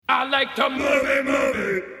I like to move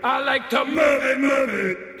it. I like to move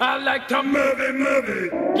it. I like to move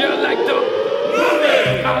it. You like to move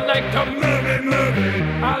it. I like to move it.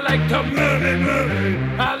 I like to move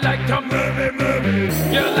it. I like to move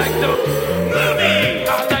it. You like to move it.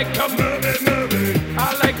 I like to move it.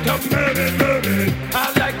 I like to move it.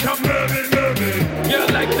 I like to move it. You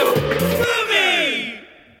like to move it.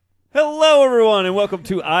 Hello, everyone, and welcome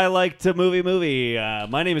to I Like to Movie.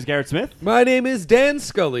 My name is Garrett Smith. My name is Dan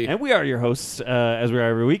Scully. And we are your hosts, as we are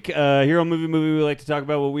every week. Here on Movie, we like to talk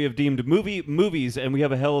about what we have deemed movies, and we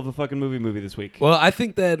have a hell of a fucking movie this week. Well, I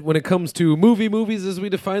think that when it comes to movies as we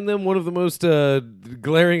define them, one of the most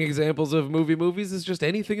glaring examples of movies is just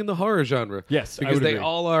anything in the horror genre. Yes, I because would they agree.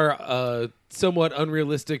 all are somewhat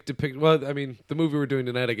unrealistic Well, I mean, the movie we're doing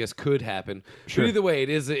tonight, I guess, could happen. Sure. But either way, it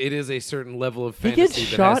is a certain level of He fantasy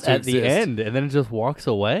gets that shot has to at the exist. end and then just walks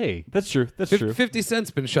away. That's true. That's true. 50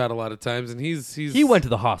 Cent's been shot a lot of times, and he's He went to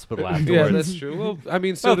the hospital afterwards. Yeah, that's true. Well, I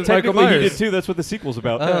mean, so Well, did Michael technically, he Myers. did too. That's what the sequel's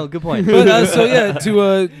about. Oh, good point. But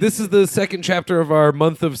this is the second chapter of our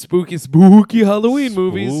month of spooky Halloween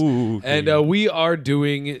movies, Spooky. and we are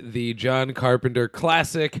doing the John Carpenter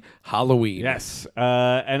classic Halloween. Yes,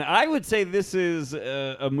 and I would say this is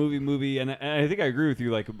a movie, and I think I agree with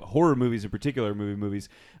you. Like horror movies, in particular, movies,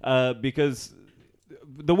 because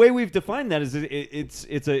the way we've defined that is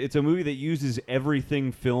it's a movie that uses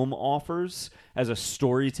everything film offers as a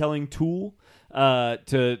storytelling tool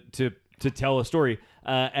to tell a story,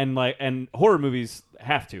 and horror movies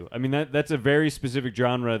have to. I mean that's a very specific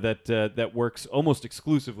genre that works almost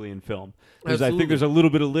exclusively in film. I Absolutely. think there's a little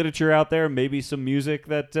bit of literature out there, maybe some music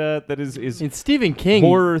that is And Stephen King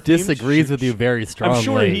horror themed. disagrees with you very strongly. I'm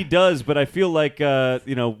sure he does, but I feel like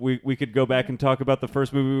we could go back and talk about the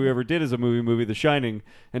first movie we ever did as a movie, The Shining,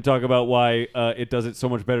 and talk about why it does it so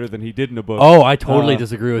much better than he did in a book. Oh, I totally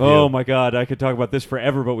disagree with you. Oh my God, I could talk about this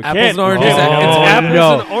forever, but we Apples can't. and oranges. Oh, It's apples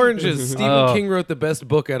no. and oranges. Stephen Oh. King wrote the best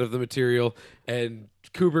book out of the material, and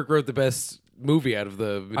Kubrick wrote the best movie out of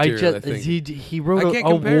the material. I think. He wrote I can't a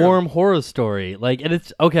compare warm horror story. Like, and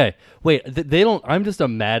it's okay. Wait, they don't. I'm just a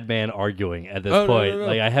madman arguing at this Oh, no, point. no.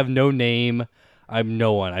 Like, I have no name. I'm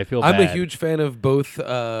no one. I feel I'm bad. a huge fan of both. Having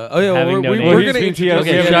no name. We're He going to just means he has-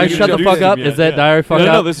 Okay, Yeah, should yeah, I you shut the introduced fuck up? him, Is that yeah. dire fuck No,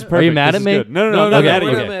 up? this is perfect. Are you mad This at is me? good. No, No, not mad at we're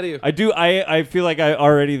you. not mad at you. I do. I feel like I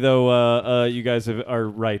already though. You guys are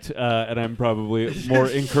right, and I'm probably more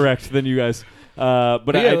incorrect than you guys. But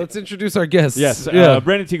let's introduce our guests. yes, Yeah.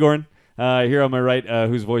 Brandon T. Gorin, here on my right,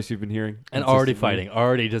 whose voice you've been hearing, And already consistently. fighting.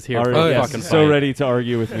 Already just here Already, for yes, fucking so fight. ready to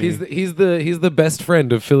argue with me. He's the best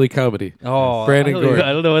friend of Philly comedy. Oh, Brandon I don't, Gorin.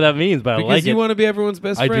 I don't know what that means, but Because I like you it. want to be everyone's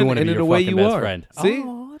best I friend, do want to and be in your a way fucking you best are. friend. See?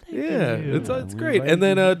 Oh, thank Yeah, you. it's great. And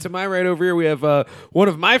then to my right over here, we have one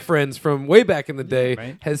of my friends from way back in the day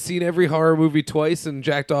Right. has seen every horror movie twice and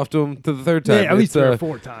jacked off to him to the third time. Yeah, at least It's, 3 or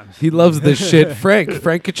 4 times. He loves this shit. Frank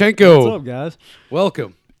Kachenko. What's up, guys?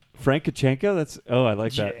 Welcome. Frank Kachenko. I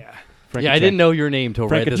like that. Yeah. Frank Yeah, I Kachenko. didn't know your name till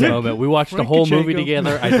right this Frankachenko. moment. We watched the Frank whole movie Kachenko.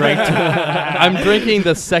 together. I drank. I'm drinking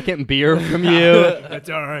the second beer from you. That's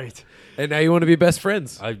all right. And now you want to be best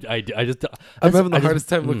friends. I just. I'm having the I just- hardest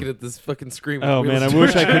time looking at this fucking screen. with Oh wheels man, I turning.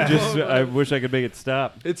 wish I could just. I wish I could make it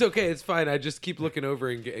stop. It's okay. It's fine. I just keep looking over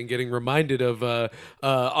and getting reminded of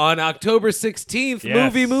on October 16th,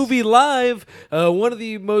 Yes. Movie Live. One of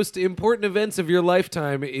the most important events of your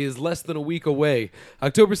lifetime is less than a week away.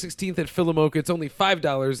 October 16th at Philomoka. It's only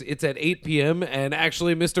 $5. It's at 8 p.m. And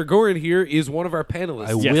actually, Mr. Gorin here is one of our panelists.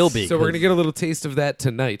 I Yes. will be. So we're 'cause going to get a little taste of that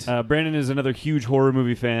tonight. Brandon is another huge horror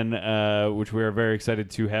movie fan, which we are very excited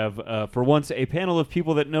to have for once a panel of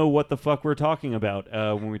people that know what the fuck we're talking about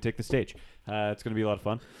when we take the stage. It's going to be a lot of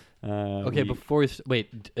fun. Okay, before we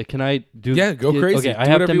wait, can I do? Yeah, go crazy. Okay, I Do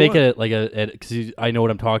have whatever to you make want. because I know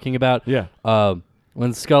what I'm talking about. Yeah.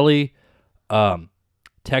 When Scully,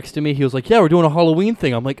 texted me, he was like, "Yeah, we're doing a Halloween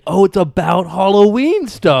thing." I'm like, "Oh, it's about Halloween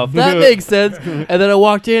stuff. That makes sense." And then I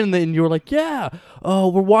walked in, and then you were like, "Yeah, oh,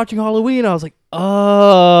 we're watching Halloween." I was like,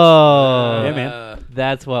 "Oh, Yeah, man.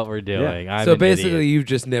 that's what we're doing." I'm So an basically, idiot. you've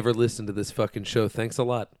just never listened to this fucking show. Thanks a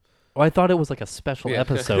lot. Oh, I thought it was like a special Yeah.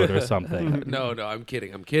 episode or something. No, I'm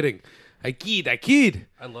kidding. I kid.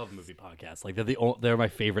 I love movie podcasts. Like they're my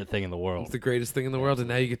favorite thing in the world. It's the greatest thing in the world, and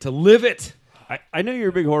now you get to live it. I know you're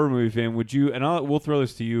a big horror movie fan. Would you? And we'll throw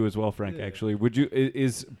this to you as well, Frank. Actually, would you?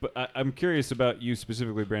 But I'm curious about you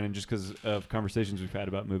specifically, Brandon, just because of conversations we've had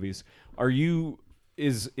about movies. Are you?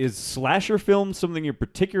 Is slasher film something you're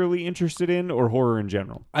particularly interested in, or horror in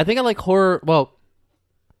general? I think I like horror. Well,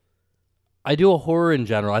 I do a horror in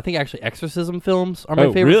general. I think actually exorcism films are my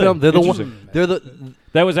Oh, favorite really? film. They're the Interesting. one. They're the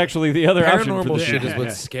That was actually the other option for Paranormal this. shit is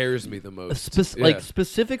what scares me the most. like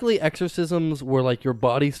specifically exorcisms where like your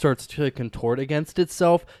body starts to contort against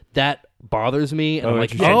itself. That bothers me, and Oh, I'm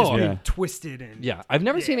like, interesting. Just Yeah. being twisted and yeah. I've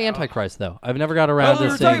never seen Antichrist though. I've never got around we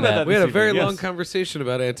to were seeing talking about that We had a this very evening, long yes. conversation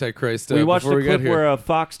about Antichrist. We watched before a we got clip here. where a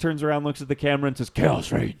fox turns around, looks at the camera, and says,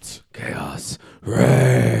 "Chaos reigns." Chaos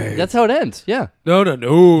reigns. That's how it ends. Yeah. No, is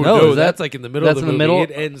that- that's like in the middle of that's the in the movie.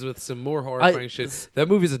 middle? It ends with some more horrifying shit. That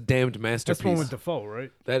movie's a damned masterpiece. that's one with Defoe,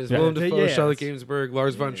 right? That is Yeah. Willem Dafoe, Yeah, Charlotte it's- Gainsbourg,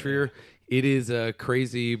 Lars von Trier. It is a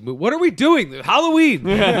crazy. What are we doing? Halloween.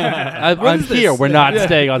 I'm is this? here. We're not Yeah,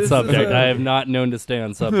 staying on this is subject. a- I have not known to stay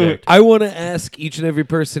on subject. I want to ask each and every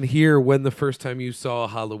person here when the first time you saw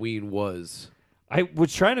Halloween was. I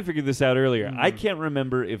was trying to figure this out earlier. I can't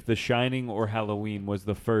remember if The Shining or Halloween was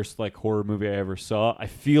the first like horror movie I ever saw. I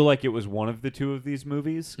feel like it was one of the two of these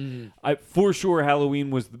movies. I for sure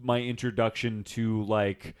Halloween was my introduction to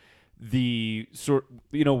like the sort,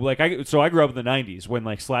 like I grew up in the 90s when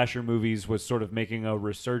like slasher movies was sort of making a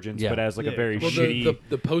resurgence, Yeah. but as like a Yeah. very Well, shitty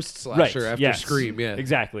the post slasher after yes. Scream, yeah.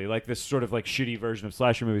 Exactly, like this sort of like shitty version of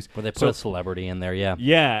slasher movies. Where they put So- a celebrity in there. Yeah.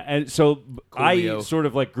 Yeah, and so I Coolio. sort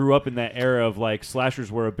of like grew up in that era of like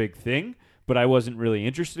slashers were a big thing, but I wasn't really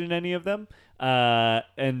interested in any of them.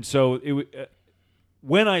 And so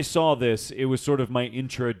when I saw this, it was sort of my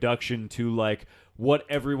introduction to like what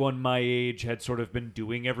everyone my age had sort of been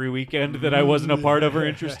doing every weekend that I wasn't a part of or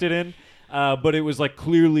interested in. But it was like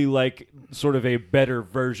clearly like sort of a better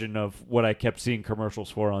version of what I kept seeing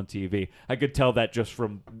commercials for on TV. I could tell that just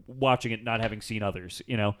from watching it, not having seen others,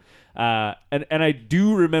 And I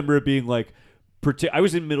do remember it being like, I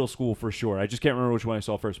was in middle school for sure. I just can't remember which one I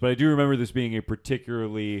saw first, but I do remember this being a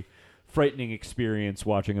particularly frightening experience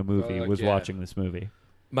watching a movie. Fuck Was yeah. watching this movie.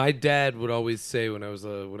 My dad would always say when I was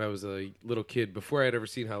a little kid, before I had ever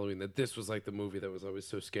seen Halloween, that this was like the movie that was always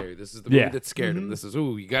so scary. This is the movie Yeah. that scared him. This is,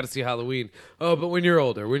 ooh, you got to see Halloween. Oh, but when you're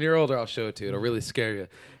older, I'll show it to you. It'll really scare you.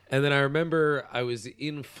 And then I remember I was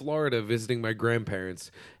in Florida visiting my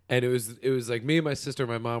grandparents, and it was like me and my sister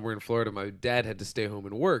and my mom were in Florida. My dad had to stay home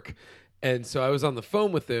and work. And so I was on the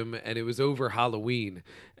phone with him, and it was over Halloween.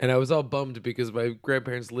 And I was all bummed because my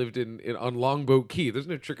grandparents lived on Longboat Key. There's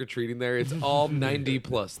no trick-or-treating there. It's all 90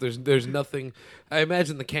 plus. There's nothing. I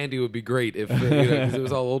imagine the candy would be great if, because it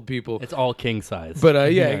was all old people. It's all king size.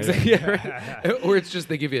 But yeah, exactly. Yeah, right. Or it's just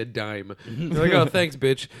they give you a dime. They're like, oh, thanks,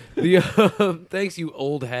 bitch. Thanks, you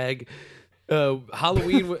old hag.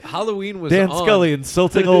 Halloween was Dan on. Scully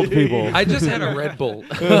insulting old people. I just had a Red Bull.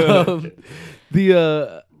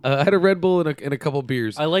 I had a Red Bull and a couple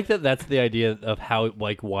beers. I like that. That's the idea of how,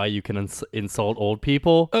 like, why you can insult old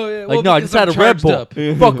people. Oh, yeah, Like, well, no, I because just had a I'm Red charged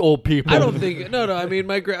Bull. up. Fuck old people. I don't think no. I mean,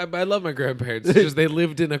 I love my grandparents. It's just they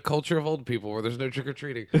lived in a culture of old people where there's no trick or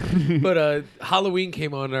treating. But Halloween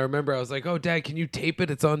came on, and I remember I was like, "Oh, Dad, can you tape it?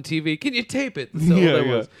 It's on TV. Can you tape it?" So Yeah, that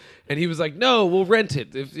yeah. was, and he was like, "No, we'll rent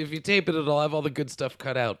it. If you tape it, it'll have all the good stuff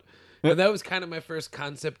cut out." And that was kind of my first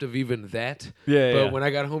concept of even that. Yeah, But yeah. when I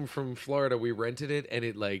got home from Florida, we rented it, and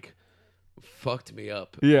it like fucked me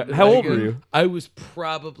up. Yeah. How old were you? I was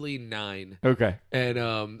probably 9. Okay. And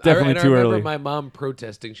Definitely I too remember early. my mom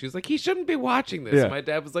protesting. She was like, "He shouldn't be watching this." Yeah. My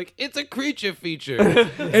dad was like, "It's a creature feature," and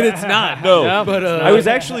it's not. No, Yeah. but I was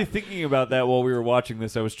actually thinking about that while we were watching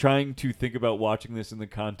this. I was trying to think about watching this in the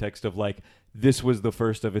context of like this was the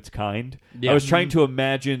first of its kind. Yeah. I was trying to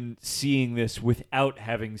imagine seeing this without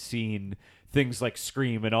having seen things like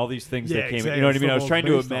Scream and all these things Yeah, that came. exactly. You know what I It's mean? the I was whole trying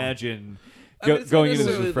to based on. imagine I mean, it's not going into this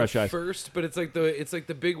necessarily with fresh the eyes. first, but it's like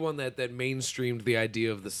the big one that mainstreamed the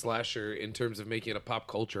idea of the slasher in terms of making it a pop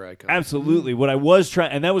culture icon. Absolutely. What I was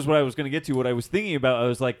trying, and that was what I was going to get to. What I was thinking about, I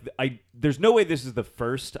was like, there's no way this is the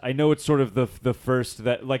first. I know it's sort of the first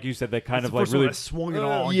that, like you said, that kind It's of the like first one really that swung it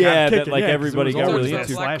all. and yeah, got that, kicked it, like, 'cause it everybody was got always really that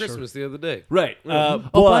into. Black slasher. Christmas the other day. right. Oh,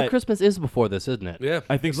 but Black Christmas is before this, isn't it? Yeah,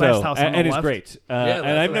 I think Last so, House on and the it's Left. great. Yeah, And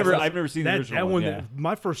that's I've what I never seen the That original one. Yeah.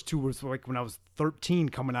 My first two was like when I was 13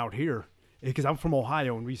 coming out here. Because I'm from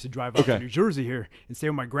Ohio, and we used to drive out Okay. to New Jersey here and stay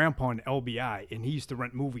with my grandpa in LBI, and he used to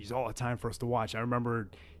rent movies all the time for us to watch. I remember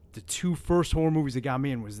the two first horror movies that got me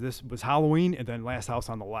in was Halloween and then Last House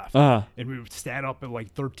on the Left. Uh-huh. And we would stand up at like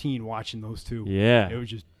 13 watching those two. Yeah. It was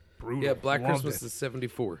just brutal. yeah. Black Loved Christmas it. is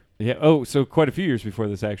 74. Yeah. Oh, so quite a few years before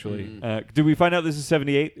this, actually. Did we find out this is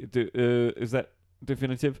 78? Is that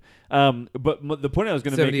definitive? But the point I was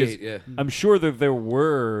going to make is, 78. Yeah. I'm sure that there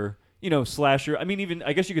were, slasher. I mean, even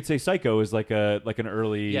I guess you could say Psycho is like an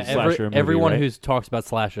early Yeah, slasher movie. everyone right? who's talks about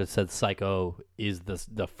slasher said Psycho is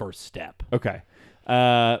the first step. Okay.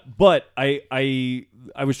 But I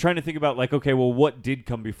was trying to think about like, okay, well, what did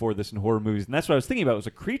come before this in horror movies? And that's what I was thinking about was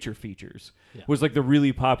like creature features was like the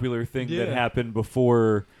really popular thing that happened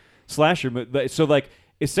before slasher. So like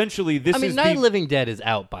essentially this is Night of the Living Dead is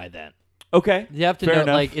out by then. Okay. You have to fair know,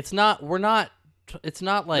 enough. like, it's not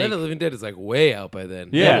like... Night of the Living Dead is like way out by then.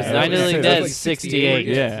 Yeah. Night of the Living Dead like is 68.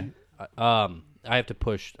 Yeah. I have to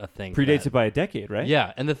push a thing. for Predates that. it by a decade, right?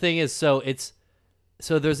 Yeah, and the thing is,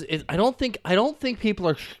 I don't think people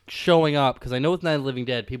are showing up because I know with Night of the Living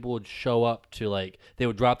Dead, people would show up to like they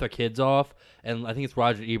would drop their kids off, and I think it's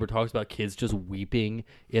Roger Ebert talks about kids just weeping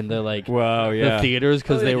in the like Wow, the yeah. theaters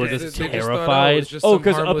because they were They just thought, terrified. it was just Oh, some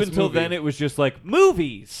because up harmless until movie. then it was just like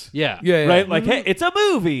movies. yeah, Yeah. Right? Like, hey, it's a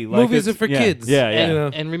movie. Like, Movies it's- are for kids. Yeah, yeah.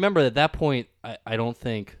 And, and remember at that point, I don't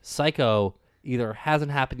think Psycho either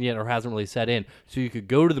hasn't happened yet or hasn't really set in. So you could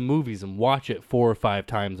go to the movies and watch it 4 or 5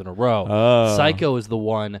 times in a row. Oh. Psycho is the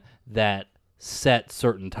one that set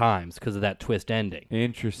certain times because of that twist ending.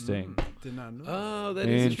 Interesting. Did not know. Oh, that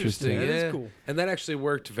is interesting. Interesting. That is Yeah. cool. And that actually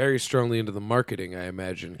worked very strongly into the marketing, I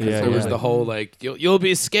imagine. Because Yeah, there was yeah. the whole like, you'll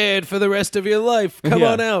be scared for the rest of your life. Come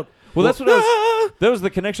Yeah. on out. Well, that's what that was the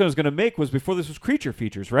connection I was going to make was before this was creature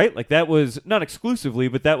features, right? Like that was not exclusively,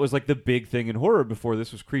 but that was like the big thing in horror before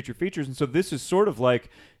this was creature features. And so this is sort of like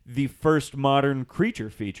the first modern creature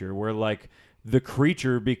feature where like the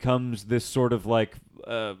creature becomes this sort of like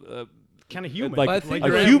Kind of human. like I think a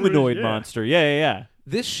you're humanoid yeah. monster. Yeah.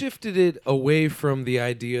 This shifted it away from the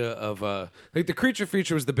idea of like the creature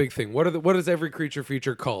feature was the big thing. What is every creature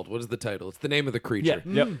feature called? What is the title? It's the name of the creature.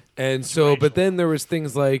 Yep. And so, but then there was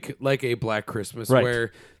things like a Black Christmas, Right.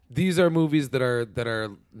 where these are movies that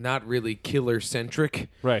are not really killer centric,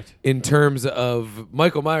 Right. In terms of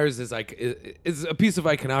Michael Myers is a piece of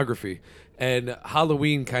iconography, and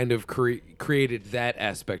Halloween kind of created that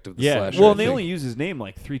aspect of the Yeah. slasher. Well, I and they think. only use his name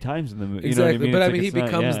like 3 times in the movie. Exactly, You know what I mean? but It's I like mean, he it's not-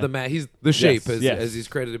 becomes yeah. he's the shape Yes. as he's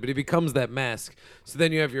credited, but he becomes that mask. So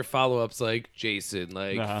then you have your follow-ups like Jason,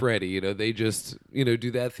 like Uh-huh. Freddy. You know, they just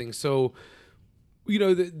do that thing. So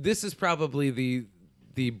this is probably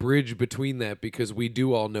the bridge between that because we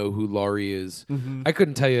do all know who Laurie is. Mm-hmm. I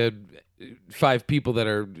couldn't tell you 5 people that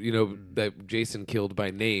are that Jason killed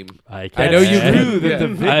by name. I know you That's can. true that the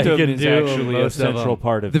Yeah. victim can is do actually a most of central them.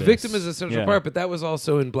 part of The this. victim is a central Yeah. part, but that was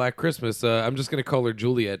also in Black Christmas. I'm just going to call her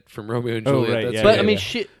Juliet from Romeo and Oh, Juliet. right, That's yeah, what But it I mean, is.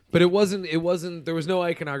 shit. But it wasn't. There was no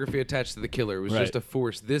iconography attached to the killer. It was Right. just a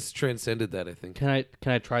force. This transcended that, I think. Can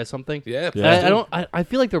I try something? Yeah. Yeah. I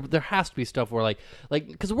feel like there has to be stuff where like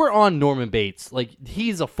because we're on Norman Bates, like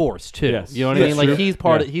he's a force too. Yes. You know what I Yes, mean? Like true. he's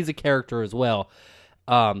part Yeah. of he's a character as well.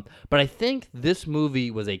 But I think this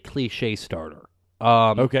movie was a cliche starter.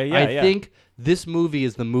 Okay, yeah, I yeah. think this movie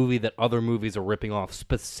is the movie that other movies are ripping off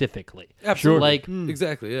specifically. Absolutely. Like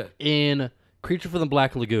Exactly. Yeah. in Creature from the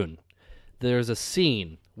Black Lagoon, there's a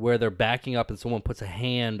scene where they're backing up and someone puts a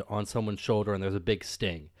hand on someone's shoulder and there's a big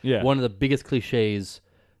sting. Yeah. One of the biggest cliches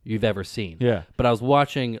you've ever seen. Yeah. But I was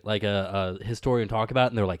watching like a historian talk about it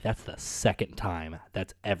and they're like, that's the second time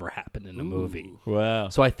that's ever happened in a movie. Wow.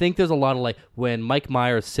 So I think there's a lot of like when Mike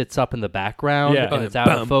Myers sits up in the background Yeah. and it's out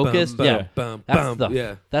of focus. Bum, That's bum, the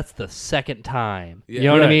yeah. that's the second time. Yeah. You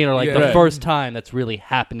know what I Right. mean? Or like Yeah. the Right. first time that's really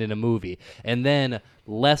happened in a movie. And then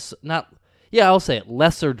I'll say it,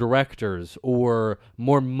 lesser directors or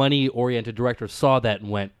more money oriented directors saw that and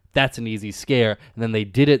went, that's an easy scare. And then they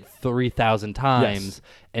did it 3,000 times Yes.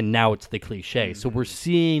 and now it's the cliche. So we're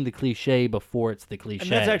seeing the cliche before it's the cliche.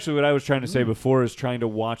 And that's actually what I was trying to say before is trying to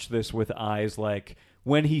watch this with eyes like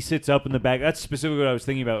when he sits up in the back. That's specifically what I was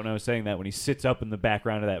thinking about when I was saying that, when he sits up in the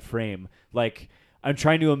background of that frame. Like, I'm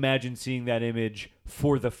trying to imagine seeing that image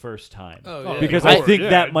for the first time. Oh, yeah. Because Of I course, think yeah.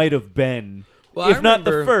 that might have been, Well, I if not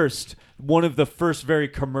the remember- first, one of the first very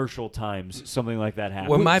commercial times something like that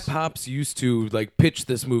happened. When my pops used to like pitch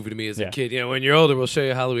this movie to me as Yeah. a kid, when you're older, we'll show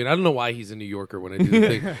you Halloween. I don't know why he's a New Yorker when I do the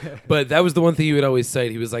thing, but that was the one thing he would always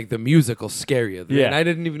cite. He was like, the music will scare you. Yeah. And I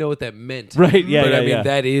didn't even know what that meant. Right, yeah, But yeah, I mean, yeah.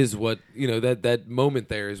 that is what, that moment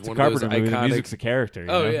there is one of those Carpenter movie, the iconic. music's a character. you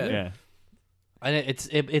Oh, know? yeah. And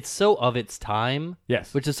it's so of its time.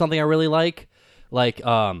 Yes. Which is something I really like. Like,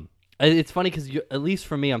 it's funny because at least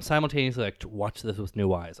for me, I'm simultaneously like, watch this with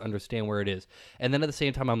new eyes, understand where it is, and then at the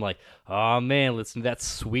same time, I'm like, oh man, listen to that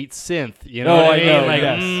sweet synth. You know Oh, what I I mean? know, Like,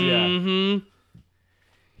 yes, yeah. mhm.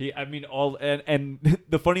 I mean, all and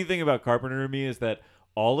the funny thing about Carpenter to me is that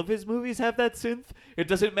all of his movies have that synth. It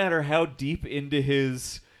doesn't matter how deep into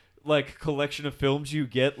his like collection of films you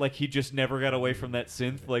get, like he just never got away from that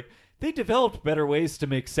synth. Like they developed better ways to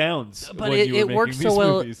make sounds, But when you were it making works so these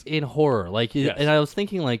well movies. in horror. Like, Yes. and I was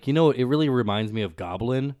thinking, like, it really reminds me of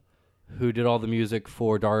Goblin, who did all the music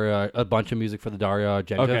for a bunch of music for the Dario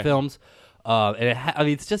Argento Okay. films. And I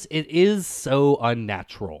mean, it is so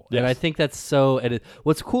unnatural, and I think that's so. And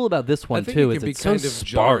what's cool about this one I think too it is can be it's kind so of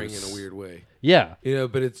jarring in sparse. a weird way. Yeah,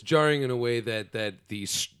 But it's jarring in a way that the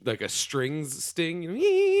like a strings sting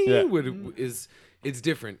it's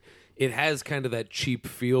different. It has kind of that cheap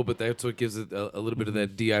feel, but that's what gives it a little bit of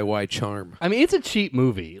that DIY charm. I mean, it's a cheap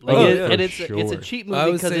movie. Like, it's a cheap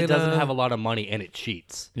movie because it doesn't have a lot of money and it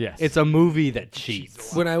cheats. Yes. It's a movie that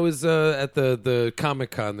cheats. When I was at the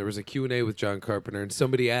Comic-Con, there was a Q&A with John Carpenter, and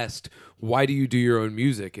somebody asked, "Why do you do your own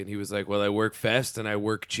music?" And he was like, "Well, I work fast and I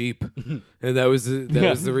work cheap," and that was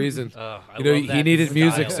the reason. I you know, love he that needed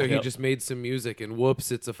music, style. so he just made some music, and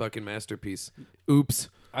whoops, it's a fucking masterpiece. Oops,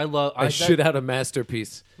 I shit out a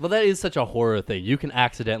masterpiece. Well, that is such a horror thing. You can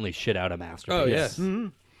accidentally shit out a masterpiece. Oh yes.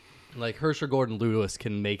 Like Herschel Gordon Lewis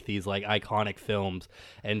can make these like iconic films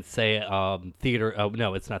and say theater.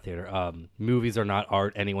 No, it's not theater. Movies are not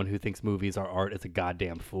art. Anyone who thinks movies are art is a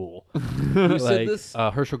goddamn fool. Who said this?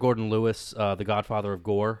 Herschel Gordon Lewis, the Godfather of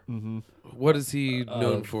gore. What is he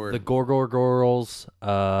known for? The Gore Girls,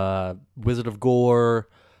 Wizard of Gore,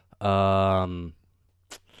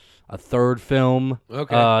 a third film.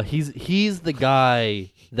 Okay. He's the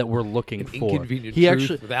guy that we're looking for. Inconvenient He Truth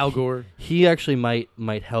actually with Al Gore. He actually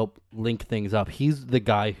might help link things up. He's the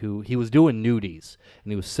guy who he was doing nudies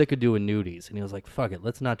and he was sick of doing nudies and he was like, "Fuck it,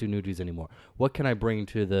 let's not do nudies anymore. What can I bring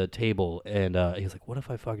to the table?" And he's like, "What if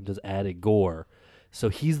I fucking just added gore?" So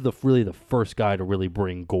he's really the first guy to really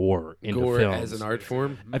bring gore into Gore films. as an art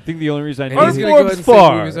form. I think the only reason I And know he's is gonna go ahead and say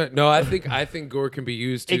far. movies are- No, I think gore can be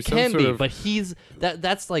used to It some can sort be, of. but he's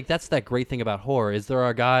that's that great thing about horror is there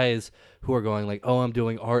are guys who are going like, "Oh, I'm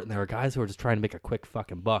doing art," and there are guys who are just trying to make a quick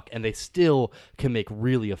fucking buck, and they still can make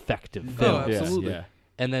really effective films. absolutely. Yeah.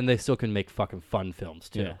 And then they still can make fucking fun films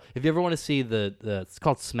too. Yeah. If you ever want to see the it's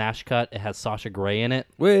called Smash Cut. It has Sasha Grey in it.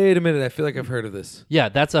 Wait a minute, I feel like I've heard of this. Yeah,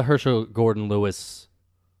 that's a Herschel Gordon Lewis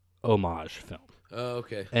homage film. Oh,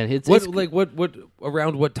 okay. And it's what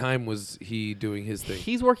around what time was he doing his thing?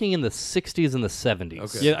 he's working in the 60s and the 70s.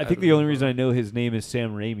 Okay. Yeah, I think the only reason I know his name is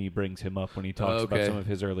Sam Raimi brings him up when he talks about Okay. some of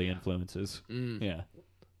his early influences. Yeah.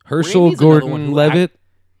 Herschel Raimi's another one Gordon who Levitt.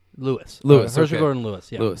 Lewis. Lewis, Herschel okay. Gordon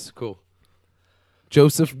Lewis, yeah. Lewis, cool.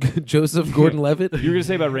 Joseph Gordon Levitt. You were gonna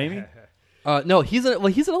say about Raimi? No, he's another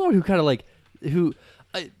one who kind of like who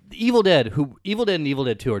Evil Dead and Evil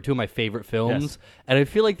Dead 2 are two of my favorite films, Yes. and I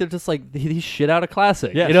feel like they're just like these shit out a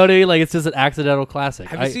classic. Yes. You know what I mean? Like it's just an accidental classic.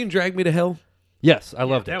 Have you seen Drag Me to Hell? Yes, I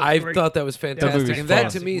loved it. that was I great. thought that was fantastic, was and that to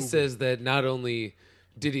fantastic me movie. says that not only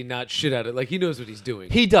did he not shit at it, like he knows what he's doing.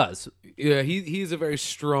 He does. Yeah, he's a very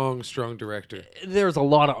strong director. There's a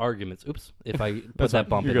lot of arguments. Oops, if I put that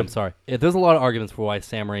bump You're in, I'm good. sorry. There's a lot of arguments for why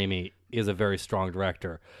Sam Raimi is a very strong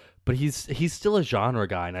director. But he's still a genre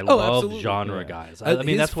guy, and I love absolutely. genre guys. I mean,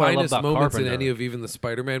 His that's what I love finest about moments Carpenter. in any of even the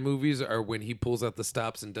Spider-Man movies are when he pulls out the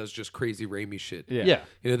stops and does just crazy Raimi shit. yeah.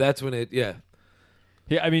 You know, that's when it. Yeah.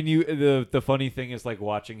 Yeah, I mean, the funny thing is like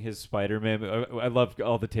watching his Spider-Man. I love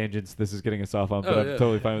all the tangents this is getting us off on, but I'm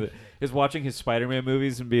totally fine with it. Is watching his Spider-Man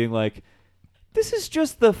movies and being like, this is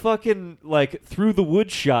just the fucking like through the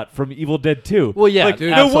wood shot from Evil Dead 2. Well, yeah, like,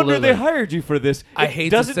 dude, no wonder absolutely. they hired you for this. I It hate to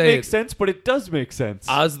doesn't say make it. sense, but it does make sense.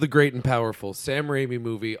 Oz the Great and Powerful, Sam Raimi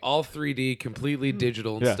movie, all 3D, completely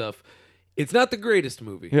digital and Yeah. stuff. It's not the greatest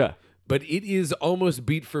movie. Yeah. But it is almost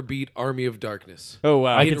beat for beat Army of Darkness. Oh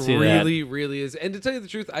wow. I It can see that. really is. And to tell you the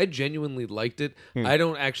truth, I genuinely liked it. I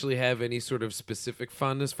don't actually have any sort of specific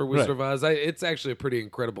fondness for Wizard Right. of Oz. It's actually a pretty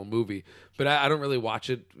incredible movie, but I don't really watch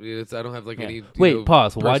it. I don't have like any. Wait,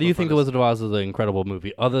 pause. Why do you think The was Wizard of Oz is an incredible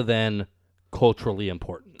movie, other than culturally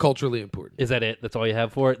important? culturally important? Is that it? That's all you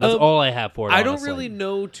have for it? That's all I have for it. I don't honestly. really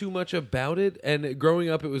know too much about it. And growing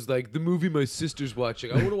up, it was like the movie my sister's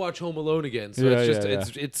watching. I want to watch Home Alone again. So Yeah, it's just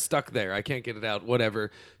yeah, it's stuck there. I can't get it out.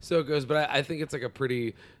 Whatever. So it goes. But I think it's like a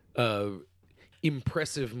pretty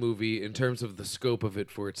impressive movie in terms of the scope of it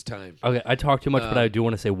for its time. Okay, I talk too much, but I do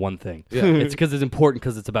want to say one thing. Yeah. It's because it's important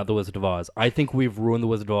because it's about The Wizard of Oz. I think we've ruined The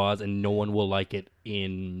Wizard of Oz, and no one will like it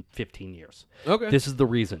in 15 years. Okay. This is the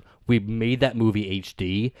reason. We made that movie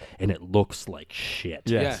HD, and it looks like shit.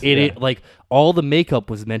 Yes. It like all the makeup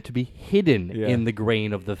was meant to be hidden Yeah. in the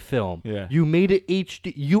grain of the film. Yeah. You made it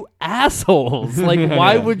HD. You assholes! Like,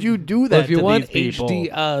 why would you do that? Well, if you to want these people?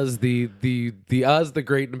 HD Oz, the Oz the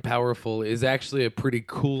Great and Powerful is actually a pretty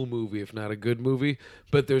cool movie, if not a good movie.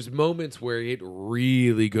 But there's moments where it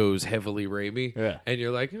really goes heavily Raimi, Yeah. and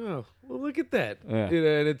you're like, oh, well, look at that. Yeah. You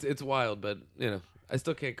know, and it's wild, but I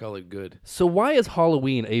still can't call it good. So why is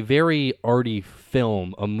Halloween, a very arty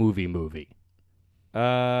film, a movie?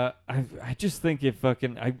 I just think it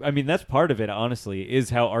fucking. I mean, that's part of it. Honestly, is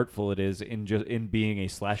how artful it is in being a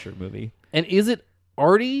slasher movie. And is it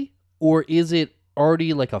arty or is it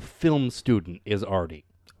Artie like a film student is Artie?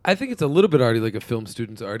 I think it's a little bit already like a film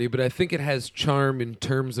student's Artie, but I think it has charm in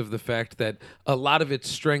terms of the fact that a lot of its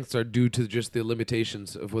strengths are due to just the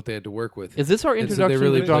limitations of what they had to work with. Is this our And so they introduction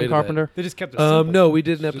really to John played to that. Carpenter? They just kept it simple. No, we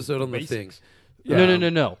did an Just episode on the thing. basics.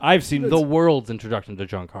 No. I've seen The world's introduction to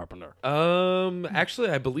John Carpenter. Actually,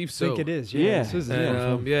 I believe I so. think it is. Yeah. Yeah. This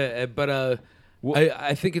is, But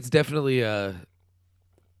I think it's definitely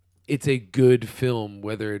it's a good film,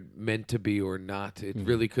 whether it meant to be or not. It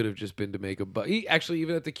really could have just been to make a buck. Actually,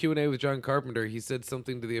 even at the Q&A with John Carpenter, he said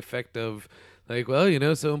something to the effect of, like,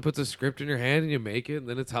 well, someone puts a script in your hand and you make it, and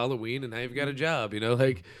then it's Halloween, and now you've got a job,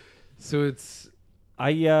 like, so it's...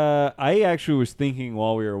 I actually was thinking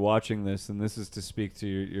while we were watching this, and this is to speak to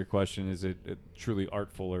your question: is it truly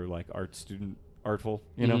artful or like art student artful?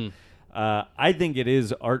 You know, I think it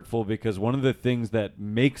is artful because one of the things that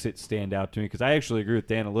makes it stand out to me, because I actually agree with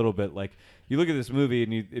Dan a little bit. Like, you look at this movie,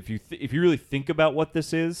 and if you really think about what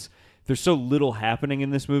this is, there's so little happening in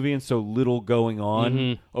this movie and so little going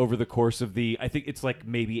on over the course of I think it's like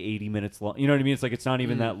maybe 80 minutes long. You know what I mean? It's like it's not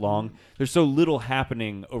even that long. There's so little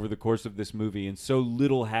happening over the course of this movie and so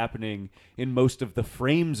little happening in most of the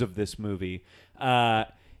frames of this movie.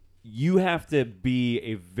 You have to be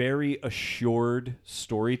a very assured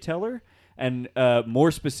storyteller and more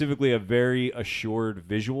specifically a very assured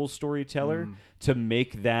visual storyteller to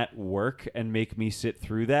make that work and make me sit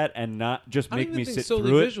through that and not just make me sit solely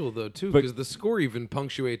through it. visual though too, but- because the score even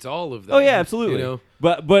punctuates all of that. Oh yeah, absolutely. You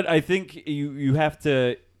know? But I think you have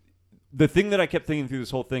to. The thing that I kept thinking through this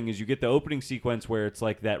whole thing is you get the opening sequence where it's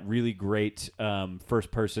like that really great first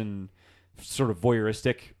person sort of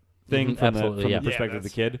voyeuristic thing from absolutely, the yeah. perspective of the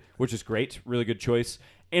kid, which is great, really good choice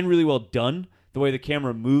and really well done. The way the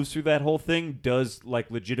camera moves through that whole thing does, like,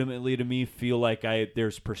 legitimately to me feel like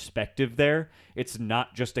there's perspective there. It's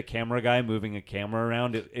not just a camera guy moving a camera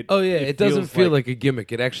around. It doesn't feels feel like a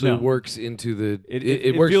gimmick. It actually No. works into the.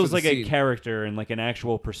 It works feels for like the a scene. character and like an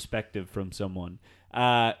actual perspective from someone.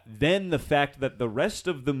 Then the fact that the rest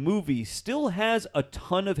of the movie still has a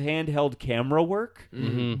ton of handheld camera work,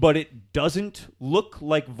 but it doesn't look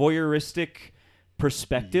like voyeuristic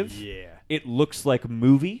perspective. Yeah. It looks like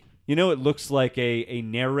movie. It looks like a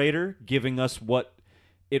narrator giving us what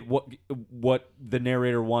the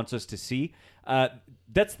narrator wants us to see.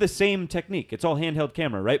 That's the same technique. It's all handheld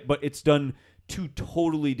camera, right? But it's done two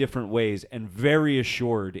totally different ways and very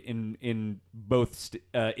assured in both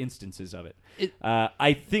instances of it.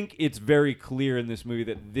 I think it's very clear in this movie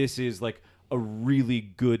that this is like a really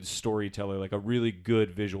good storyteller, like a really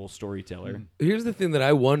good visual storyteller. Here's the thing that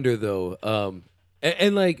I wonder though,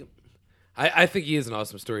 and like. I think he is an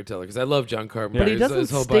awesome storyteller because I love John Carpenter. But he doesn't his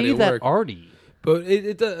whole body stay of that work. arty. But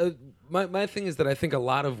my thing is that I think a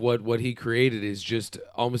lot of what he created is just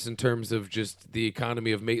almost in terms of just the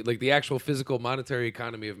economy of like the actual physical monetary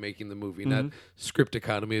economy of making the movie, not script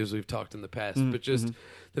economy as we've talked in the past, but just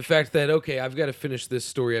the fact that okay, I've got to finish this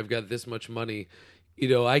story. I've got this much money.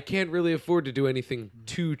 I can't really afford to do anything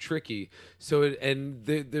too tricky. So,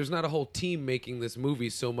 there's not a whole team making this movie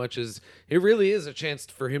so much as it really is a chance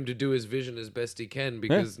for him to do his vision as best he can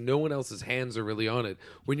because no one else's hands are really on it.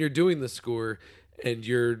 When you're doing the score and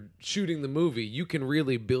you're shooting the movie, you can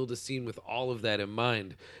really build a scene with all of that in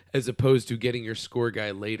mind as opposed to getting your score guy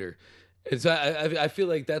later. And so I feel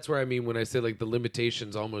like that's where I mean when I say like the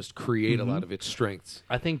limitations almost create a lot of its strengths.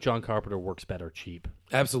 I think John Carpenter works better cheap.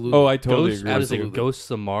 Absolutely. Oh, I totally Ghosts, agree. what is it? Absolutely.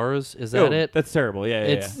 Ghosts of Mars? Is that it? That's terrible. Yeah,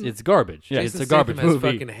 It's garbage. Yeah. It's Jason a garbage Statham has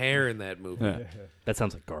movie. fucking hair in that movie. Yeah. That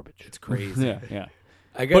sounds like garbage. It's crazy. yeah.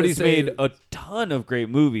 I gotta But he's say, made a ton of great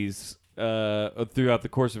movies throughout the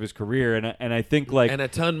course of his career, and I think like and a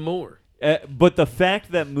ton more. but the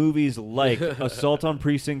fact that movies like Assault on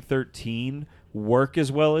Precinct 13 work as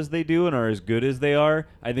well as they do and are as good as they are,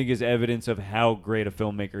 I think is evidence of how great a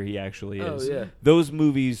filmmaker he actually Oh, is. yeah. Those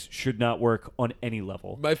movies should not work on any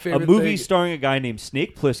level. My favorite a movie thing- starring a guy named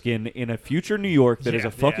Snake Plissken in a future New York that is Yeah,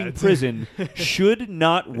 a fucking it's- prison should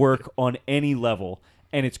not work on any level.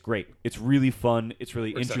 And it's great. It's really fun. It's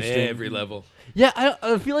really Works on interesting. every level. Yeah,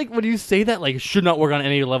 I feel like when you say that, like, it should not work on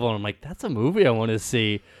any level, and I'm like, that's a movie I want to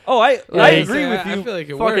see. Oh, I Like, agree with you. I feel like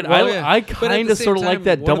it Fucking- worked. Well, I- yeah. I But at kinda the same sorta like time,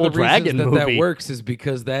 that one Double of the reasons Dragon that movie. That works is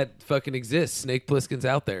because that fucking exists. Snake Plissken's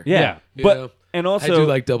out there. Yeah, You but know? and I also do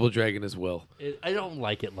like Double Dragon as well. I don't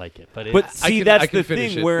like it, but it, But I see, can- that's I can the finish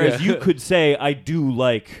thing. it. Whereas Yeah. you could say, I do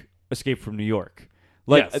like Escape from New York.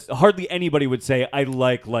 Like Yes. hardly anybody would say I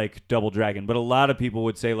like Double Dragon, but a lot of people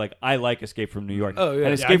would say like I like Escape from New York. Oh, yeah. And Yeah,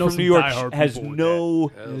 I Escape know from New some York diehard has people with no.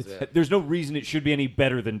 Hells yeah. There's no reason it should be any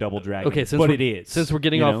better than Double Dragon. okay, but it is. is. Since we're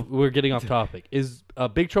getting you off, know? we're getting off topic. Is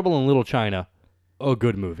Big Trouble in Little China? a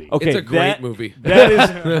good movie. Okay, It's a great movie.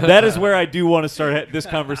 That is where I do want to start. This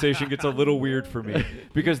conversation gets a little weird for me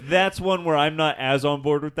because that's one where I'm not as on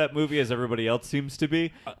board with that movie as everybody else seems to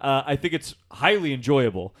be. I think it's highly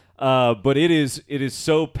enjoyable, but it is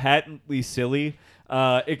so patently silly.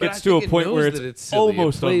 It gets I to a think it point where knows that it's it's silly. It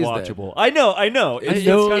almost plays that. unwatchable. I know. It That's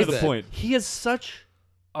knows kind of the that. point. He has such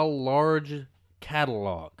a large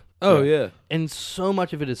catalog. Oh yeah. And so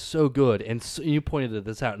much of it is so good, and you pointed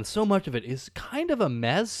this out, and so much of it is kind of a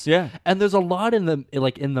mess. Yeah. And there's a lot in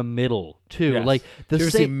the middle too. Yes. Like the Did you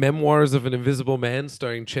ever see Memoirs of an Invisible Man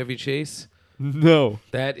starring Chevy Chase? No.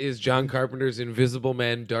 That is John Carpenter's Invisible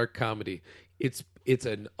Man dark comedy. It's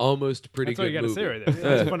an almost pretty That's all good you got to movie. say right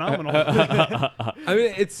there. That's phenomenal. I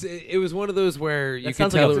mean, it was one of those where you could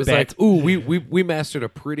sounds like tell a it was bet. like, ooh, we mastered a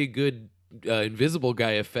pretty good Invisible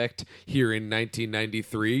Guy effect here in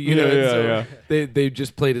 1993. You know, and so they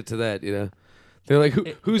just played it to that. You know, they're like,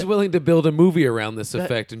 who's willing to build a movie around this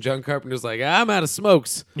effect? And John Carpenter's like, I'm out of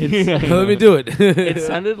smokes. Let me do it. It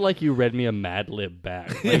sounded like you read me a Mad Lib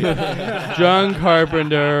back. Like, John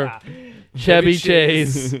Carpenter, Chevy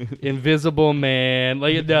Chase, Invisible Man.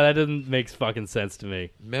 Like, no, that doesn't make fucking sense to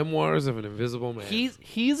me. Memoirs of an Invisible Man.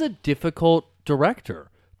 He's a difficult director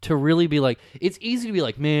to really be like. It's easy to be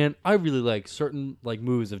like, man, I really like certain like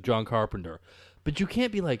movies of John Carpenter, but you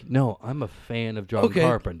can't be like, no, I'm a fan of John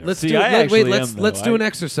Carpenter. Let's See, do. I actually Let's am, let's though. do an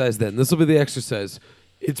exercise then. This will be the exercise.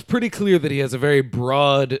 It's pretty clear that he has a very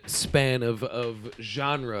broad span of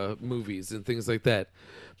genre movies and things like that.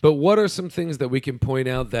 But what are some things that we can point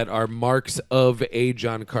out that are marks of a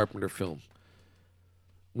John Carpenter film?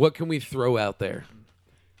 What can we throw out there?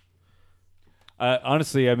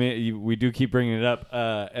 Honestly, I mean, we do keep bringing it up,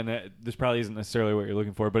 and this probably isn't necessarily what you're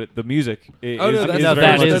looking for, but the music is that's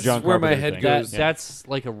very much a that's John where my Carpenter head thing. goes. That's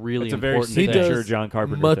like a really It's a very important signature thing. John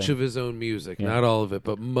Carpenter Much thing. of his own music, Yeah. not all of it,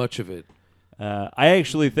 but much of it. I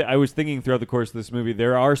actually I was thinking throughout the course of this movie,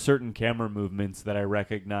 there are certain camera movements that I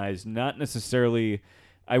recognize, not necessarily.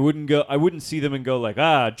 I wouldn't see them and go like,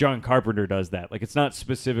 John Carpenter does that. Like, it's not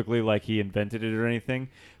specifically like he invented it or anything,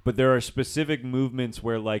 but there are specific movements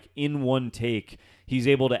where, like, in one take, he's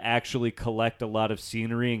able to actually collect a lot of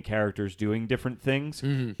scenery and characters doing different things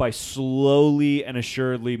by slowly and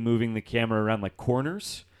assuredly moving the camera around like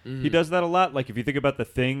corners. He does that a lot. Like, if you think about The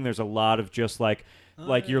Thing, there's a lot of just like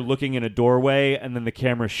you're looking in a doorway and then the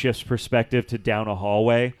camera shifts perspective to down a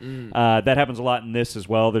hallway. That happens a lot in this as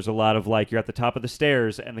well. There's a lot of like you're at the top of the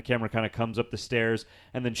stairs and the camera kind of comes up the stairs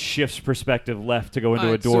and then shifts perspective left to go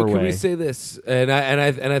into a doorway. So can we say this? And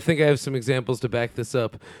I think I have some examples to back this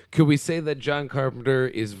up. Could we say that John Carpenter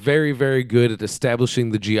is very, very good at establishing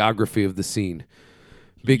the geography of the scene?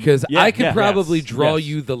 Because I could probably draw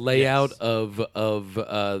you the layout of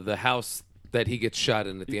the house that he gets shot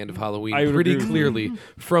in at the end of Halloween I would pretty agree with clearly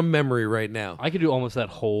from memory right now. I could do almost that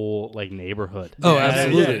whole like neighborhood. Oh,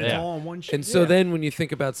 absolutely. It's all in one shot. And so then when you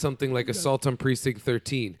think about something like Assault on Precinct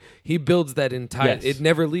 13, he builds that entire... Yes. It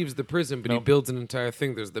never leaves the prison, but he Nope. builds an entire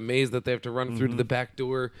thing. There's the maze that they have to run through to the back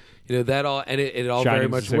door. You know, that all... And it all very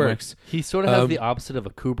Shining's much the same way. works. He sort of has the opposite of a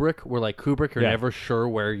Kubrick, where like Kubrick, you're Yeah. never sure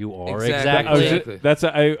where you are Exactly. I was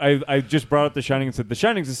exactly. I just brought up The Shining and said The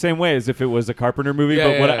Shining's the same way as if it was a Carpenter movie.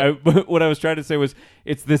 Yeah, but what I was trying to say was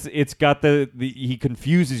it's got the he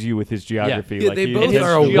confuses you with his geography. Yeah, Like they he- both his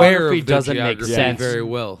are aware geography of the doesn't make geography sense. very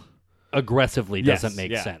well. Aggressively Yes, doesn't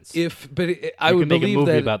make yeah. sense. I you would can make a believe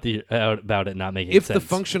movie that about it not making if sense. the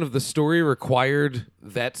function of the story required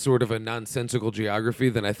that sort of a nonsensical geography,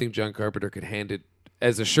 then I think John Carpenter could hand it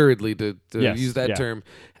as assuredly to Yes, use that yeah. term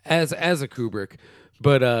as a Kubrick.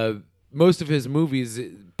 But most of his movies,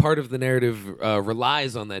 part of the narrative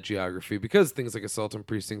relies on that geography because things like Assault on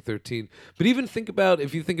Precinct 13. But even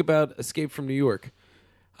if you think about Escape from New York,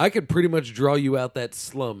 I could pretty much draw you out that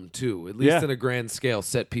slum too, at least Yeah. in a grand scale,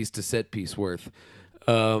 set piece to set piece worth.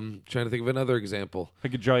 Trying to think of another example. I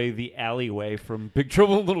could draw you the alleyway from Big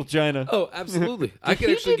Trouble in Little China. Oh, absolutely. I could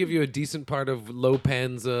actually give you a decent part of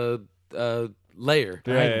Lopan's layer.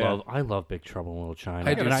 Yeah. I love Big Trouble in Little China.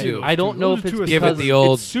 I do And too. I don't know if it's Give it Give it because the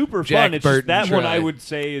old It's super Jack fun. It's just Burton that one try. I would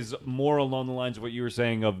say is more along the lines of what you were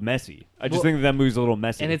saying of messy. I just Well, think that movie's a little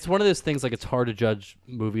messy. And it's one of those things like it's hard to judge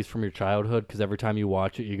movies from your childhood because every time you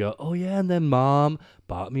watch it, you go, "Oh yeah," and then Mom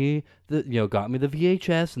got me the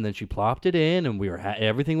VHS, and then she plopped it in, and we were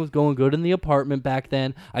everything was going good in the apartment back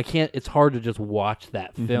then. I can't. It's hard to just watch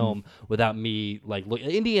that film without me like look.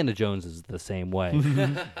 Indiana Jones is the same way.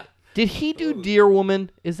 Did he do Deer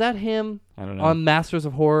Woman? Is that him? I don't know. On Masters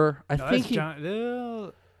of Horror, I No, think that's he.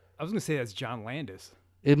 John. I was gonna say that's John Landis.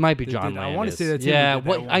 It might be Did- John did- I Landis. wanna say that's him who yeah. did that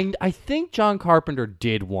What one. I think John Carpenter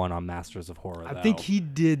did one on Masters of Horror. I though. think he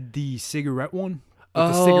did the cigarette one. with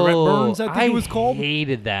the cigarette burns, I think it was called.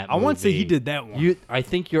 Hated that I want to say he movie. did that one. I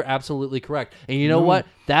think you're absolutely correct. And you know what?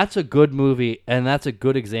 That's a good movie, and that's a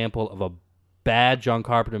good example of a bad John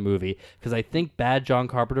Carpenter movie, because I think bad John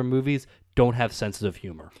Carpenter movies don't have senses of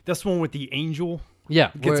humor. That's the one with the angel.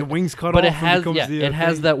 Yeah, Gets the wings cut but off it has and becomes the it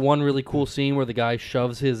has thing. that one really cool scene where the guy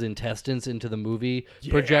shoves his intestines into the movie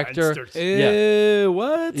Yeah, projector. and starts-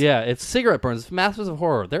 What? Yeah, it's cigarette burns. It's Masters of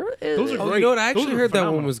Horror. Those are Oh, great. you know what? I Those actually are heard that one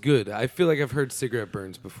phenomenal. was good. I feel like I've heard Cigarette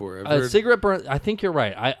Burns before. I've heard, Cigarette burns. I think you're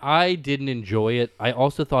right. I didn't enjoy it. I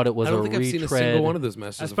also thought it was I don't a think retread. I've seen a single one of those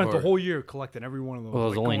Masters I of spent Horror. the whole year collecting every one of those, Well, it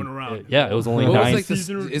was like only going around. yeah, it was only What was 9. like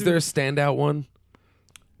Season or is two? there a standout one?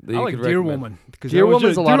 That I you like could Deer recommend? Woman. Because Deer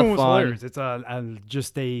Woman's a lot of Woman's fun. hilarious. It's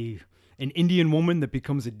just an Indian woman that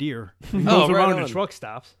becomes a deer. And Oh, goes right around on. to truck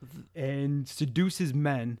stops and seduces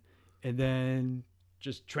men and then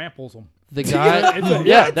just tramples them. The guy, It's-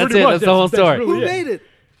 yeah, that's pretty it. much. That's the whole story. really Who it. made it?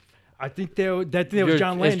 I think that was You're-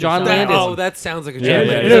 John it's Landis. John That, Landis. oh, that sounds like a Yeah, John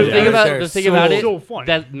yeah, Landis. yeah, The thing yeah. about They're the thing so- about it so funny.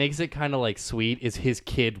 that makes it kind of like sweet is his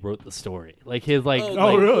kid wrote the story. Like his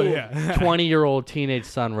Oh, really? Yeah. 20-year-old teenage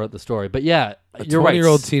son wrote the story. But yeah, A you're right.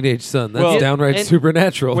 20-year-old teenage son. That's Well, downright and-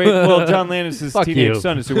 supernatural. Wait, well, John Landis' Fuck teenage you.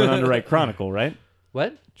 son is who went on to write Chronicle, right?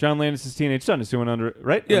 What? John Landis' teenage son is who went on to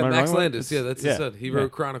right? yeah, Am I Max wrong? Landis. Yeah, that's his son. He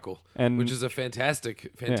wrote Chronicle, And- which is a fantastic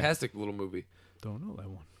little movie. Don't know that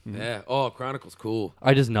one. Yeah. Oh, Chronicle's cool.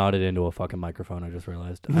 I just nodded into a fucking microphone. I just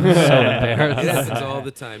realized. I'm so embarrassed. It happens all the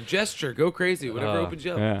time. Gesture, go crazy. Whatever opens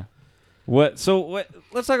you up. Yeah. What? So what?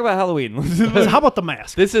 Let's talk about Halloween. How about the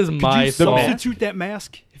mask? This is Could my you song. substitute that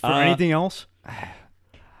mask for Uh, anything else?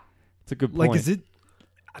 It's a good point. Like, is it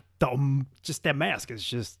just that mask? Is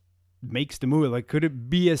just makes the movie. Like, could it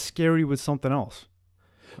be as scary with something else?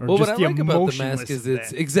 Or Well, what just I like about the mask emotionless is of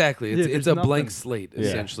it's that? exactly Yeah, it's there's a blank nothing. slate Yeah.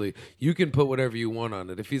 essentially. You can put whatever you want on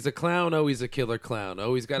it. If he's a clown, oh, he's a killer clown.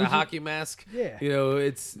 Oh, he's got a hockey mask. Yeah. You know,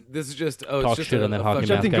 this is just Talk it's just shit a, on that a hockey Which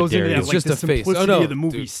fucking- I think mask, I goes into dare that, you. It's like just the a face. Oh, simplicity no, of the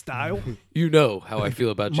movie dude. style. You know how I feel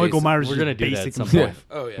about Michael Jason. Myers We're is gonna do that basic at some himself.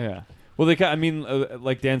 point. Oh yeah. Yeah. Well, I mean,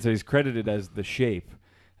 like Dan said, he's credited as the Shape,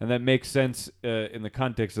 and that makes sense in the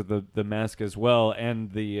context of the mask as well, and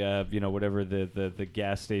the whatever the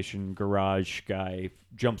gas station garage guy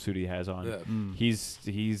jumpsuit he has on. Yeah.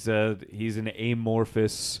 He's an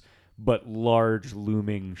amorphous but large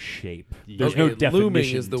looming shape. There's Okay, no definition. looming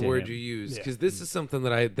is the to word him. you use Yeah. because this is something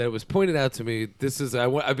that was pointed out to me. This is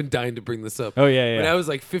I've been dying to bring this up. Oh yeah, yeah. When I was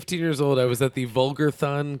like 15 years old, I was at the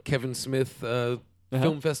Vulgarthon Kevin Smith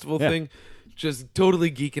film festival Yeah. thing, just totally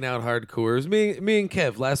geeking out hardcore. It was me and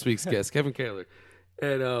Kev, last week's guest, Kevin Kaler,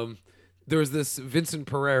 and there was this Vincent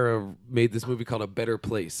Pereira made this movie called A Better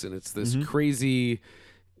Place, and it's this crazy,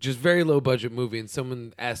 just very low budget movie. And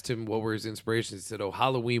someone asked him what were his inspirations. He said, "Oh,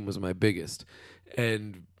 Halloween was my biggest,"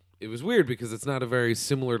 and it was weird because it's not a very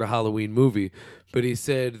similar to Halloween movie, but he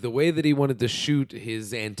said the way that he wanted to shoot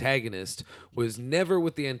his antagonist was never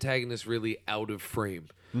with the antagonist really out of frame.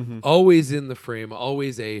 Always in the frame,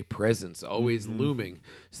 always a presence, always looming,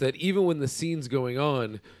 so that even when the scene's going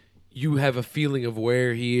on, you have a feeling of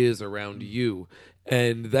where he is around you.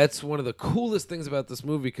 And that's one of the coolest things about this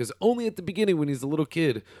movie, because only at the beginning, when he's a little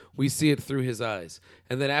kid, we see it through his eyes.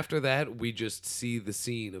 And then after that, we just see the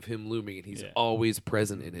scene of him looming, and he's always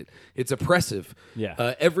present in it. It's oppressive.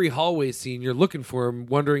 Yeah. Every hallway scene, you're looking for him,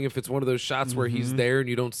 wondering if it's one of those shots where he's there and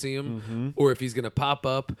you don't see him, or if he's going to pop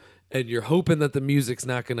up, and you're hoping that the music's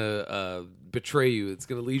not going to betray you. It's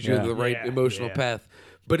going to lead you Yeah. into the right Yeah, emotional yeah. path.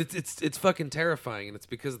 But it's fucking terrifying, and it's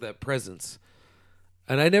because of that presence.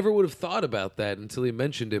 And I never would have thought about that until he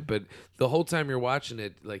mentioned it. But the whole time you're watching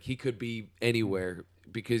it, like, he could be anywhere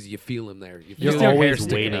because you feel him there. You feel You're his hair always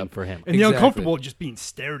sticking waiting up. for him. And the Exactly. uncomfortable of just being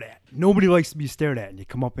stared at. Nobody likes to be stared at. And you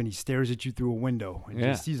come up and he stares at you through a window. And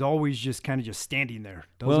Yeah. he's always just kind of just standing there.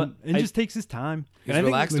 Well, And I- just takes his time. He's And I think,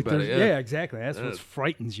 relaxed Like, about it. there's- Yeah. exactly. That's Yeah. what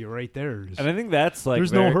frightens you right there. And I think that's like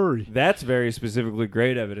There's no hurry. That's very specifically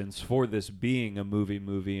great evidence for this being a movie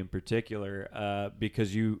in particular,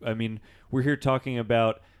 because we're here talking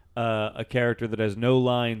about a character that has no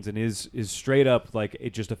lines and is straight up like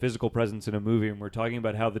just a physical presence in a movie, and we're talking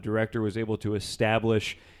about how the director was able to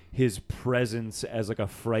establish his presence as like a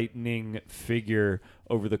frightening figure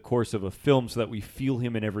over the course of a film so that we feel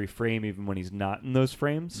him in every frame even when he's not in those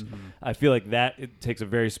frames. I feel like that it takes a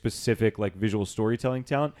very specific like visual storytelling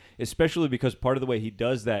talent, especially because part of the way he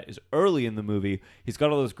does that is early in the movie. He's got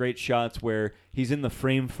all those great shots where he's in the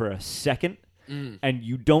frame for a second and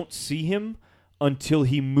you don't see him until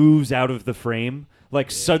he moves out of the frame. Like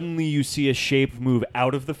suddenly you see a shape move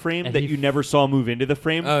out of the frame And that he you never saw move into the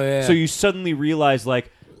frame. Oh, yeah. So you suddenly realize like,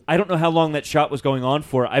 I don't know how long that shot was going on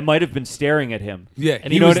for. I might have been staring at him. Yeah,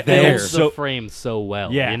 And he he was know, there. and holds so- the frame so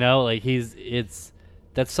well. Yeah. You know, like it's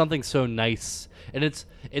that's something so nice, and it's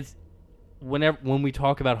when we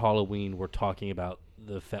talk about Halloween, we're talking about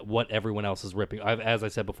what everyone else is ripping. As I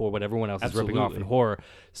said before, what everyone else is ripping off in horror.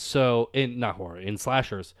 So in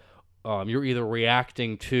slashers, you're either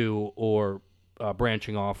reacting to or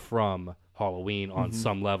branching off from Halloween on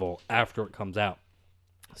some level after it comes out.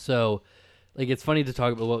 So, like, it's funny to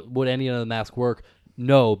talk about would any of the masks work?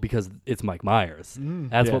 No, because it's Mike Myers.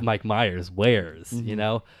 That's what Mike Myers wears, you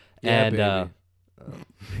know. Yeah, and baby.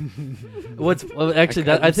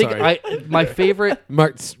 My favorite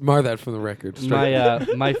Mar that from the record.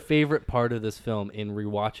 my favorite part of this film in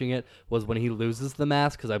rewatching it was when he loses the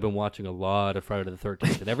mask, because I've been watching a lot of Friday the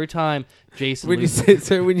 13th, and every time Jason when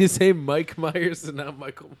you say Mike Myers and not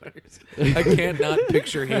Michael Myers, I can't not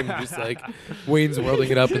picture him just like Wayne's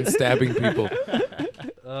welding it up and stabbing people.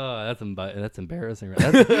 Oh, that's embarrassing. Right?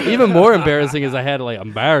 That's even more embarrassing is I had to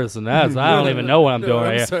embarrassing that. So I don't even know what I'm doing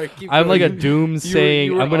right here. Sorry, I'm like a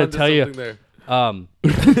doomsaying. I'm going to tell you.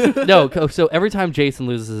 No. So every time Jason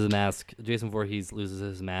loses his mask, Jason Voorhees loses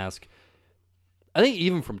his mask. I think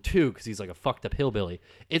even from 2, because he's like a fucked up hillbilly.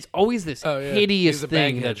 It's always this hideous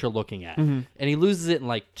thing that you're looking at, and he loses it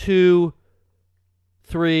in 2,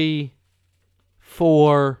 3,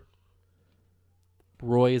 4.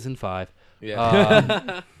 Roy is in 5.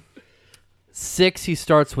 Yeah. 6, he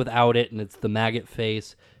starts without it, and it's the maggot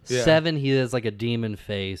face. Yeah. 7, he has a demon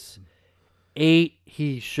face. 8,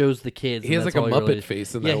 he shows the kids. He has a Muppet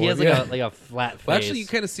face in that one. He has a flat face. Well, actually, you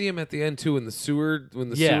kind of see him at the end too in the sewer when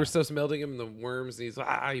the sewer stuff's melting him, and the worms, and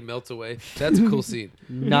he melts away. That's a cool scene.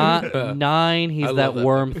 9, he's that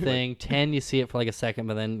worm movie. thing. 10, you see it for a second,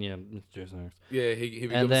 but then it's Jason. Yeah, he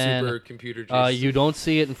becomes super computer. You don't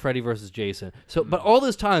see it in Freddy versus Jason. So, but all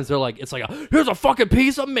those times they're it's here's a fucking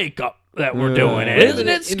piece of makeup that we're doing. Isn't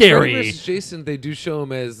it scary? In Freddy versus Jason, they do show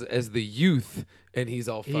him as the youth. And he's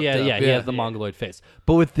all fucked up. Yeah, he has the mongoloid face.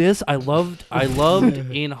 But with this, I loved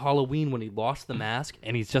in Halloween when he lost the mask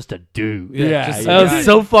and he's just a dude. That was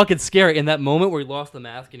so fucking scary. In that moment where he lost the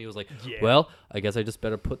mask and he was like, well, I guess I just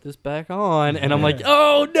better put this back on. And I'm like,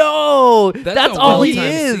 oh no, that's all he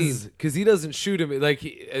is. Because he doesn't shoot him.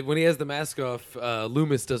 When he has the mask off,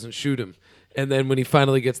 Loomis doesn't shoot him. And then when he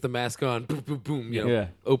finally gets the mask on, boom, boom, boom,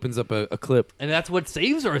 opens up a clip. And that's what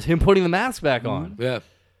saves her, is him putting the mask back on. Yeah.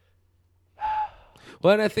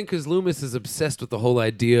 Well, and I think because Loomis is obsessed with the whole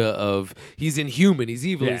idea of he's inhuman, he's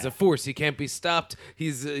evil, he's a force, he can't be stopped.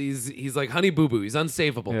 He's like Honey Boo Boo, he's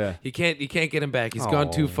unsavable. Yeah. You can't get him back. He's gone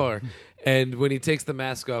too far. And when he takes the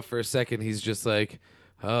mask off for a second, he's just like,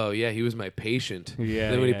 oh yeah, he was my patient. Yeah.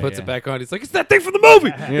 And then when he puts it back on, he's like, it's that thing from the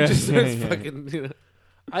movie. It just starts fucking.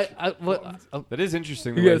 That is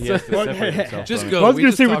interesting. The way he has to separate himself. Just I go. was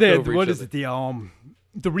gonna say what is it?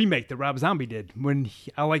 The remake that Rob Zombie did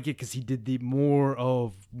I like it because he did the more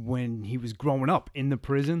of when he was growing up in the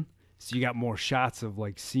prison, so you got more shots of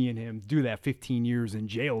seeing him do that 15 years in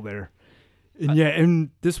jail there, and and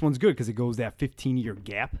this one's good because it goes that 15-year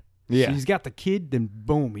gap. Yeah, so he's got the kid, then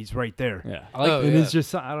boom, he's right there. Yeah, it's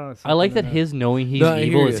just I don't know. I like that his knowing he's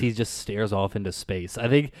evil is he just stares off into space. I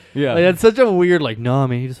think that's such a weird no,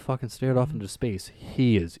 man, he just fucking stared off into space.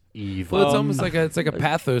 He is evil. Well, it's almost like a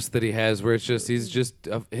pathos that he has, where it's just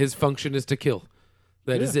his function is to kill.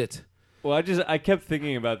 That is it. Well, I kept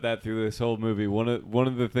thinking about that through this whole movie. One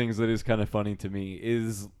of the things that is kind of funny to me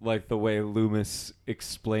is the way Loomis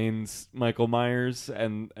explains Michael Myers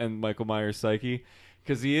and Michael Myers' psyche.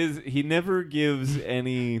 Because he never gives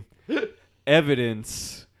any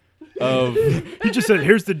evidence of. He just said,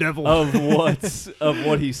 "Here's the devil." Of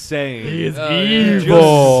what he's saying. He is evil. He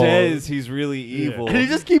just says he's really evil, and he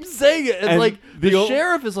just keeps saying it. And the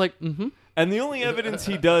sheriff is like, mm-hmm. And the only evidence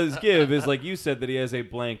he does give is, like you said, that he has a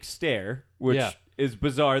blank stare, which is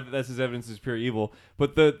bizarre. That's his evidence is pure evil.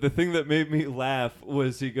 But the thing that made me laugh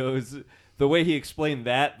was he goes the way he explained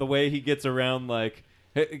that, the way he gets around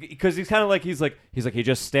because he's kind of he's like he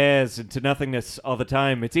just stares into nothingness all the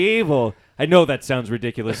time. It's evil. I know that sounds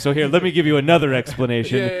ridiculous. So here, let me give you another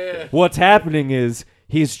explanation. What's happening is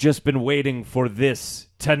he's just been waiting for this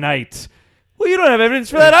tonight. Well, you don't have evidence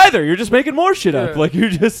for that either. You're just making more shit up. You're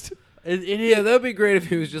just. That'd be great if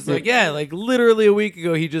he was just literally a week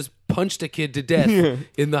ago he just punched a kid to death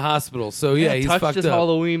in the hospital. So he's touched fucked his up.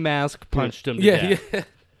 Halloween mask, punched him to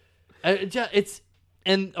death.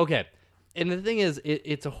 And the thing is,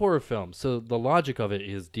 it's a horror film, so the logic of it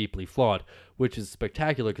is deeply flawed, which is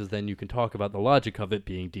spectacular because then you can talk about the logic of it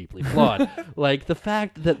being deeply flawed. The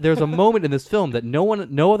fact that there's a moment in this film that no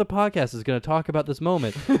other podcast is going to talk about this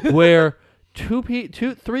moment where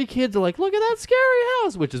three kids are like, look at that scary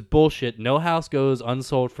house, which is bullshit. No house goes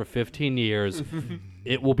unsold for 15 years.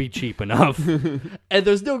 It will be cheap enough. And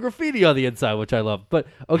there's no graffiti on the inside, which I love. But,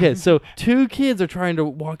 okay, so two kids are trying to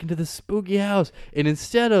walk into this spooky house, and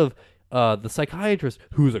instead of the psychiatrist,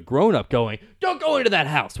 who's a grown-up, going, don't go into that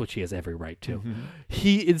house, which he has every right to,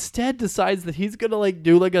 he instead decides that he's going to, like,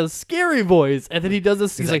 do, like, a scary voice, and then he does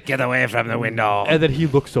this, he's like, get away from the window. and then he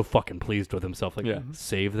looks so fucking pleased with himself, like, Yeah.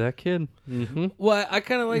 save that kid. Mm-hmm. Well, I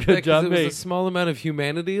kind of like Good that because job, it was a mate. small amount of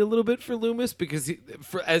humanity a little bit for Loomis because,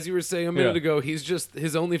 as you were saying a minute Yeah. ago, he's just,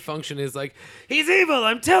 his only function is like, he's evil,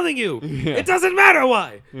 I'm telling you. It doesn't matter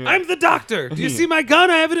why. I'm the doctor. Do you see my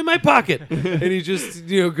gun? I have it in my pocket. And he just,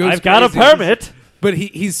 goes I've got a crazy. permit. But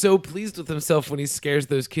he's so pleased with himself when he scares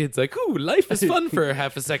those kids. Like, ooh, life is fun for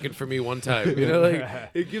half a second for me one time.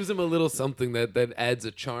 Like it gives him a little something that adds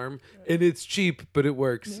a charm, and it's cheap, but it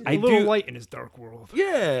works. A little light in his dark world.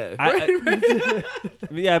 Yeah,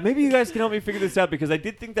 Yeah, maybe you guys can help me figure this out because I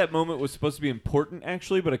did think that moment was supposed to be important,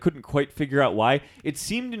 actually, but I couldn't quite figure out why. It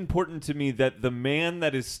seemed important to me that the man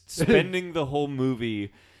that is spending the whole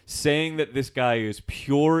movie saying that this guy is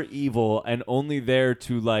pure evil and only there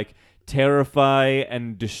to, like, terrify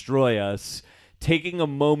and destroy us, taking a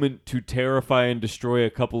moment to terrify and destroy a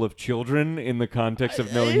couple of children in the context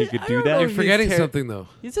of knowing he could I do don't that. know you're if forgetting he's something though.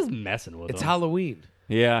 He's just messing with It's them. Halloween.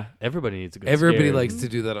 Yeah, Everybody needs a good Everybody scare. likes to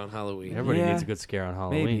do that on Halloween. Everybody Yeah. needs a good scare on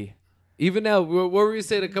Halloween. maybe. Even now, what were you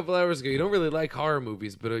saying a couple hours ago? You don't really like horror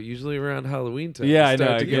movies, but usually around Halloween time, Yeah, you I know.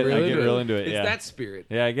 start I to get real into it. It's Yeah, that spirit.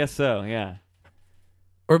 yeah, I guess so. Yeah.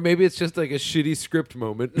 Or maybe it's just like a shitty script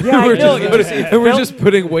moment. Yeah, I we're know, just it putting- just- it and we're felt- just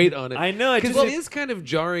putting weight on it. I know. It Because just it is kind of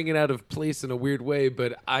jarring and out of place in a weird way,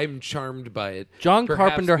 but I'm charmed by it. John Perhaps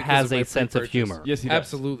Carpenter because has of my a sense of pre-purchase. humor. Yes, he does.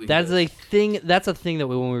 Absolutely. That's does. a thing. That's a thing that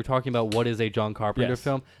when we were talking about what is a John Carpenter Yes.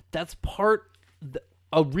 film, that's part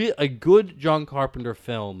a good John Carpenter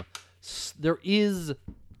film. There is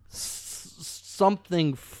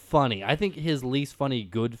something funny. I think his least funny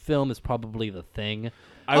good film is probably The Thing.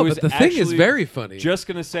 I Oh, was but The Thing is actually very funny. Just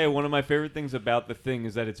gonna say one of my favorite things about The Thing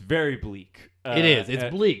is that it's very bleak. It is. It's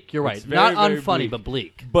bleak. You're right. it's Not very, very unfunny, bleak. but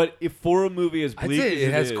bleak. But if for a movie as I'd bleak say as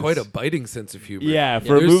it has is, quite a biting sense of humor. Yeah,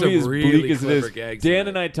 for a there's movie some as really bleak as it clever is. gags in Dan it.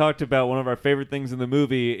 and I talked about one of our favorite things in the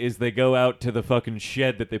movie is they go out to the fucking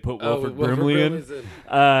shed that they put Wilford Brimley in, Brimley's in.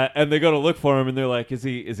 and they go to look for him, and they're like, "Is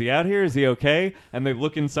he out here? Is he okay?" And they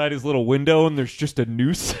look inside his little window, and there's just a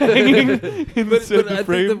noose hanging inside But the I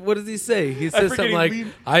frame. think what does he say? He forget, says something he like,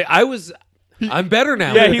 lean- I'm better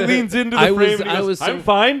now. yeah, he leans into the I frame. was- and he I goes, was so- I'm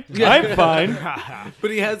fine. Yeah. I'm fine.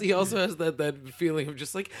 But he also has that feeling of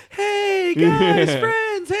just like, hey guys,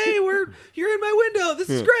 friends, hey, you're in my window.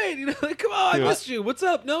 This is great. Like, come on, I missed you. What's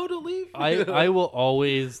up? No, don't leave. I will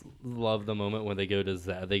always love the moment when they go to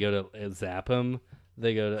zap him.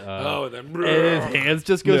 They go to Oh, then and his hands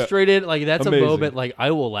just go Yeah. straight in. Like that's Amazing. a moment. Like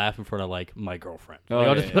I will laugh in front of like my girlfriend. Oh, Like,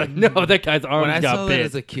 I'll yeah, just be like, no, that guy's arms when I got saw bit. that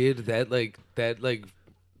as a kid, that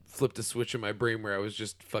flipped a switch in my brain where I was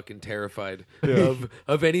just fucking terrified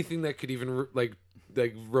of anything that could even like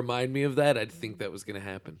remind me of that. I'd think that was gonna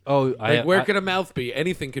happen. oh, Where could a mouth be?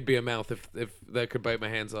 Anything could be a mouth if that could bite my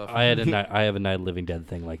hands off. I have a Night of the Living Dead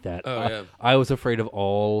thing like that. Oh, yeah. I was afraid of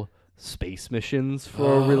all space missions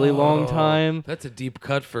for a really long time. That's a deep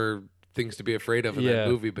cut for things to be afraid of in Yeah. that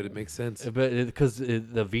movie, but it makes sense. But because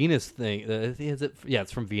the Venus thing,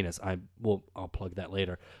 it's from Venus. I'll plug that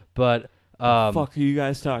later. But Fuck, are you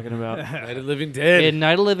guys talking about? Night of the Living Dead. in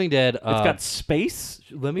Night of the Living Dead, It's got space.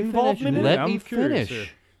 let me involvement finish. in it? Let I'm me curious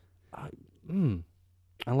finish. here.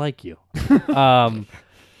 I like you.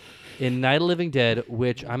 In Night of the Living Dead,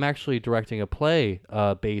 which I'm actually directing a play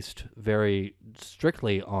based very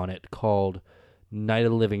strictly on it called Night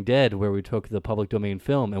of the Living Dead, where we took the public domain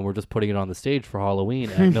film and we're just putting it on the stage for Halloween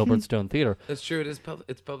at Milburn Stone Theater. That's true.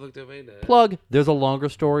 It's public domain. Plug. There's a longer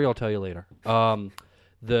story. I'll tell you later.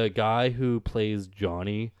 The guy who plays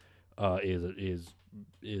Johnny is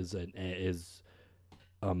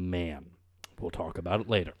a man. We'll talk about it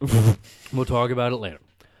later.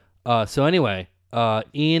 So anyway,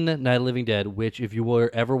 in Night of the Living Dead, which if you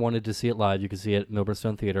were ever wanted to see it live, you can see it at Milburn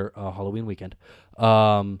Stone Theater Halloween weekend.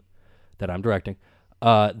 That I'm directing.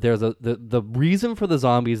 There's the reason for the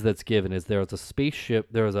zombies that's given is there was a spaceship,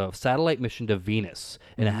 there was a satellite mission to Venus,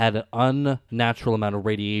 and it had an unnatural amount of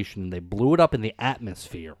radiation. They blew it up in the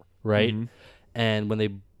atmosphere, right? And when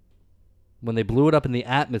they blew it up in the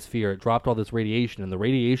atmosphere, it dropped all this radiation, and the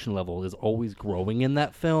radiation level is always growing in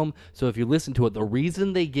that film. So if you listen to it, the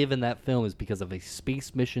reason they give in that film is because of a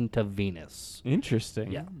space mission to Venus.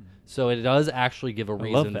 Interesting. Yeah. So it does actually give a love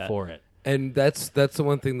reason that. for it. And that's the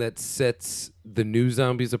one thing that sets the new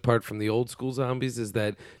zombies apart from the old school zombies is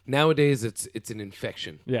that nowadays it's an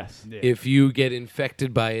infection. Yes. If you get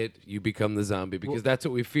infected by it, you become the zombie because that's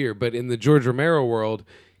what we fear. But in the George Romero world,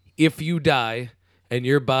 if you die and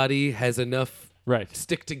your body has enough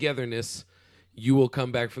stick togetherness, you will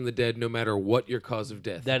come back from the dead no matter what your cause of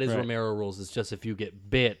death. That is Romero rules. It's just if you get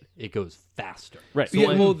bit, it goes faster. Right.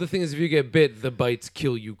 So well, the thing is, if you get bit, the bites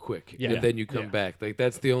kill you quick, Yeah. and then you come back. Like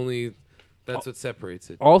that's what separates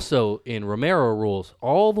it. Also, in Romero rules,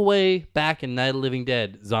 all the way back in Night of the Living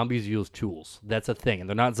Dead, zombies use tools. That's a thing, and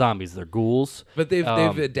they're not zombies; they're ghouls. But they've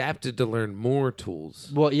adapted to learn more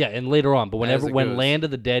tools. Well, yeah, and later on, but when goes. Land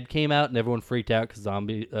of the Dead came out and everyone freaked out because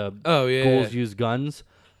ghouls use guns.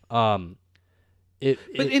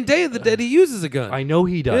 But in Day of the Dead, he uses a gun. I know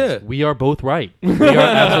he does. Yeah. We are both right. We are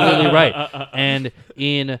absolutely right. And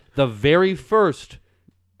in the very first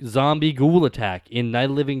zombie ghoul attack in Night of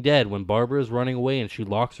the Living Dead, when Barbara is running away and she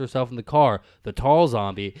locks herself in the car, the tall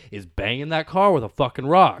zombie is banging that car with a fucking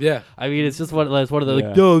rock. Yeah. I mean, it's just one of the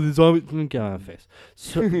like, no, the zombie, get on my face.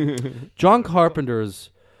 So, John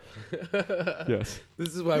Carpenter's. Yes.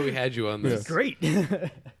 This is why we had you on this. Great.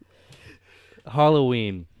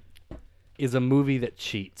 Halloween is a movie that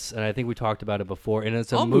cheats, and I think we talked about it before. And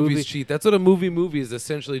it's a All movie. movies cheat. That's what a movie is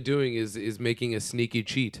essentially doing is making a sneaky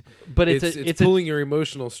cheat. But it's pulling your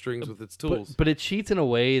emotional strings with its tools. But it cheats in a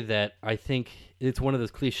way that I think it's one of those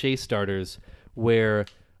cliche starters where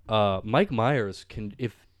Mike Myers can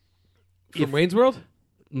From Wayne's World?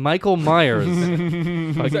 Michael Myers.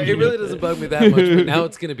 Sorry, it really doesn't bug me that much, but now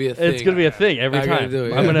it's going to be a thing. It's going to be a thing every I gotta time. do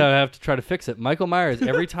it, I'm yeah. going to have to try to fix it. Michael Myers,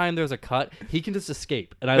 every time there's a cut, he can just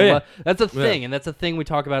escape. And that's a thing, and that's a thing we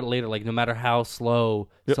talk about later. Like, no matter how slow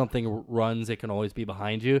something runs, it can always be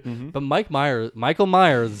behind you. But Michael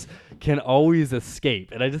Myers can always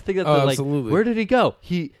escape. And I just think that's absolutely. Where did he go?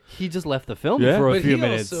 He just left the film for a but few he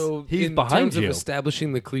minutes. Also, He's in behind terms you. of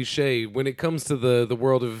establishing the cliche, when it comes to the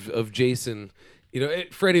world of Jason,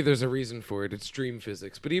 Freddy, there's a reason for it. It's dream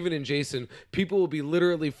physics. But even in Jason, people will be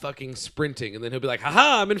literally fucking sprinting, and then he'll be like,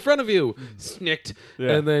 "Haha, I'm in front of you," snicked,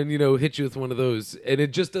 and then hit you with one of those, and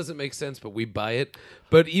it just doesn't make sense. But we buy it.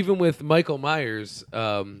 But even with Michael Myers,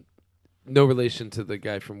 no relation to the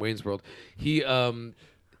guy from Wayne's World, he's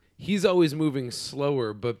always moving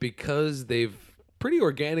slower. But because they've pretty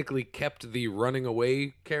organically kept the running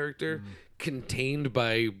away character contained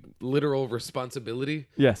by literal responsibility.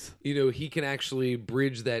 Yes. He can actually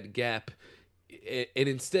bridge that gap. And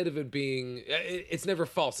instead of it being, it's never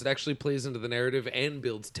false. It actually plays into the narrative and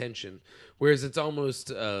builds tension. Whereas it's almost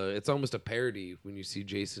a parody when you see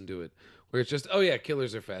Jason do it, where it's just, oh yeah,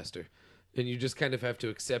 killers are faster, and you just kind of have to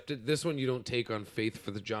accept it. This one you don't take on faith for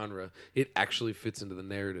the genre. It actually fits into the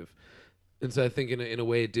narrative. And so I think in a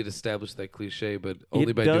way it did establish that cliche, but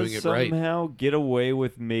only by doing it right. It does somehow get away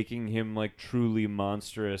with making him like truly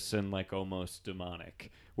monstrous and like almost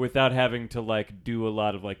demonic without having to like do a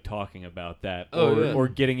lot of like talking about that or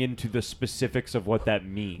getting into the specifics of what that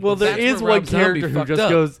means. Well, there That's is where one Rob Zombie character who fucked just up.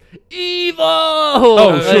 goes, evil!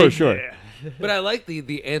 Oh, sure. But I like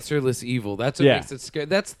the answerless evil. That's what makes it scary.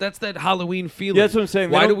 That's that Halloween feeling. Yeah, that's what I'm saying.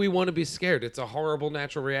 Why do we want to be scared? It's a horrible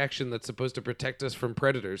natural reaction that's supposed to protect us from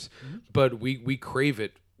predators, but we crave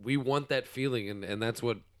it. We want that feeling, and that's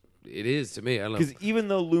what it is to me. I don't know. Because even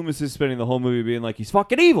though Loomis is spending the whole movie being like he's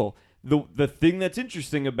fucking evil, the thing that's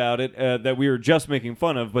interesting about it that we were just making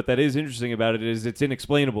fun of, but that is interesting about it is it's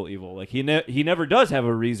inexplainable evil. Like he never does have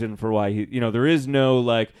a reason for why he. There is no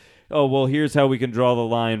like. Oh, well, here's how we can draw the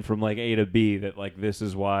line from like A to B that like this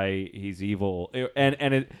is why he's evil. And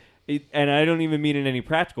I don't even mean in any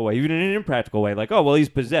practical way, even in an impractical way. Like, oh, well, he's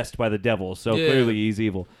possessed by the devil, so clearly he's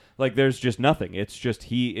evil. Like, there's just nothing. It's just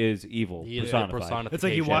he is evil, He is personified. It's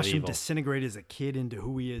like you watched him evil. disintegrate as a kid into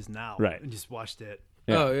who he is now. Right. And just watched it.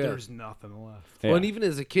 Yeah. Oh yeah. There's nothing left. Well, and even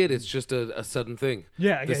as a kid, it's just a sudden thing.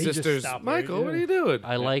 Yeah, the he just sisters, stopped Michael, right, what are you doing?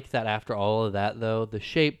 I like that after all of that, though, the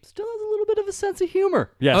shape still has a little bit of a sense of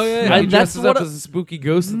humor. Yes. Oh yeah, And he that's dresses what up as a spooky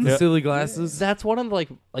ghost with the silly glasses. That's one of like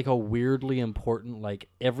a weirdly important, like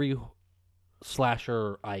every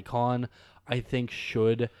slasher icon, I think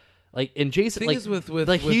should. Like in Jason, Thing like, is with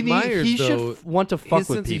like with Myers, he though, should want to fuck his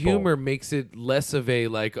with sense people. of humor makes it less of a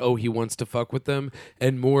like, oh, he wants to fuck with them,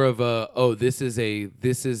 and more of a, oh, this is a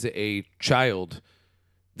child.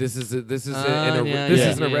 This is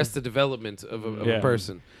an arrested development of a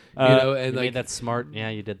person. And You like made that smart. Yeah,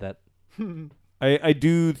 you did that. I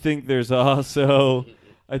do think there's also...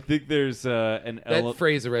 I think there's an that element...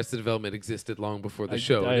 phrase "arrested development" existed long before the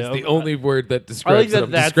show. I It's know. the only word that I describes think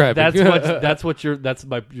what I'm describing. that's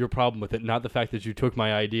your problem with it, not the fact that you took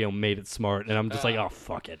my idea and made it smart. And I'm just like, oh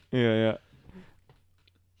fuck it. Yeah.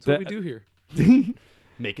 That's what we do here.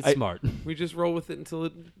 Make it smart. We just roll with it until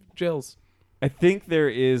it gels. I think there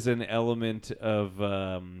is an element of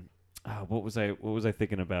what was I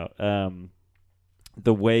thinking about?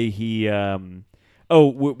 The way he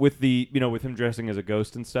with the with him dressing as a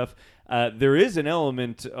ghost and stuff. There is an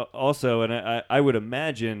element also, and I would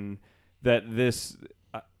imagine that this.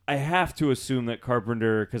 I have to assume that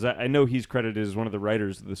Carpenter, because I know he's credited as one of the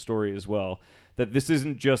writers of the story as well, that this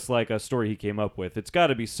isn't just like a story he came up with. It's got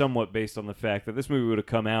to be somewhat based on the fact that this movie would have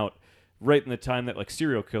come out right in the time that like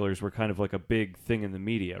serial killers were kind of like a big thing in the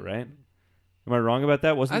media, right? Am I wrong about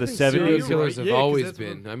that? Wasn't I the think 70s? serial killers right. have Yeah, 'cause always that's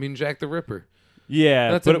been. what- I mean, Jack the Ripper.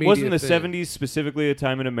 Yeah, That's but a it wasn't media the thing. 70s specifically a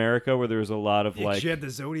time in America where there was a lot of Yeah, 'cause like you had the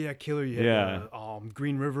Zodiac Killer. You had Yeah.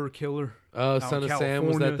 Green River Killer. Oh, out Son in of Sam,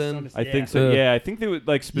 was that California, then? Son of- I think so. Yeah. Yeah, I think they would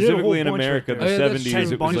like specifically in bunch right America, there. the Oh, yeah, that's 70s. true. It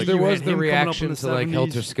was Bunch like There you was had the him coming up in reaction the to like 70s.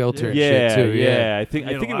 Helter Skelter and yeah, shit too. yeah. I think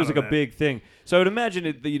You had a it lot was like of a that. big thing. So I would imagine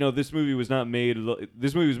it. This movie was not made.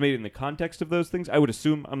 This movie was made in the context of those things. I would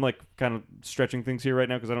assume. I'm like kind of stretching things here right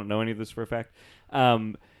now because I don't know any of this for a fact.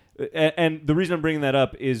 And the reason I'm bringing that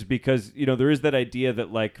up is because there is that idea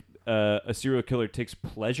that like a serial killer takes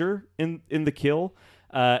pleasure in the kill,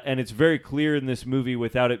 and it's very clear in this movie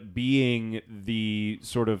without it being the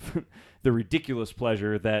sort of the ridiculous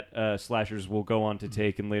pleasure that slashers will go on to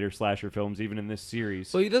take in later slasher films, even in this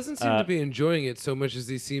series. Well, he doesn't seem to be enjoying it so much as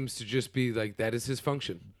he seems to just be like, that is his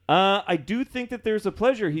function. I do think that there's a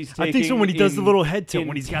pleasure he's taking. I think so when he does the little head tilt in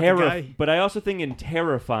when he's got the guy. But I also think in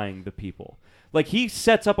terrifying the people. Like he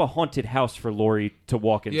sets up a haunted house for Laurie to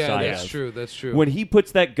walk inside Yeah, that's of. true. That's true. When he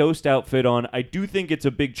puts that ghost outfit on, I do think it's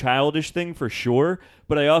a big childish thing for sure.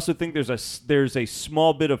 But I also think there's a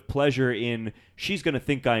small bit of pleasure in she's gonna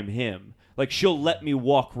think I'm him. Like she'll let me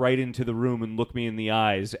walk right into the room and look me in the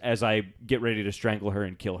eyes as I get ready to strangle her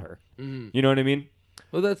and kill her. You know what I mean?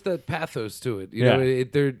 Well, that's that pathos to it. You Yeah.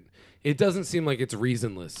 know, it doesn't seem like it's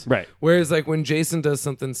reasonless. Right. Whereas, like, when Jason does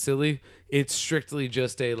something silly, it's strictly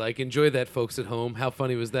just a, like, enjoy that, folks at home. How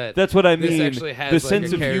funny was that? That's what I This mean. actually has, The like,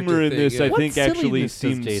 sense a of character humor in thing, this, yeah. I What think, actually silliness does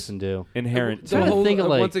seems Jason do? inherent. The trying to whole, think of,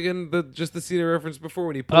 like- once again, just the scene I referenced before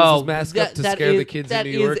when he pulls his mask up to scare the kids in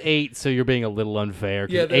New York. That is 8, so you're being a little unfair.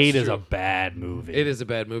 'Cause Yeah, that's 8 is true. a bad movie. It is a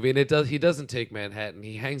bad movie, and he doesn't take Manhattan.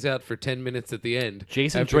 He hangs out for 10 minutes at the end.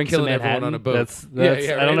 Jason after drinks a killing everyone Manhattan. on a boat. That's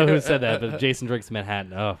Yeah, I don't know right. who said that, but Jason drinks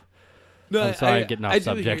Manhattan. Oh, No, I'm sorry, getting off I do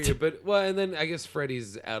subject. hear you, but and then I guess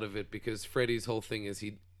Freddy's out of it because Freddy's whole thing is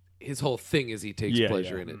he takes Yeah,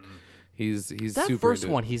 pleasure yeah. in it. He's that super first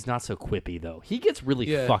into it. one, he's not so quippy though. He gets really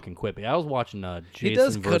Yeah. fucking quippy. I was watching Jason He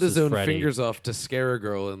does cut his versus own Freddy. fingers off to scare a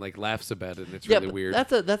girl and like laughs about it. And it's Yeah, really but weird.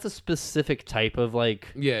 that's a specific type of like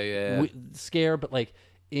Yeah. scare, but like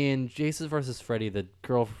in Jason versus Freddy, the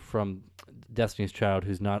girl from Destiny's Child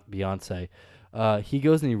who's not Beyonce, he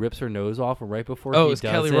goes and he rips her nose off, and right before Oh, he it's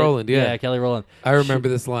does Kelly it- Rowland, yeah. Kelly Rowland. I remember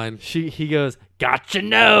this line. He goes, "Got your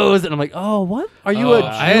nose," and I'm like, "Oh, what? Are you Oh, a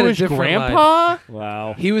I had a Jewish different grandpa?"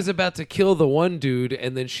 Wow. He was about to kill the one dude,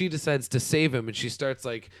 and then she decides to save him, and she starts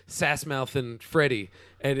like sass mouthing Freddy,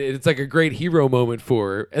 and it's like a great hero moment for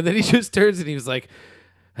her. And then he just turns and he was like,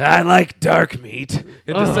 "I like dark meat,"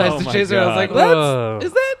 and decides to my chase her. I was like, God.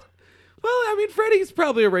 "Is that?" Well, I mean, Freddy's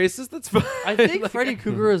probably a racist. That's fine. I think Freddy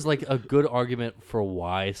Krueger is like a good argument for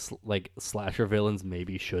why like slasher villains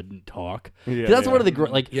maybe shouldn't talk. 'Cause Yeah, that's yeah. one of the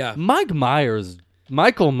like Yeah. Michael Myers. Yeah,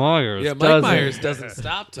 Mike doesn't- Myers doesn't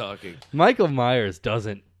stop talking. Michael Myers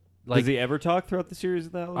doesn't like. Does he ever talk throughout the series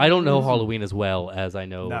of that? I don't know Halloween as well as I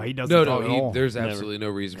know. No, he doesn't No, talk at all. there's absolutely no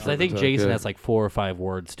reason. For I him think to talk, Jason yeah. has like 4 or 5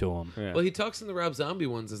 words to him. Yeah. Well, he talks in the Rob Zombie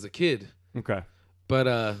ones as a kid, Okay. but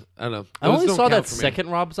I don't know. I Those only don't saw count that for me. second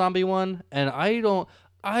Rob Zombie one, and I don't.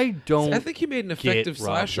 I think he made an get effective Rob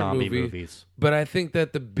slasher Zombie movie. movies. But I think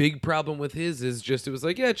that the big problem with his is just it was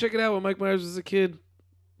like, yeah, check it out when Mike Myers was a kid.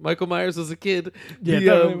 Michael Myers was a kid. Yeah, The,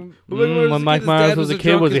 that- when Myers when was a Mike kid, his Myers dad was a a kid,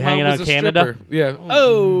 drunk, was he his mom hanging out was in a Canada? stripper. Yeah.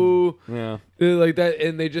 Oh. Yeah. Like that,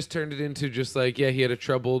 and they just turned it into just like, yeah, he had a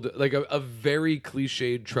troubled, like a very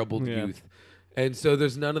cliched troubled Yeah. youth. And so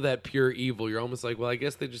there's none of that pure evil. You're almost like, well, I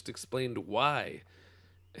guess they just explained why.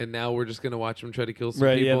 And now we're just going to watch him try to kill some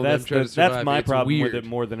Right, people yeah, and that's then try to that's survive. my It's problem weird. with it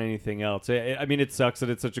more than anything else. I mean, it sucks that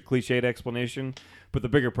it's such a cliched explanation, but the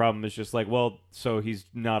bigger problem is just like, well, so he's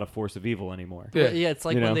not a force of evil anymore. Yeah. Yeah, it's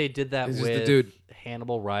like You when know? they did that He's with just a dude.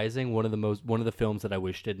 Hannibal Rising, one of the films that I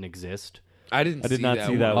wish didn't exist. I did not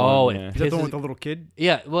see that one. Oh, yeah. it Is that the one pisses- with the little kid?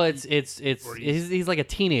 Yeah, well, it's Or he's like a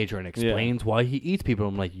teenager and explains why he eats people.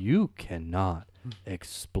 I'm like, you cannot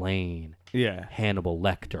explain Yeah. Hannibal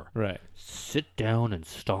Lecter. Right. Sit down and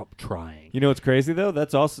stop trying. You know what's crazy though?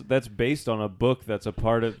 That's based on a book that's a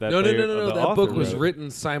part of that. No. the That author book was wrote.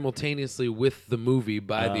 written simultaneously with the movie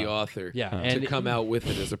by the author. Yeah, to and come out with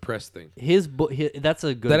it as a press thing. His book, that's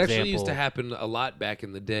a good That example. actually used to happen a lot back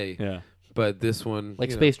in the day. Yeah. But this one, Like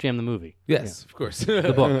you know. Space Jam the movie. Yes, of course.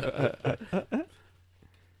 The book.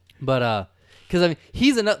 But because I mean,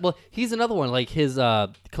 he's another one. Like his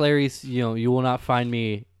Clarice, you will not find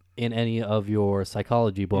me in any of your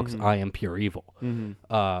psychology books. I am pure evil.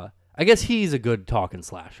 I guess he's a good talking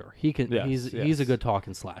slasher. He can. Yes, He's a yes. good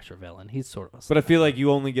talking slasher villain. He's sort of. But I feel like you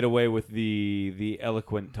only get away with the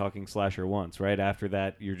eloquent talking slasher once, right? After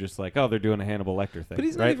that, you're just like, oh, they're doing a Hannibal Lecter thing. But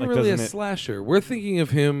he's not right? even Like, really a doesn't it- slasher. We're thinking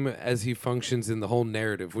of him as he functions in the whole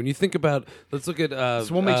narrative. When you think about, let's look at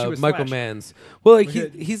So what makes you a Michael slasher? Mann's. Well, like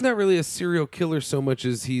he's not really a serial killer so much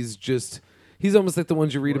as he's almost like the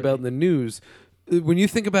ones you read about in the news. When you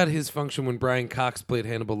think about his function when Brian Cox played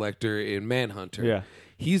Hannibal Lecter in Manhunter, Yeah.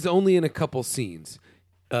 he's only in a couple scenes.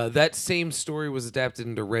 That same story was adapted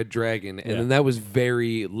into Red Dragon, and Yeah. then that was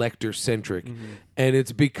very Lecter-centric. And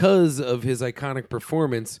it's because of his iconic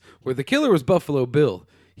performance where the killer was Buffalo Bill.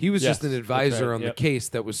 He was Yes, just an that's advisor right, on yep. the case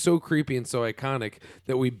that was so creepy and so iconic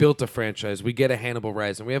that we built a franchise. We get a Hannibal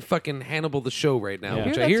Rising. We have fucking Hannibal the Show right now, Yeah.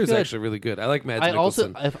 which Yeah, I hear that's is good. actually really good. I like Mads I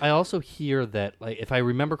Mikkelsen. also hear that, like, if I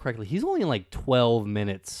remember correctly, he's only in like 12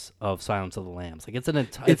 minutes of Silence of the Lambs. Like it's an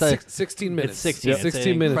entire. It's 16 minutes. It's 16. It's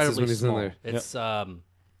 16 minutes is incredibly when he's small. in there. It's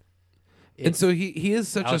And so he is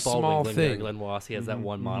such a Alec Baldwin, small Glenn- thing. Glenn Ross, he has that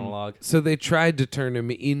one monologue. So they tried to turn him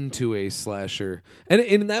into a slasher. And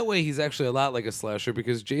in that way, he's actually a lot like a slasher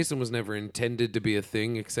because Jason was never intended to be a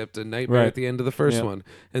thing except a nightmare Right. at the end of the first Yeah. one.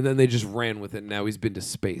 And then they just ran with it. Now he's been to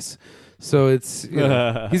space. So it's,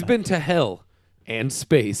 he's been to hell and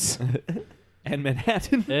space and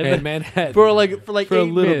Manhattan. and Manhattan. For a 8 little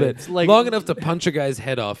minutes. bit, like Long enough to punch a guy's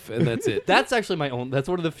head off, and that's it. That's actually my own. That's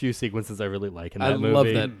one of the few sequences I really like in I that movie. love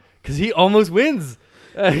that. Because he almost wins.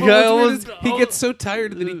 Well, Guy what's weird almost- is he gets so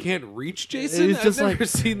tired that he can't reach Jason. He's just I've never like,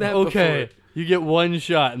 seen that okay, before. you get one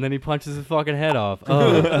shot and then he punches his fucking head off.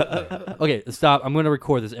 Oh. Okay, stop. I'm going to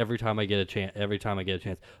record this every time I get a chance.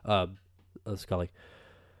 Scully.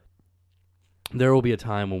 There will be a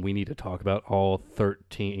time when we need to talk about all 12. I'm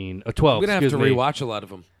going to have to excuse me. rewatch a lot of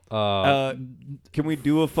them. Can we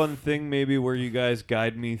do a fun thing maybe where you guys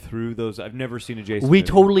guide me through those? I've never seen a Jason We movie.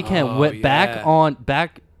 totally can. Oh, Went yeah.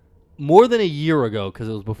 back more than a year ago because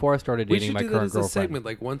it was before I started We dating should my do that current as a girlfriend. segment.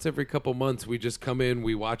 Like once every couple months, we just come in,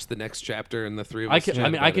 we watch the next chapter, and the three of us. I can. chat I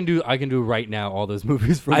mean, about I can it. do right now all those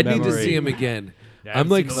movies from I memory. need to see him again. Yeah, I I'm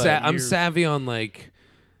haven't like seen those in I'm years. savvy on like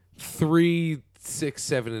 3, 6,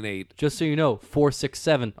 7, and 8. Just so you know, 4, 6,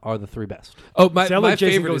 7 are the three best. Oh, my See, I like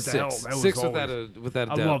Jason favorite Goes is to Hell. 6. That was 6 always- without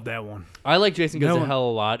a I doubt. love that one. I like Jason Goes No to one- Hell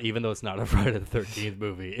a lot, even though it's not a Friday the 13th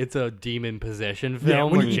movie. It's a demon possession film Yeah,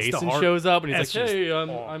 when where he eats the Jason heart, shows up and he's that's like, just- "Hey,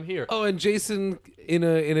 I'm here." Oh, and Jason in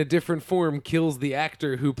a different form kills the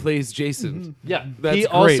actor who plays Jason. Yeah, That's he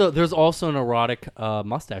great. also there's also an erotic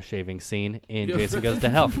mustache shaving scene in Jason Goes to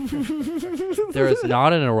Hell. There is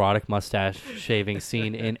not an erotic mustache shaving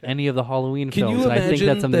scene in any of the Halloween Can films, you and I imagine think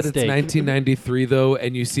that's a that mistake. it's 1993 though,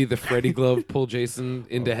 and you see the Freddy glove pull Jason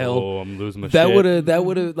into hell? Oh, I'm losing my That shit. would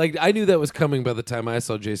have like I knew that was coming by the time I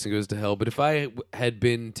saw Jason Goes to Hell. But if I had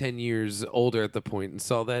been 10 years older at the point and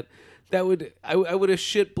saw that, I would have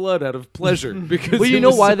shit blood out of pleasure because. Well, you it know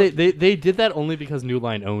was why so- they did that only because New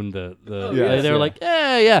Line owned the yes, they were yeah. like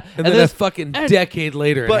yeah And then a this- fucking and- decade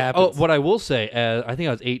later, it But happens. what I will say, I think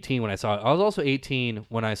I was 18 when I saw it. I was also 18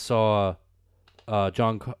 when I saw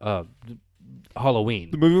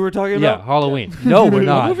Halloween. The movie we're talking Yeah, about? Halloween. No, we're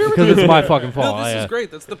not because it's my fucking fault. No, this I, is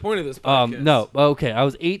great. That's the point of this podcast. no, okay. I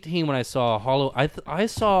was 18 when I saw I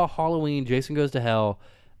saw Halloween, Jason Goes to Hell,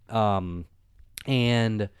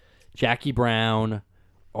 and Jackie Brown,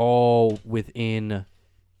 all within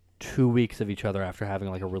 2 weeks of each other after having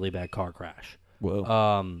like a really bad car crash.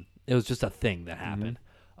 Whoa. It was just a thing that happened.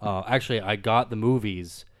 Actually, I got the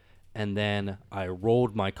movies, and then I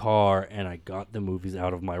rolled my car, and I got the movies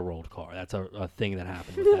out of my rolled car. That's a thing that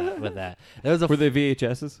happened with that. There was a Were they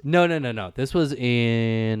VHSs? no. This was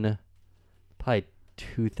in probably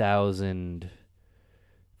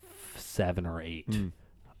 2007 or 8.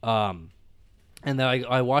 And then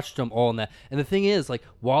I watched them all in that. And the thing is, like,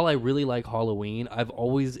 while I really like Halloween,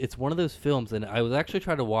 it's one of those films, and I was actually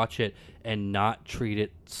trying to watch it and not treat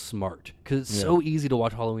it smart. Because it's so easy to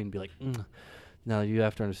watch Halloween and be like, no, you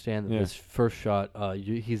have to understand that this first shot,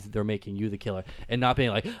 they're making you the killer. And not being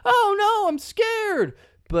like, oh no, I'm scared.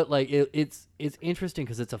 But, like, it's interesting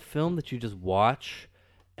because it's a film that you just watch,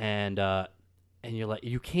 and and you're like,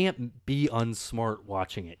 you can't be unsmart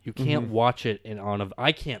watching it. You can't watch it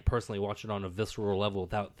I can't personally watch it on a visceral level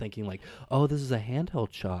without thinking like, oh, this is a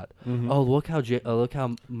handheld shot. Oh, look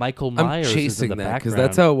how Michael Myers I'm is in chasing the that because background.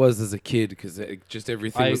 that's how it was as a kid. Because just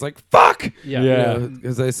everything was like fuck. Yeah.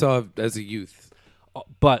 Because I saw it as a youth.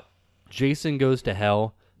 But Jason Goes to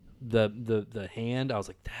Hell, the hand, I was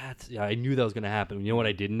like, I knew that was going to happen. You know what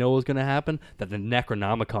I didn't know was going to happen? That the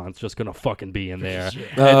Necronomicon's just going to fucking be in there.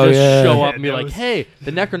 Oh, And just yeah. show up and be that like, was- hey,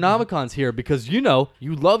 the Necronomicon's here because, you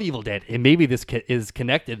love Evil Dead. And maybe this is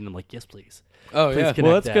connected. And I'm like, yes, please. Oh Please yeah. connect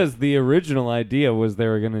Well, that's that. because the original idea was they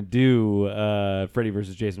were going to do Freddy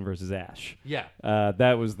versus Jason versus Ash. Yeah.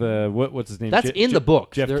 That was the what's his name? That's in the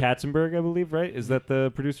books. Jeff They're- Katzenberg, I believe. Right? Is that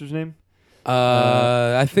the producer's name?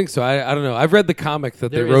 I think so. I don't know. I've read the comic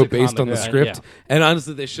that There they is wrote a based on comic, the yeah. script, Yeah. and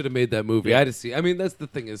honestly, they should have made that movie. Yeah. I'd have seen. I mean, that's the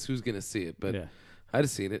thing is who's gonna see it, but Yeah. I'd have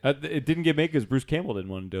seen it. It didn't get made because Bruce Campbell didn't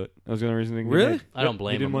want to do it. That was the only reason. It didn't get Really? made. I don't Yep,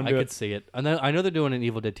 blame he didn't him. want I to do could it. see it. And then I know they're doing an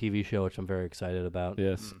Evil Dead TV show, which I'm very excited about.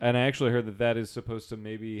 Yes, and I actually heard that is supposed to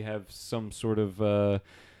maybe have some sort of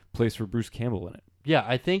place for Bruce Campbell in it. Yeah,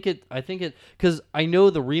 I think it because I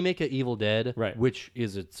know the remake of Evil Dead, Right. which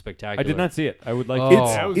is a spectacular. I did not see it. I would like. Oh. to.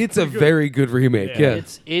 That was It's a pretty good. very good remake. Yeah.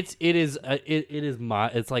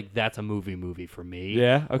 It's like that's a movie for me.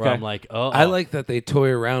 Yeah, Where okay. I'm like, oh, I like that they toy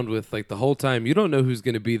around with like the whole time. You don't know who's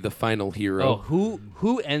going to be the final hero. Oh,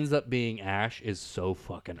 who ends up being Ash is so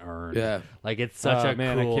fucking earned. Yeah. like it's such a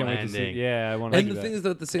man, cool I can't wait ending. to see. Yeah, I want to. And the thing is,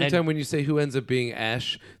 though, at the same And- time, when you say who ends up being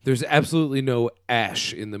Ash, there's absolutely no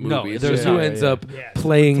Ash in the movie. No, it's there's just who not. ends Yeah. up Yeah.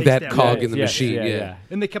 playing Takes that that cog role. in the Yes, machine. Yeah.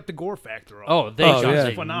 And they kept the gore factor up. Oh, they Oh, shot yeah.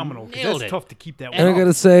 they phenomenal. 'cause nailed that's it. tough to keep that And I one.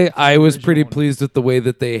 gotta say, I was pretty Original. pleased with the way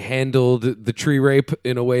that they handled the tree rape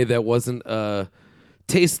in a way that wasn't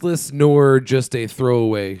tasteless nor just a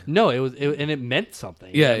throwaway. No, and it meant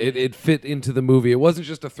something. Yeah, it fit into the movie. It wasn't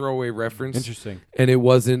just a throwaway reference. Interesting. And it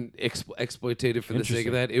wasn't exploitative for the sake of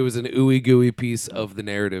Interesting. that. It was an ooey gooey piece of the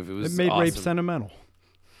narrative. It was It made rape awesome. sentimental.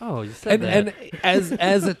 Oh, you said And that.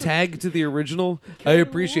 as a tag to the original, I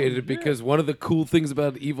appreciated it because one of the cool things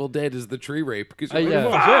about Evil Dead is the tree rape. Because you're yeah.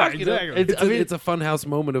 like, Yeah, "Fuck," you know? exactly. It's a funhouse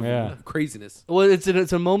moment of Yeah. craziness. Well, it's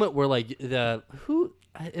a moment where like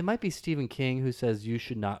it might be Stephen King who says you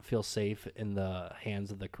should not feel safe in the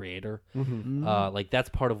hands of the creator. Like that's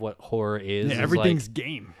part of what horror is. Yeah, is everything's like,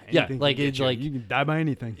 game. Yeah, Anything like can get it's you. like- you can die by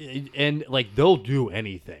anything. and like they'll do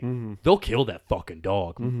anything. They'll kill that fucking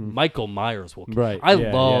dog. Michael Myers will. Right, I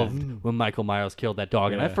yeah, loved when Michael Myers killed that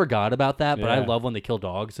dog, and I Yeah. forgot about that. But I Yeah. love when they kill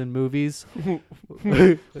dogs in movies.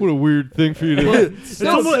 What a weird thing for you to. It's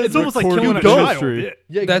almost like recording killing a Doe child. Street.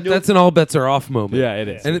 Yeah, That's an all bets are off moment. Yeah, it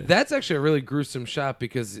is. And that's actually a really gruesome shot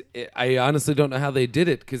because I honestly don't know how they did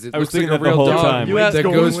it because it I was looks like thinking a that the real whole dog time. You that asked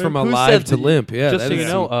goes going from limp. Who alive said to that- limp. Yeah, just that so you is-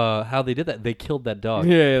 know how they did that. They killed that dog.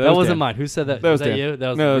 Yeah, that was wasn't Dan. mine. Who said that? That was that Dan. you? That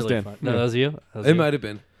was No, it was really Dan. fun. No, Yeah. that was you. That was it you? might have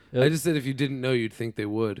been. Yeah. I just said if you didn't know, you'd think they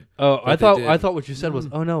would. Oh, But they did. I thought what you said was,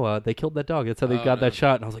 oh no, they killed that dog. That's how they got that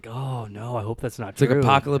shot. And I was like, oh no, I hope that's not It's true. like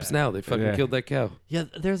Apocalypse Now. They fucking Yeah. killed that cow. Yeah,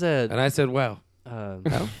 there's a And I said, wow.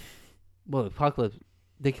 well, Apocalypse.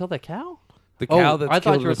 They killed that cow. The cow oh, that's I thought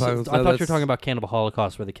killed you were. in Apocalypse I Now, thought you were that's- talking about Cannibal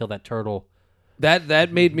Holocaust, where they killed that turtle.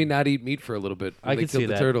 That made me not eat meat for a little bit. when I they could see killed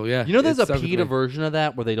the that. turtle, yeah. You know, there's It a stuck with PETA me. version of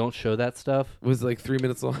that where they don't show that stuff. It was like 3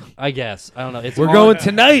 minutes long. I guess I don't know. It's We're on- going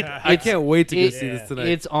tonight. I It's- can't wait to go it- see this tonight.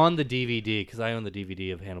 It's on the DVD because I own the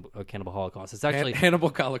DVD of Cannibal Holocaust. It's actually Hannibal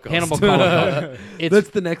Holocaust. Hannibal Holocaust. It's That's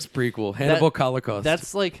the next prequel. Hannibal Holocaust.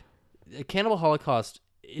 That's like Cannibal Holocaust.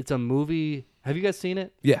 It's a movie. Have you guys seen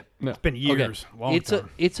it? yeah. It's been years. Long it's time.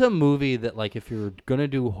 it's a movie that like if you're gonna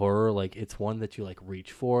do horror, like it's one that you like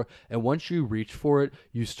reach for, and once you reach for it,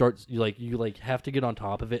 you have to get on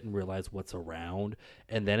top of it and realize what's around,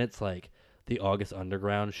 and then it's like the August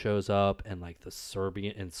Underground shows up, and like the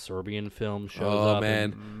Serbian film shows Oh, up,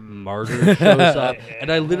 man. and Martyr shows up,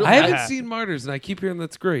 and I literally I haven't seen Martyrs, and I keep hearing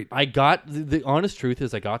that's great. I got the honest truth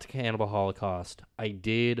is I got to Cannibal Holocaust. I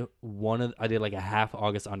did like a half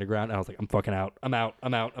August Underground, and I was like, I'm fucking out. I'm out.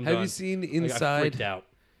 I'm Have done. you seen Like, I Inside? freaked out.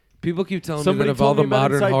 People keep telling Somebody me that of all told the me about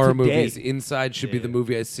modern Inside horror today. movies, Inside should be the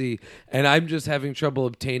movie I see, and I'm just having trouble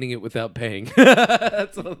obtaining it without paying.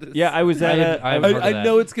 That's all this. Yeah, I was at I haven't heard of I that.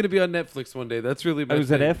 know it's going to be on Netflix one day. That's really my I was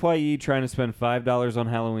thing. at FYE trying to spend $5 on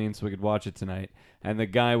Halloween so we could watch it tonight. And the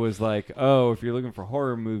guy was like, "Oh, if you're looking for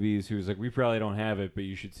horror movies," he was like, "We probably don't have it, but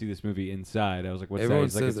you should see this movie Inside." I was like, "What's Everyone that?"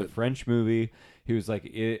 He's like, says "It's a it. French movie." He was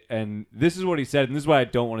like, and this is what he said, and this is why I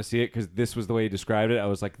don't want to see it because this was the way he described it. I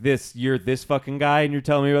was like, "You're this fucking guy, and you're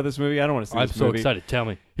telling me about this movie? I don't want to see I'm this so movie." excited. Tell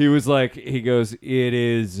me. He was like, he goes,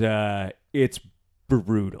 it's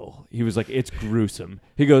brutal. He was like, it's gruesome.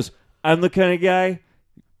 He goes, I'm the kind of guy,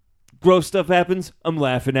 gross stuff happens, I'm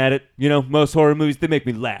laughing at it. You know, most horror movies, they make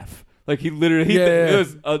me laugh. Like he literally, it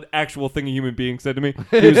was an actual thing a human being said to me.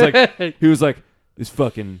 He was like,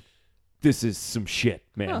 this is some shit,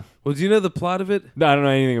 man. Huh. Well, do you know the plot of it? No, I don't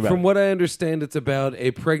know anything about it. From what I understand, it's about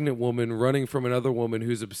a pregnant woman running from another woman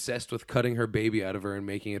who's obsessed with cutting her baby out of her and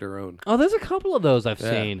making it her own. Oh, there's a couple of those I've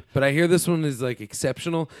seen. But I hear this one is like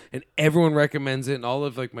exceptional, and everyone recommends it. And all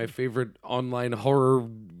of like my favorite online horror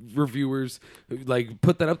reviewers like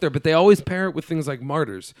put that up there. But they always pair it with things like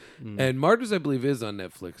Martyrs, and Martyrs I believe is on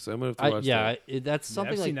Netflix. So I'm gonna have to watch that. That's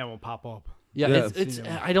something I've like seen that one pop up. Yeah, Yeah. it's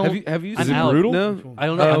I don't. Have you I'm seen out. brutal? No. I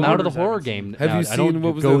don't know. I'm out of the Martyrs horror haven't game. Have now. you I don't seen-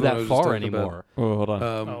 what was the go other one I that was just far talking about? anymore. Oh, hold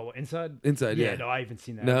on. Inside? Inside, yeah. No, I haven't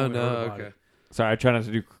seen that. No, I've only no, heard about okay. it. Sorry, I try not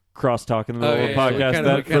to do cross-talk in the Oh, middle yeah, of a yeah. podcast. Kinda-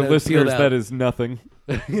 That, for kinda listeners, peeled out. that is nothing.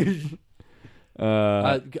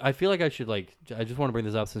 I feel like I should I just want to bring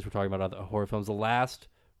this up since we're talking about other horror films. The last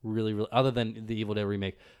really other than the Evil Dead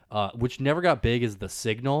remake, which never got big, is The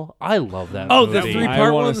Signal. I love that. Oh, movie. the 3-part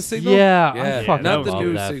wanna one, The s- Signal. Yeah, I yeah. fucking Not the love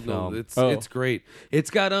new that Signal. film. It's great. It's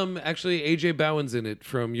got actually AJ Bowen's in it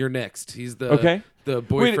from You're Next. He's the Okay. the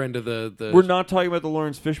boyfriend of the. We're not talking about the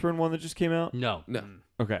Lawrence Fishburne one that just came out? No, No.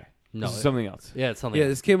 Okay. No, This is something else. yeah, it's something. Yeah,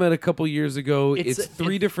 this came out a couple years ago. It's- It's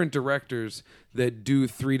three it's- different directors that do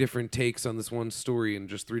 3 different takes on this one story in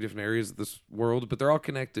just 3 different areas of this world, but they're all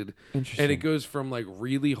connected. Interesting. And it goes from like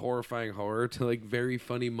really horrifying horror to like very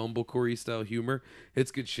funny mumblecore style humor. It's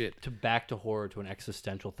good shit. back to horror to an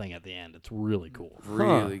existential thing at the end. It's really cool.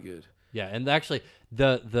 Really good. Yeah, and actually,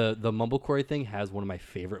 the mumblecore thing has one of my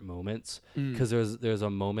favorite moments because there's a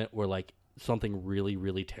moment where like something really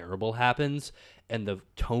really terrible happens and the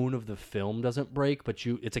tone of the film doesn't break, but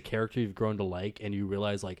it's a character you've grown to like, and you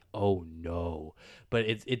realize like, oh no. But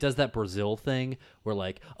it does that Brazil thing where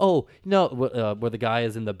like, oh no, where the guy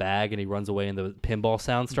is in the bag and he runs away and the pinball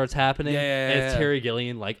sound starts happening. And it's Terry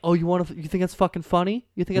Gilliam like, oh, you think that's fucking funny?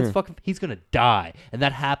 You think that's fucking? He's gonna die, and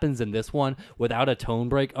that happens in this one without a tone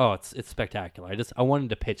break. Oh, it's spectacular. I wanted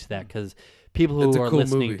to pitch that because people who It's a are cool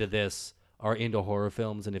listening movie. to this are into horror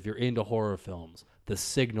films, and if you're into horror films, The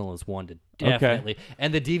Signal is one to definitely.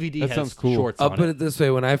 And the DVD That has sounds cool. shorts I'll on put it. it this way: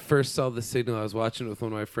 when I first saw The Signal, I was watching it with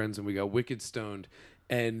one of my friends, and we got wicked stoned.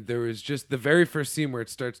 And there was just the very first scene where it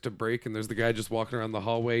starts to break, and there's the guy just walking around the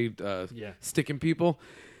hallway, sticking people.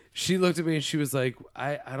 She looked at me and she was like,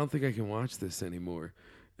 "I don't think I can watch this anymore."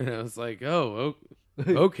 And I was like, "Oh,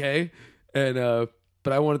 okay." And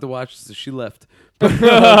but I wanted to watch, so she left.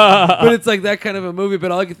 But it's like that kind of a movie.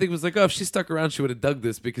 But all I could think was like, oh, if she stuck around, she would have dug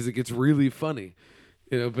this because it gets really funny.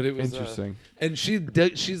 You know, but it was Interesting. and she's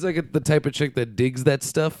like the type of chick that digs that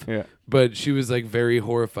stuff. Yeah. But she was like very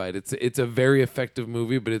horrified. It's a very effective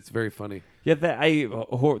movie, but it's very funny. Yeah,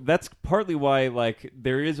 that's partly why like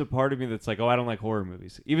there is a part of me that's like, oh, I don't like horror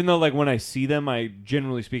movies. Even though like when I see them, I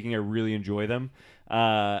generally speaking, I really enjoy them.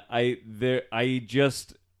 I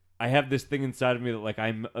have this thing inside of me that like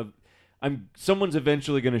someone's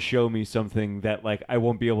eventually going to show me something that like I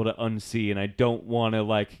won't be able to unsee, and I don't want to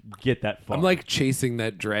like get that far. I'm like chasing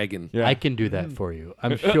that dragon. Yeah. I can do that for you.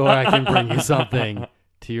 I'm sure I can bring you something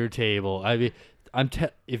to your table. I mean,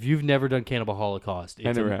 if you've never done Cannibal Holocaust,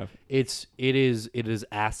 I never have. It is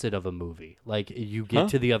acid of a movie. Like you get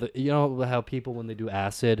to the other. You know how people when they do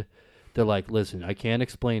acid, they're like, "Listen, I can't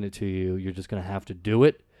explain it to you. You're just gonna have to do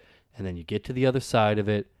it," and then you get to the other side of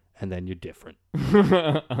it, and then you're different.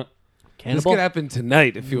 This could happen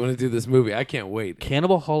tonight if you want to do this movie. I can't wait.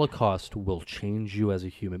 Cannibal Holocaust will change you as a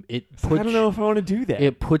human. I don't know if I want to do that.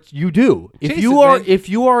 It puts you do. Chase If you it, are man. if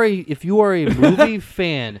you are a movie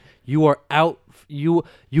fan, you are out. You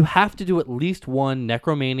have to do at least one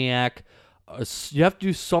Necromaniac. You have to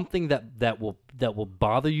do something that will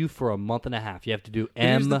bother you for a month and a half. You have to do But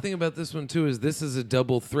here's the thing about this one too is this is a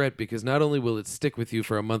double threat because not only will it stick with you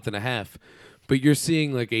for a month and a half, but you're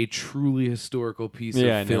seeing like a truly historical piece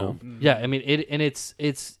Yeah, I of know. film. Yeah, I mean it's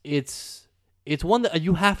one that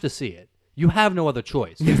you have to see it. You have no other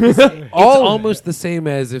choice. It's almost the same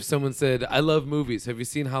as if someone said, "I love movies. Have you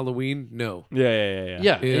seen Halloween?" No. Yeah.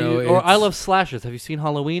 Yeah, You know, or I it's- love slashers. Have you seen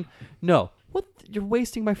Halloween? No. What? You're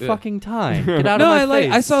wasting my fucking time. Get out No, of my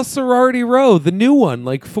face. I saw Sorority Row, the new one,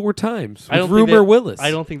 like 4 times. With I don't think Rumor they- Willis.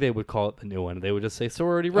 I don't think they would call it the new one. They would just say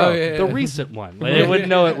Sorority Row, yeah, the yeah. recent one. Like, they wouldn't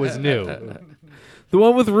know it was new. The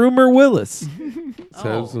one with Rumor Willis.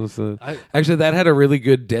 Oh. Actually, that had a really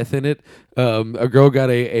good death in it. A girl got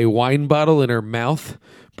a wine bottle in her mouth,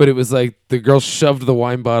 but it was like the girl shoved the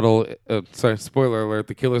wine bottle. Sorry, spoiler alert: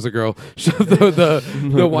 the killer's a girl. Shoved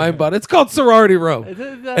the wine bottle. It's called sorority row,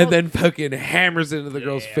 and then fucking hammers it into the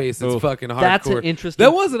girl's face. It's fucking hardcore. That's an interesting.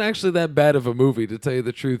 That wasn't actually that bad of a movie, to tell you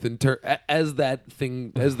the truth. As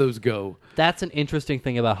those go, That's an interesting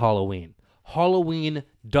thing about Halloween. Halloween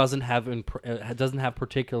doesn't have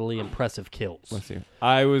particularly impressive kills. Let's see.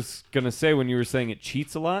 I was gonna say when you were saying it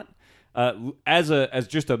cheats a lot, as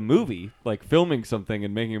just a movie, like filming something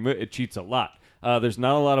and making a movie, it cheats a lot. There's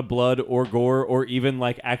not a lot of blood or gore or even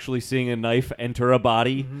like actually seeing a knife enter a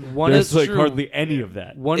body. There's like hardly any of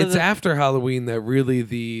that. It's after Halloween that really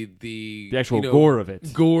the actual gore of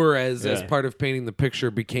it. Gore as part of painting the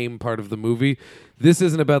picture became part of the movie. This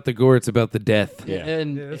isn't about the gore; it's about the death. Yeah.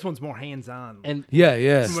 And this one's more hands-on. and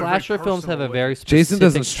Yeah. slasher films have a very specific Jason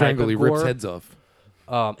doesn't type strangle; of he rips gore. heads off.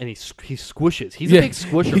 And he squishes. He's a big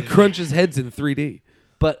squisher. He crunches heads in 3D.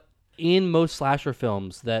 But in most slasher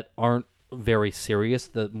films that aren't very serious,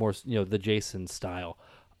 the more the Jason style,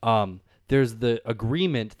 there's the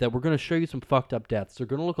agreement that we're going to show you some fucked up deaths. They're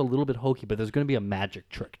going to look a little bit hokey, but there's going to be a magic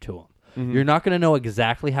trick to them. Mm-hmm. You're not going to know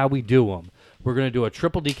exactly how we do them. We're going to do a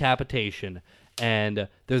triple decapitation, and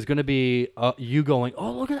there's going to be you going,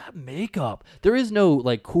 oh, look at that makeup. There is no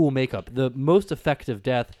like cool makeup. The most effective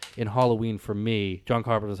death in Halloween for me, John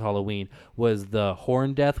Carpenter's Halloween, was the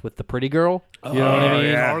horn death with the pretty girl. You know what I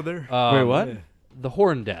mean? Are there? Wait, what? The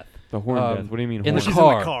horn death. The horn death. What do you mean? In horn the She's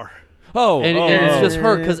car. in the car. Oh, And it's just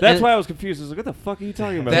her, 'cause- that's and- why I was confused. I was like, "What the fuck are you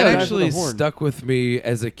talking about?" That The guy with actually the horn. stuck with me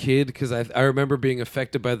as a kid because I remember being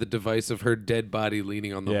affected by the device of her dead body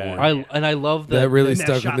leaning on the Yeah. horn. I love That really And that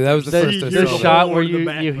stuck with shot me. That was the that first you I hear the saw. the shot horn where in the you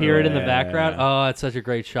background. hear it in the Yeah. background. Oh, it's such a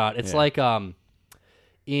great shot. It's Yeah. like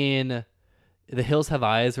in The Hills Have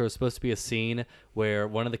Eyes, there was supposed to be a scene where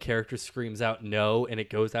one of the characters screams out no, and it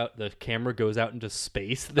goes out. The camera goes out into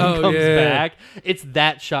space, then comes back. It's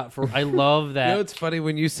that shot for. I love that. You know, it's funny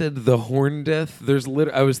when you said the horn death.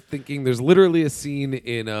 I was thinking there's literally a scene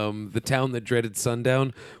in The Town That Dreaded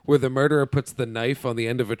Sundown where the murderer puts the knife on the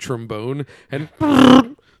end of a trombone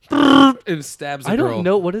and stabs a I girl. don't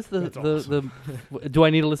know what is the. Do I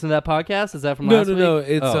need to listen to that podcast? Is that from last week? No.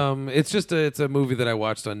 It's Oh. it's a movie that I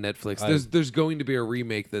watched on Netflix. There's going to be a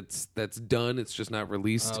remake that's done. It's just not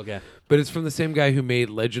released. Oh, okay. But it's from the same guy who made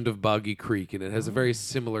Legend of Boggy Creek, and it has a very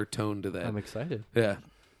similar tone to that. I'm excited. Yeah.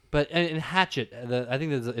 But and Hatchet, I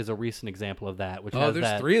think is a recent example of that. Which Oh, has there's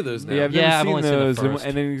that, 3 of those now. Yeah, I've Yeah, never I've seen only seen the those. first.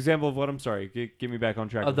 And an example of what? I'm sorry. Get me back on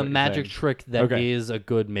track. of with the what you're magic saying. trick that is Okay. a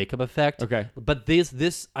good makeup effect. Okay. But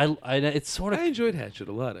this I it's sort of I enjoyed Hatchet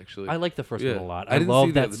a lot, actually. I like the first Yeah. one a lot. I I didn't love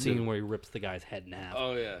see the that other scene two. where he rips the guy's head in half.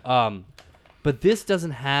 Oh yeah. But this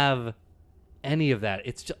doesn't have any of that.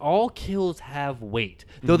 It's just, all kills have weight.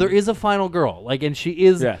 Though there is a final girl, like, and she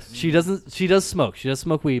is. Yes. She does smoke. She does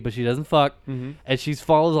smoke weed, but she doesn't fuck. And she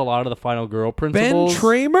follows a lot of the final girl Ben principles.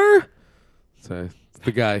 Tramer? Sorry. It's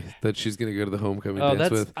the guy that she's going to go to the homecoming Oh,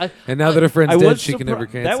 dance that's- with. And now that her friend's I dead, was she can never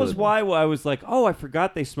surpri- cancel That was it. why I was like, "Oh, I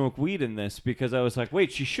forgot they smoke weed in this," because I was like,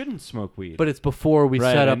 "Wait, she shouldn't smoke weed." But it's before we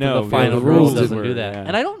Right, set I up know. that the final the girl rules doesn't were- do that. yeah.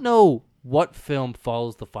 And I don't know what film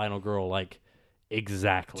follows the final girl like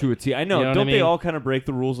exactly. to a T. I know. You know what Don't I they mean? all kind of break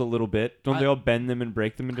the rules a little bit? Don't they all bend them and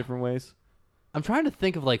break them in different ways? I'm trying to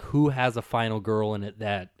think of like who has a final girl in it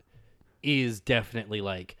that is definitely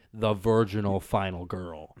like the virginal final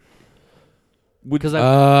girl. Because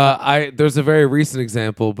there's a very recent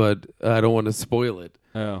example, but I don't want to spoil it.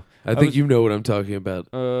 Oh, I think was- you know what I'm talking about.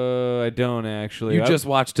 I don't actually. You just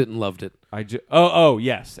watched it and loved it. Oh,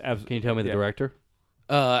 yes. can you tell me the yeah. director?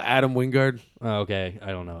 Adam Wingard. Oh, okay, I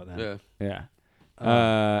don't know that. Yeah.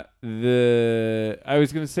 Yeah. I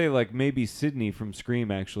was gonna say like maybe Sydney from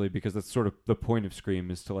Scream actually because that's sort of the point of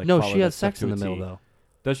Scream is to like No, follow she that has stuff sex to in the a middle T. though.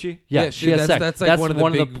 Does she? Yeah, she has sex. that's like one of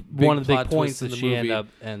the big big plot points twists that in the she movie.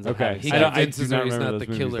 ends up Okay, having He sex. I convinces do her not he's remember not those the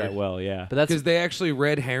movies killer. that well. Yeah. But that's Because they actually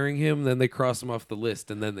red herring him, then they cross him off the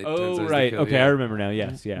list, and then they turns out Oh he's the right. killer. Okay, Yeah. I remember now.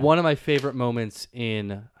 Yes. Yeah. one of my favorite moments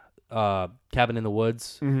in Cabin in the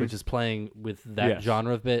Woods, which is playing with that Yes.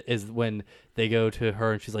 genre of bit, is when they go to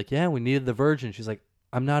her and she's like, "Yeah, we needed the virgin." She's like,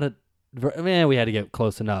 "I'm not a." Man, we had to get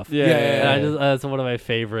close enough. Yeah. And I just, that's one of my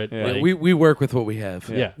favorite. Yeah. like, We work with what we have.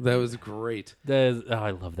 Yeah. That was great.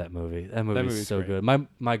 I love that movie. That movie is movie's so great. good.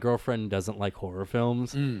 My girlfriend doesn't like horror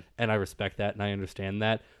films, and I respect that and I understand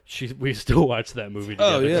that. We still watch that movie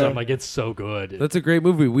together. 'cause yeah. I'm like, it's so good. That's a great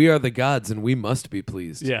movie. We are the gods, and we must be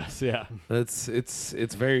pleased. Yes. Yeah. It's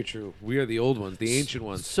very true. We are the old ones, the ancient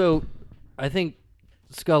ones. So, I think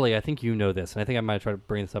Scully, I think you know this, and I think I might try to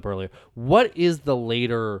bring this up earlier. What is the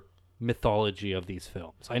later mythology of these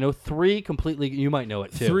films. I know 3 completely. You might know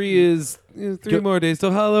it too. 3 is 3 more days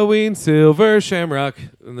till Halloween. Silver Shamrock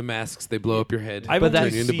and the masks. They blow up your head. I've turn only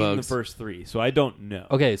you into seen the bugs. first 3, so I don't know.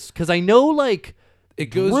 Okay, because I know like It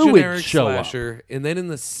goes Druids generic show up. slasher, and then in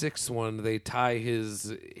the 6th one, they tie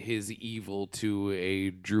his evil to a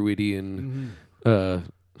Druidian,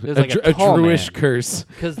 There's a, like a a tall Druish man. curse.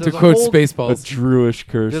 'Cause To there's a quote whole- A Spaceballs, Druish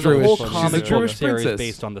curse. there's a whole She's a comic book Jewish series princess.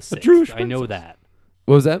 based on the 6th. Jewish I know princess. that.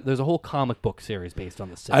 what was that? There's a whole comic book series based on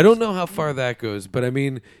the 6th. I don't know how far that goes, but I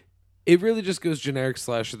mean, it really just goes generic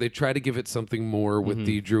slasher. They try to give it something more with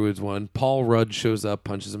the Druids one. Paul Rudd shows up,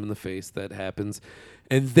 punches him in the face. That happens.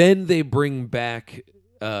 And then they bring back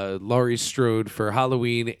Laurie Strode for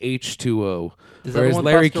Halloween H2O. Is that the Whereas one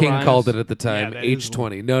Larry Busta King Rhymes? called it at the time that is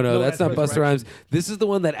H20. No, No, that's not that's Busta Rhymes. Resurrection. This is the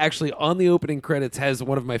one that actually on the opening credits has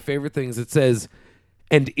one of my favorite things. It says,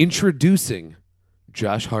 "And introducing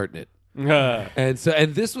Josh Hartnett." And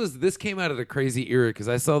this came out of a crazy era because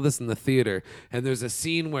I saw this in the theater, and there's a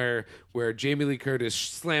scene where Jamie Lee Curtis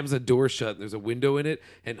slams a door shut and there's a window in it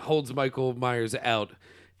and holds Michael Myers out.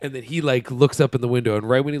 And then he like looks up in the window, and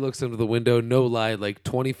right when he looks into the window, no lie, like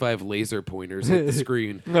 25 laser pointers hit the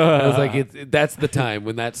screen. And I was like, that's the time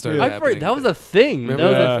when that started I've happening. heard that was a thing.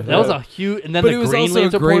 Remember That was a huge. And then but the it was green also a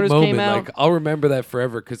laser great pointers moment. came out. Like I'll remember that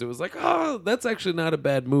forever because it was like, oh, that's actually not a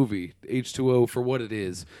bad movie, H2O, for what it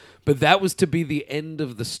is. But that was to be the end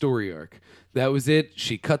of the story arc. That was it.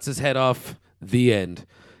 She cuts his head off. The end.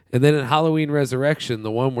 And then in Halloween Resurrection,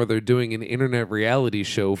 the one where they're doing an internet reality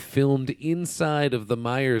show filmed inside of the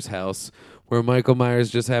Myers house where Michael Myers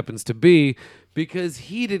just happens to be, because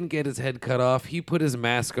he didn't get his head cut off. He put his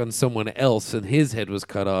mask on someone else and his head was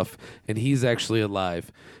cut off, and he's actually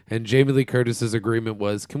alive. And Jamie Lee Curtis's agreement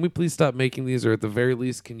was, can we please stop making these, or at the very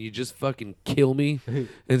least, can you just fucking kill me?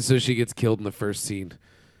 And so she gets killed in the first scene.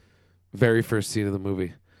 Very first scene of the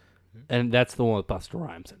movie. And that's the one with Busta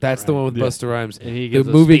Rhymes. That's the one with Busta Rhymes. And he The gives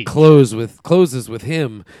a movie speech. closes with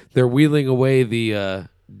him. They're wheeling away the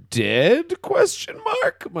dead ?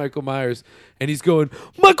 Michael Myers, and he's going,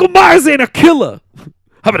 Michael Myers ain't a killer.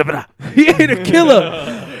 He ain't a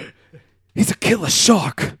killer. He's a killer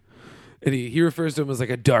shark. And he refers to him as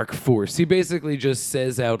like a dark force. He basically just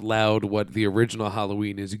says out loud what the original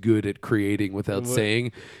Halloween is good at creating without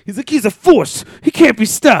saying. He's like, he's a force. He can't be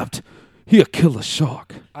stopped. He a killer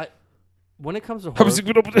shark. When it comes to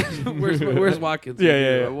horror, Where's Watkins?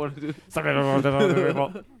 Yeah. I wanna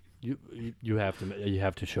do- you have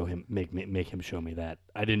to show him make him show me that.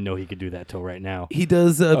 I didn't know he could do that till right now. He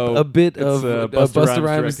does a bit it's, of Busta Busta Rhymes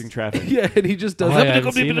Rhymes directing Traffic. Yeah, and he just does. Oh, I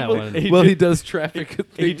haven't seen that one. He does traffic.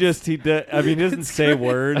 He does. I mean, he doesn't say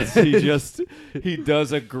words. He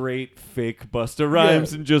does a great fake Busta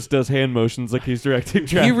Rhymes and just does hand motions like he's directing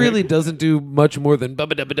Traffic. He really doesn't do much more than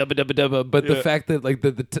bubba dubba dubba dubba dubba. But the fact that like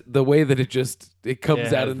the way that it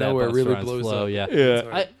comes out of that nowhere Busta really Rhymes blows flow, up.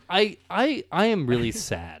 Yeah. I am really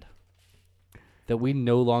sad that we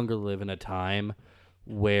no longer live in a time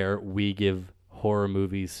where we give horror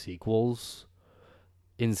movies sequels.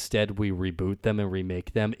 Instead, we reboot them and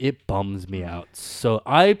remake them. It bums me out. So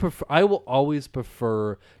I will always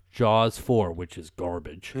prefer Jaws 4, which is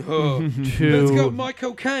garbage. Let's go, my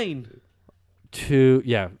cocaine.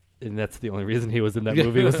 And that's the only reason he was in that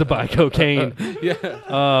movie was to buy cocaine.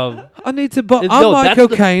 I need to buy. No, my that's the-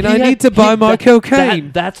 cocaine. he I had- need to buy my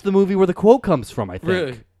cocaine. That's the movie where the quote comes from, I think.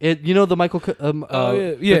 Really? The Michael. yeah,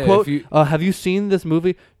 The quote. if you- Have you seen this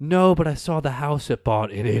movie? No, but I saw the house it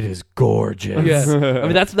bought, and it is gorgeous. Yes. I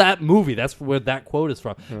mean, that's that movie. That's where that quote is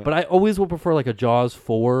from. But I always will prefer like a Jaws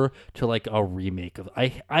 4 to like a remake of.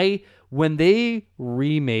 When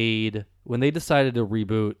they decided to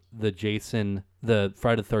reboot the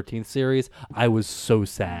Friday the 13th series, I was so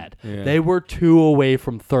sad. Yeah. They were 2 away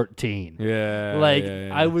from 13. Yeah. Like yeah.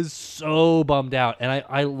 I was so bummed out, and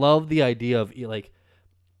I love the idea of like,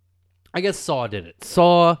 I guess Saw did it.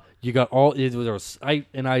 Saw, you got all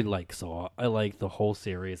I like Saw. I like the whole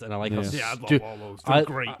series, and I like how Yeah, I love all those. They're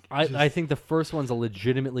great. I think the first one's a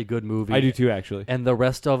legitimately good movie. I do too, actually. and the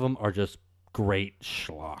rest of them are just great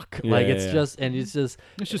schlock. Yeah, like yeah, it's yeah. just and it's just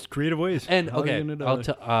It's just creative ways. and How are you okay. gonna do I'll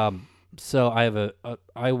it? so I have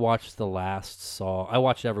I watched the last Saw. I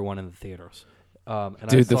watched everyone in the theaters. And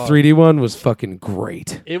Dude, I the saw- 3D one was fucking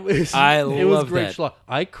great. It was. I it was love great that. schlock.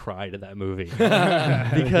 I cried at that movie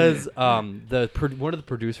because one of the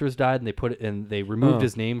producers died, and they removed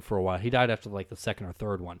his name for a while. He died after like the second or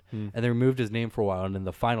third one, and they removed his name for a while. And in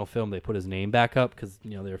the final film, they put his name back up because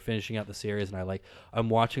they were finishing out the series. And I'm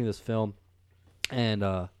watching this film, and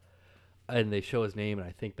and they show his name, and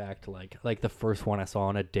I think back to like the first one I saw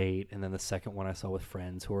on a date, and then the second one I saw with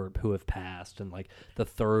friends who have passed, and like the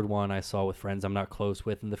third one I saw with friends I'm not close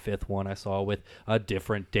with, and the fifth one I saw with a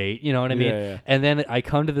different date. You know what I mean? Yeah. And then I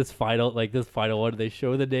come to this final one. They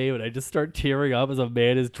show the name, and I just start tearing up as a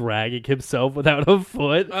man is dragging himself without a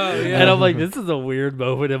foot. Oh, yeah. And I'm like, this is a weird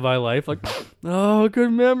moment in my life. Like, oh,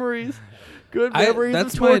 good memories. Good memories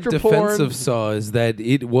that's of my torture defense porn. of Saw is that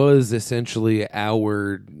it was essentially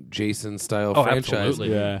our Jason style Oh, franchise.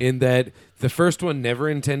 absolutely. Yeah. In that the first one never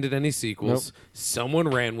intended any sequels. Someone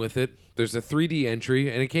ran with it. There's a 3D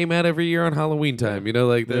entry, and it came out every year on Halloween time. You know,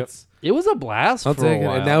 like that's. It was a blast I'll for take a it.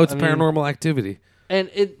 while. And now it's I mean, Paranormal Activity. and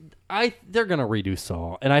they're gonna redo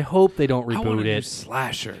Saw, and I hope they don't I want a reboot new it.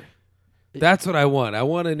 slasher. That's what I want. I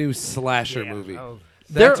want a new slasher movie. Oh,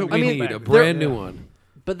 That's They're- what we I mean, need. A they're- brand new one.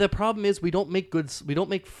 But the problem is we don't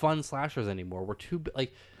make fun slashers anymore. We're too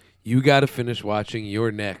like You got to finish watching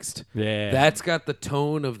You're Next. Yeah. That's got the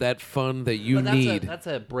tone of that fun that you but that's need. that's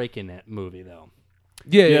a break-in it movie though.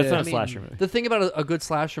 yeah, Yeah, it's not I a mean, slasher movie. The thing about a good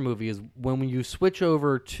slasher movie is when you switch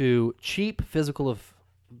over to cheap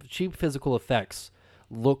physical effects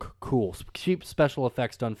look cool. Cheap special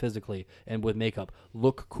effects done physically and with makeup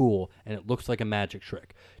look cool, and it looks like a magic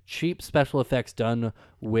trick. Cheap special effects done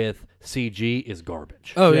with CG is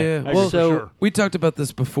garbage. Oh Yeah, yeah. I agree Well, for sure. we talked about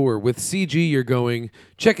this before. With CG, you're going,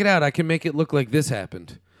 check it out. I can make it look like this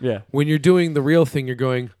happened. Yeah. When you're doing the real thing, you're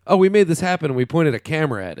going, oh, we made this happen, and we pointed a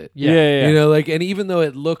camera at it. Yeah. You know, like, and even though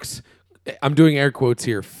it looks, I'm doing air quotes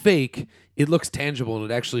here, fake, it looks tangible and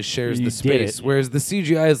it actually shares You the did space. it. Whereas the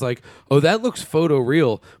CGI is like, oh, that looks photo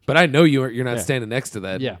real, but I know you're not Yeah. standing next to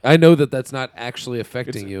that. Yeah. I know that that's not actually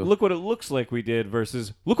affecting It's, you. look what it looks like we did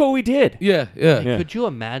versus look what we did. Yeah. Yeah. Could you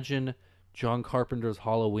imagine John Carpenter's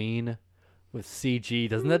Halloween with CG?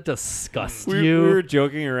 Doesn't that disgust We you? were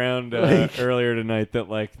joking around earlier tonight that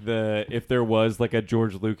like if there was like a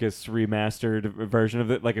George Lucas remastered version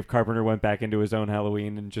of it, like if Carpenter went back into his own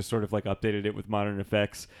Halloween and just sort of like updated it with modern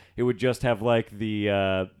effects, it would just have like the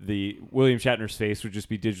William Shatner's face would just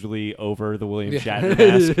be digitally over the William Shatner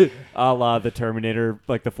mask, a la the Terminator,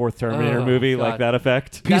 like the fourth Terminator Oh, movie, God. like that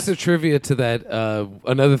effect. Piece of trivia to that,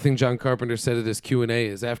 another thing John Carpenter said at his Q&A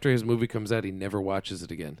is after his movie comes out, he never watches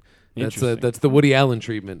it again. Interesting. That's the Woody Allen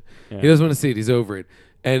treatment. Yeah. He doesn't want to see it. He's over it.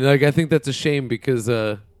 And like I think that's a shame because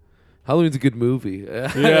Halloween's a good movie.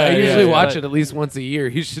 I usually watch but- it at least once a year.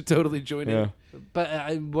 You should totally join Yeah. in.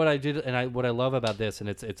 But what I love about this, and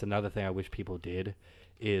it's another thing I wish people did,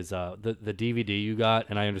 is the DVD you got,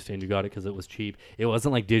 and I understand you got it because it was cheap. It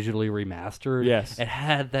wasn't like digitally remastered. Yes. it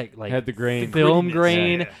had that like Had the grain. film Grittiness.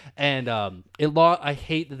 grain, Yeah. and I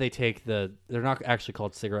hate that they take they're not actually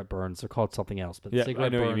called cigarette burns. They're called something else. But Yeah, I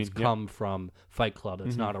cigarette know what you burns mean. Yep. come from Fight Club.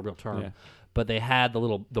 It's not a real term. Yeah. But they had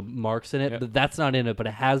the marks in it, Yep. but that's not in it. But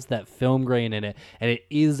it has that film grain in it, and it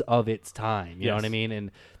is of its time. You know what I Yes. mean?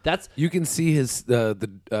 And that's You can see his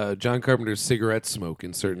the John Carpenter's cigarette smoke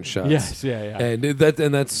in certain shots. Yes, yeah. And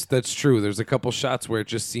that's true. There's a couple shots where it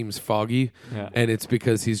just seems foggy, Yeah. and it's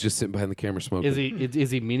because he's just sitting behind the camera smoking.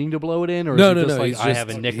 is he meaning to blow it in, or No, is he no, just no. like He's I just,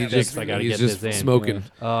 haven't nicked he's this, just, I gotta he's get just this in. smoking.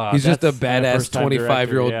 Yeah. He's just a That's- badass first-time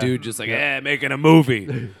 25-year-old director, yeah. dude, just like, making a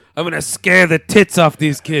movie. I'm gonna scare the tits off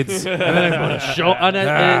these kids.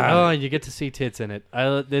 Show, you get to see tits in it.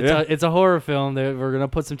 It's a horror film. We're gonna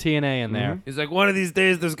put some TNA in there. He's like, one of these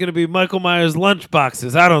days there's gonna be Michael Myers lunch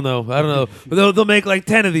boxes. I don't know. But they'll make like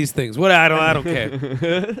 10 of these things. What? I don't care.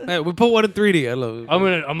 Hey, we put one in 3D. I love it.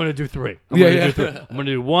 I'm gonna do three. I'm Yeah, gonna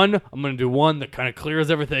do one. I'm gonna do one that kind of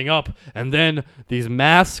clears everything up, and then these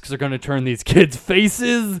masks are gonna turn these kids'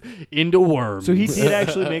 faces into worms. So he did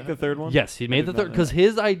actually make the third one? Yes, he made the third because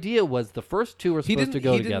his idea was the first two were supposed to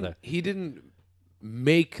go together. He didn't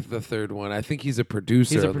make the third one. I think he's a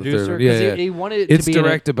producer. He's a on the producer third one. Yeah, yeah. he wanted it It's to be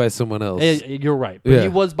directed by someone else. You're right, but Yeah. he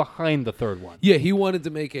was behind the third one. Yeah, he wanted to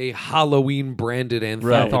make a Halloween branded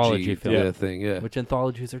anthology film. thing. Yeah. Which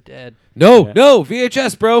anthologies are dead. No, Yeah. no,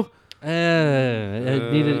 VHS, bro.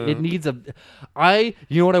 It needs a.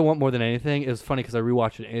 You know what I want more than anything? It was funny because I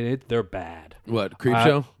rewatched it and they're bad. What,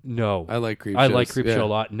 Creepshow? No, I like Creepshow. I like Creepshow a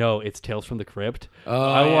lot. No, it's Tales from the Crypt. Oh,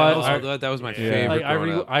 I yeah, want- that was my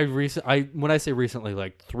favorite. When I say recently,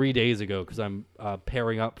 like 3 days ago, because I'm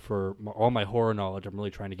pairing up for all my horror knowledge. I'm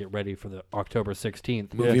really trying to get ready for the October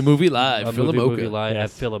 16th. Movie live, A Philomoka. movie live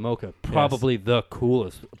Yes. at Philomoka. Probably the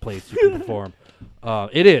coolest place you can perform.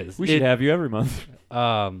 It is. We should have you every month.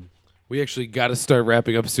 We actually got to start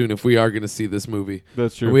wrapping up soon if we are going to see this movie.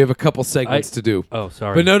 That's true. We have a couple segments to do. Oh,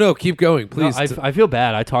 sorry. But no, keep going, No, please. I feel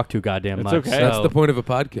bad. I talk too goddamn It's much. okay. That's so- the point of a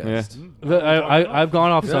podcast. I've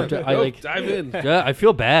gone off subject. I like. Dive in. Yeah, I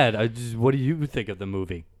feel bad. What do you think of the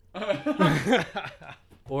movie?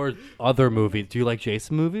 Or other movies. Do you like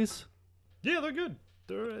Jason movies? Yeah, they're good.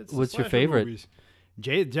 It's What's your slasher favorite? movies.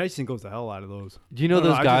 Jason goes the hell out of those. Do you know I don't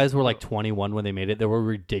those know, I guys just- were like 21 when they made it? They were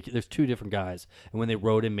ridiculous. There's two different guys, and when they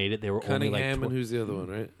wrote and made it, they were Cunningham only and who's the other one,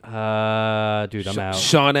 right? like, dude, I'm out.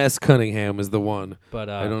 Sean S. Cunningham is the one. But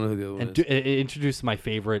I don't know who the other one and is. it introduced my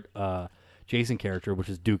favorite Jason character, which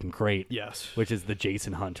is Duke and Crate, Yes. which is the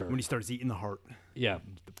Jason Hunter. When he starts eating the heart. Yeah,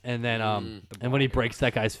 and then and when he breaks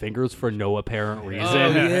that guy's fingers for no apparent reason. Oh,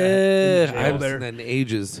 yeah. Jail I haven't there. seen that in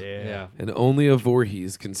ages. Yeah. And only a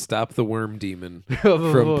Voorhees can stop the worm demon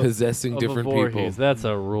from possessing Of different a people. Voorhees. That's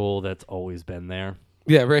a rule that's always been there.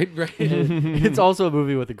 Yeah, right. It's also a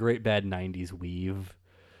movie with a great bad 90s weave.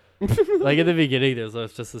 Like in the beginning, there's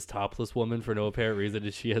just this topless woman for no apparent reason,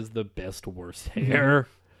 and she has the best, worst hair.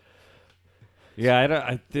 Yeah,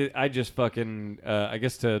 I just fucking I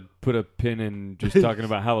guess to put a pin in just talking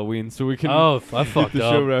about Halloween so we can Oh, I get fucked the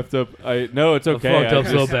show up. wrapped up. No, it's okay. fucked up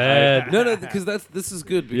so bad. No, because this is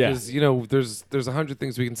good Yeah. because there's 100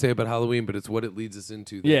 things we can say about Halloween, but it's what it leads us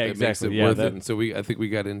into that, Yeah, that makes exactly. it Yeah, worth that- it. And so I think we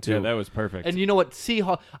got into. Yeah, that was perfect. And you know what?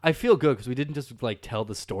 I feel good because we didn't just like tell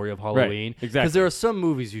the story of Halloween. exactly. Because there are some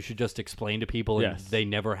movies you should just explain to people and Yes. they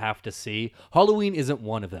never have to see. Halloween isn't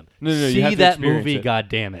one of them. No, you see have to that experience movie, it. God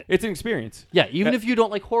damn it. It's an experience. Yeah, even if you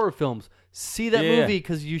don't like horror films, see that Yeah, yeah. movie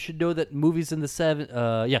because you should know that movies in the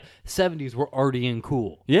 70s were already in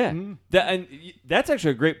cool. Yeah, that's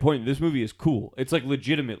actually a great point. This movie is cool. It's like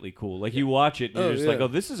legitimately cool. Like you watch it, and you're just like, yeah. oh,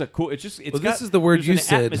 this is a cool. It's just it's Well, got, this is the word there's you an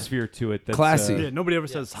said. atmosphere to it. That's, Classy. Yeah, nobody ever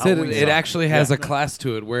says Said Halloween. it actually has Yeah. a class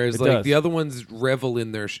to it, whereas It like does. the other ones revel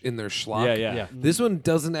in their schlock. Yeah. Yeah. This one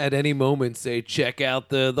doesn't at any moment say check out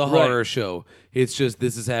the horror show. It's just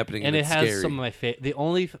this is happening And and it it's has scary. some of my favorite. The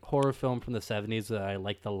only horror film from the 70s that I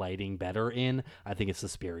like the lighting better in, I think it's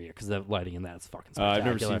Suspiria because the lighting in that's fucking I've spectacular.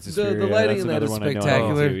 never seen The Suspiria. lighting That's in that another is one I know about,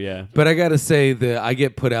 spectacular. too, yeah. But I gotta say that I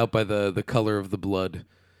get put out by the color of the blood.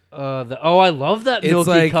 I love that It's milky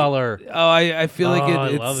like- color. Oh, I feel like I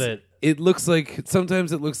it's, love it. It looks like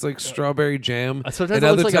sometimes it looks like strawberry jam, Sometimes and it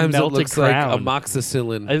other looks like a times it melted looks like crown.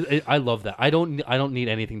 amoxicillin. I love that. I don't need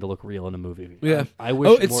anything to look real in a movie. Yeah. I wish.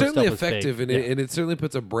 Oh, it's more certainly stuff was effective, fake. and Yeah. it certainly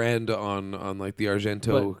puts a brand on like the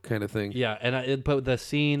Argento kind of thing. Yeah, and but the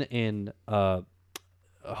scene in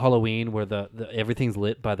Halloween where the everything's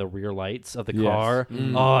lit by the rear lights of the Yes. car.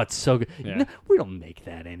 Oh, it's so good. Yeah. No, we don't make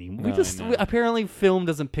that anymore. No, I know. Apparently film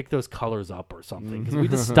doesn't pick those colors up or something because we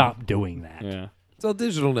just stopped doing that. Yeah, It's all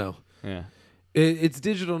digital now. yeah. It's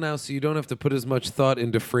digital now, so you don't have to put as much thought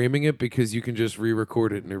into framing it because you can just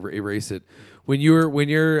re-record it and erase it. When you're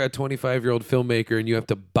a 25-year-old filmmaker and you have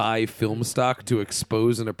to buy film stock to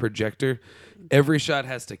expose in a projector, every shot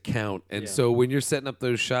has to count. And so when you're setting up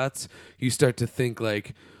those shots, you start to think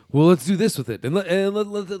like, well, let's do this with it, and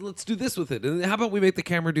let's do this with it, and how about we make the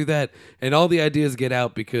camera do that? And all the ideas get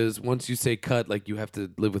out because once you say cut, like you have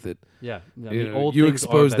to live with it. Yeah, I You mean, know, old you things are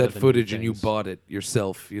expose better that than footage new and you things. bought it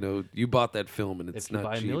yourself. You know, you bought that film and it's If you not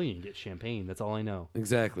buy cheap. a million, you get champagne. That's all I know.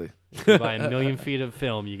 Exactly. If you buy a million feet of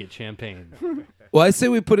film, you get champagne. Well, I say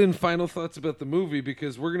we put in final thoughts about the movie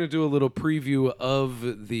because we're gonna do a little preview of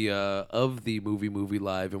the movie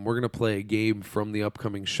live, and we're gonna play a game from the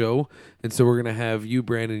upcoming show. And so we're gonna have you,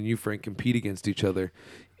 Brandon, and you, Frank, compete against each other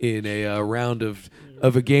in a round of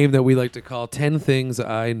a game that we like to call 10 Things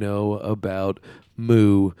I Know About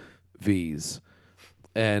Movies.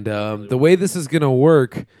 And the way this is gonna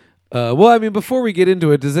work. Well, I mean, before we get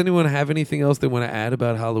into it, does anyone have anything else they want to add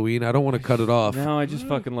about Halloween? I don't want to cut it off. No, I just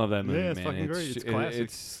fucking love that movie. Yeah, it's man. fucking great. It's classic.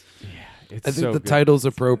 It's I think so the good. title's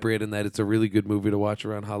appropriate in that it's a really good movie to watch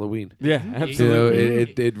around Halloween. Yeah, You absolutely.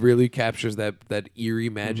 know, it really captures that eerie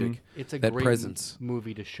magic, It's a that great presence.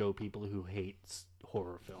 movie to show people who hate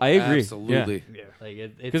horror films. I agree. Absolutely. Yeah.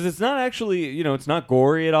 Like Because it's not actually, it's not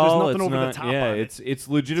gory at all. nothing it's over the not, top yeah, on it. it's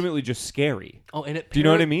legitimately just scary. Oh, and it. Do you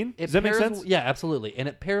know what I pairs- mean? it Does that make pairs- sense? Yeah, absolutely, and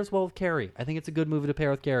it pairs well with Carrie. I think it's a good movie to pair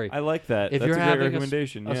with Carrie. I like that. If That's you're a great having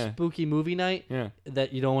recommendation. a yeah. spooky movie night Yeah.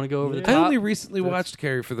 that you don't want to go over the I top. only recently watched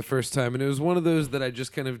Carrie for the first time, and it was one of those that I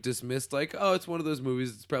just kind of dismissed, like, oh, it's one of those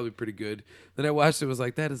movies. It's probably pretty good. Then I watched it, was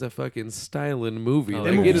like, that is a fucking styling movie. Oh,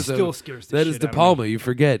 Like, that movie it is still scares the that is shit De out of Palma. me. You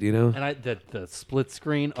forget, you know. and the split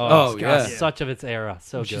screen. Oh, it's yeah. such of its era.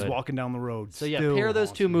 So She's good. walking down the road. So yeah, still pair those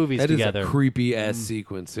haunts two me. movies That is together, a creepy ass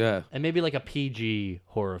sequence. Yeah. and maybe like a PG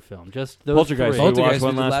horror film. Just those Poltergeist. three. We watched Poltergeist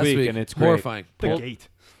one we did last week, and it's great. horrifying. The Pol- gate.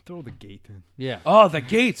 Throw the gate in. Yeah. Oh, the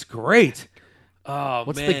gate's great. Oh,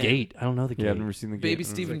 What's man. the gate? I don't know the gate. Yeah, I've never seen the Baby Gate.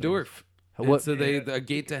 Stephen Dorff. What- What? So the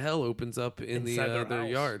gate to hell opens up in Inside their house.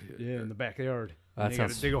 yard. Yeah, in the backyard. That And they gotta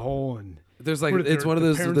sounds- dig a hole and There's like Where it's their- one of the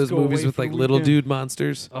those parents go movies away with for like the little weekend. dude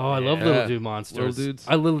monsters. Oh, I love Yeah. Little Dude Monsters. Little dudes.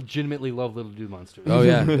 I legitimately love Little Dude Monsters. Oh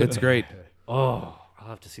yeah, it's great. Oh, I'll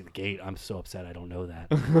have to see The Gate. I'm so upset I don't know that.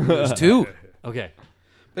 There's 2. Okay.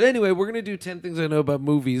 But anyway, we're going to do 10 things I know about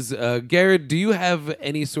movies. Garrett, do you have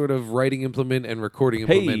any sort of writing implement and recording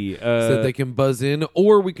implement so that they can buzz in?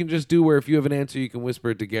 Or we can just do where if you have an answer, you can whisper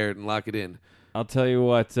it to Garrett and lock it in. I'll tell you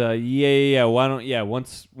what. Yeah. Why don't? Yeah.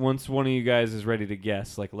 Once one of you guys is ready to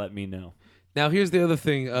guess, like, let me know. Now, here's the other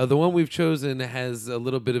thing. The one we've chosen has a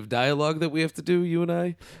little bit of dialogue that we have to do, you and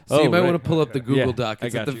I. So you might want to pull up the Google Yeah, Doc. I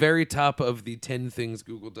It's at got the you. very top of the 10 things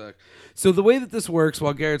Google Doc. So the way that this works,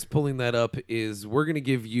 while Garrett's pulling that up, is we're going to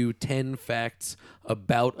give you 10 facts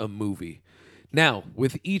about a movie. Now,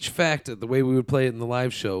 with each fact, the way we would play it in the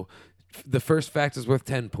live show, the first fact is worth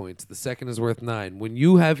 10 points. The second is worth 9. When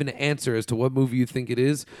you have an answer as to what movie you think it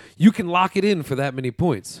is, you can lock it in for that many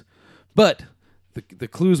points. But the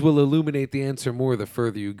clues will illuminate the answer more the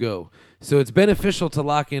further you go. So it's beneficial to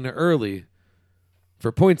lock in early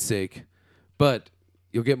for points' sake, but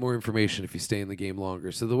you'll get more information if you stay in the game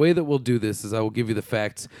longer. So the way that we'll do this is I will give you the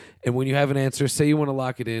facts, and when you have an answer, say you want to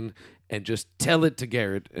lock it in, and just tell it to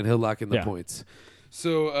Garrett, and he'll lock in the points.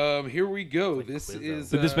 So here we go. This is...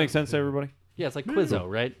 Did this make sense to everybody? Yeah, it's like Quizzo,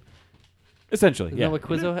 right? Essentially, Isn't yeah. that what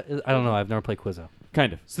Quizzo is? I don't know. I've never played Quizzo.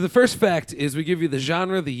 Kind of. So the first fact is we give you the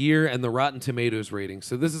genre, the year, and the Rotten Tomatoes rating.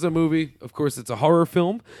 So this is a movie. Of course, it's a horror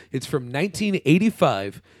film. It's from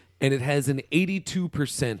 1985, and it has an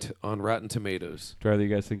 82% on Rotten Tomatoes. Do either of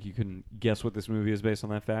you guys think you can guess what this movie is based on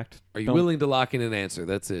that fact? Are you Don't- willing to lock in an answer?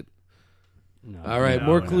 That's it. No. All right, No,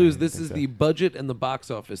 more no, clues. I This think is so. the budget and the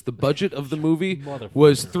box office. The budget of the movie Motherfucker.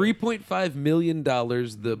 was $3.5 million.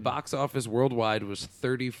 The box office worldwide was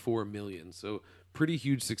 $34 million. So pretty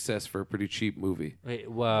huge success for a pretty cheap movie. Wait,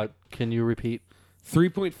 can you repeat?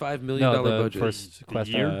 $3.5 million No, the budget. first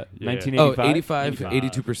question. year? 1985. Oh, 85,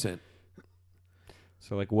 85. 82%.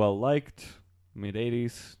 So, like, well liked, mid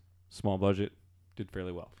 80s, small budget, did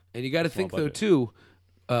fairly well. And you got to Small think, though, budget. too,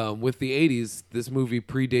 with the 80s, this movie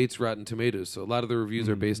predates Rotten Tomatoes. So a lot of the reviews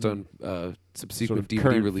are based on subsequent Sort of DVD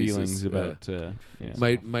current releases. feelings about. Yeah.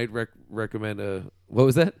 Might recommend what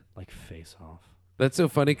was that? Like Face Off. That's so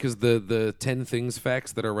funny because the 10 things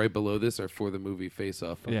facts that are right below this are for the movie Face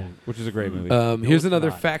Off. Yeah, which is a great movie. Here's it's another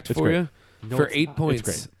not. fact It's for great. you. No, For it's 8 not. points,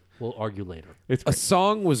 It's great. We'll argue later. It's a great.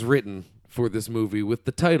 song was written for this movie with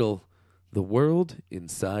the title "The World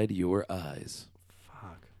Inside Your Eyes."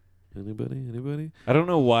 Fuck. Anybody? I don't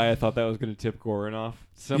know why I thought that was going to tip Goran off.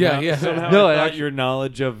 Somehow, Yeah. Somehow No, I it thought actually- your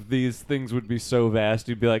knowledge of these things would be so vast.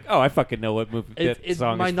 You'd be like, "Oh, I fucking know what movie that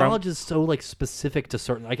song my is knowledge from." is so like specific to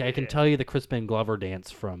certain. Like I can tell you the Crispin Glover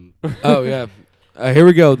dance from. Oh yeah. Here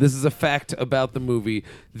we go. This is a fact about the movie.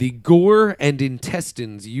 The gore and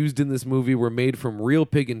intestines used in this movie were made from real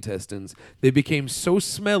pig intestines. They became so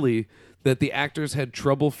smelly that the actors had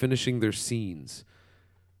trouble finishing their scenes.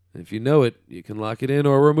 If you know it, you can lock it in,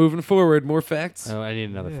 or we're moving forward. More facts. Oh, I need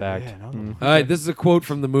another fact. Yeah, no. All right, this is a quote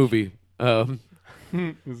from the movie. This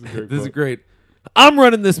is a great This is quote. great. I'm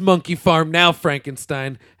running this monkey farm now,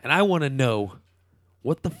 Frankenstein, and I want to know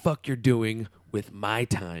what the fuck you're doing with my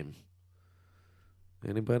time.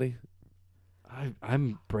 Anybody?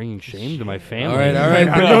 I'm bringing shame to my family. All right.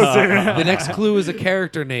 I know, sir. The next clue is a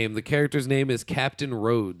character name. The character's name is Captain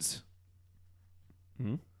Rhodes.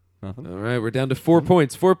 Nothing. All right, we're down to 4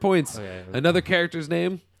 points. 4 points. Okay. Another character's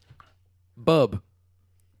name, Bub.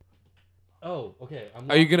 Oh, okay.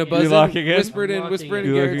 Are you gonna buzz You in? locking in? Whisper it I'm in. locking Whisper it in.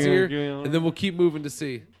 in You Garrett's locking ear, in? and then we'll keep moving to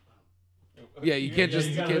see. Yeah, you can't just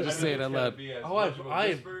say it out loud. Oh,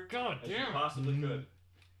 I God damn. Possibly could.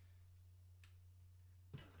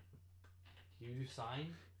 You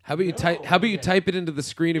sign? How about you type? How about you type it into the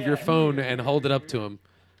screen of your phone and hold it up to him?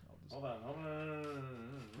 Hold on.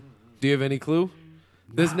 Do you have any clue?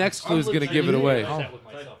 This next clue is gonna give it away. With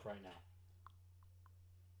myself right now.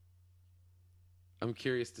 I'm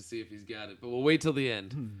curious to see if he's got it, but we'll wait till the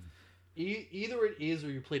end. Either it is,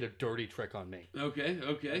 or you played a dirty trick on me. Okay.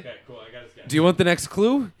 Okay, cool. I got his guess. Do you want the next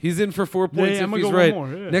clue? He's in for 4 points yeah, if I'm gonna he's go right.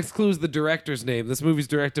 one more, yeah. Next clue is the director's name. This movie's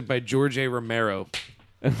directed by George A. Romero.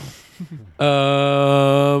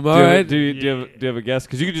 All right. Do you have a guess?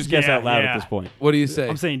 Because you can just guess Yeah, out loud yeah. at this point. What do you say?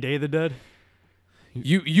 I'm saying Day of the Dead.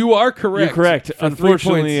 You are correct. You're correct. for 3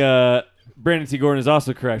 Unfortunately, points. Brandon T. Gordon is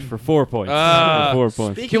also correct for 4 points. Ah. For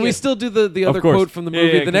 4 points. Can we still do the other course. quote from the Yeah,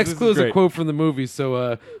 movie? yeah, the 'cause next this clue is is a great. quote from the movie,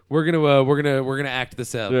 so we're gonna act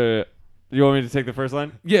this out. Yeah. You want me to take the first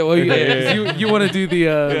line? Yeah, well, yeah, Yeah. 'cause you want to do the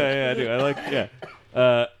Yeah, I do. I like.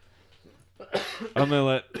 Yeah. I'm gonna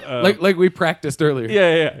let. like we practiced earlier.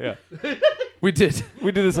 Yeah. We did.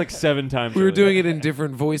 We did this like 7 times. We were earlier. doing it in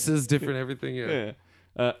different voices, different everything. Yeah.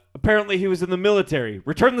 Yeah. Apparently, he was in the military.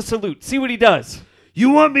 Return the salute. See what he does.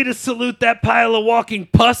 You want me to salute that pile of walking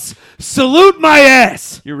pus? Salute my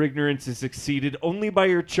ass! Your ignorance is exceeded only by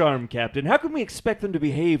your charm, Captain. How can we expect them to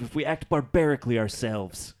behave if we act barbarically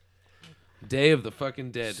ourselves? Day of the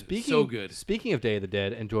fucking Dead. So good. Speaking of Day of the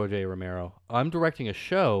Dead and George A. Romero, I'm directing a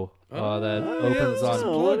show that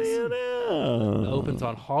opens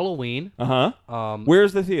on Halloween.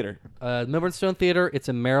 Where's the theater? Milburn Stone Theater. It's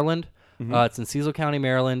in Maryland. It's in Cecil County,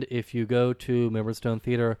 Maryland. If you go to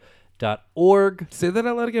milburnstonetheater.org. Say that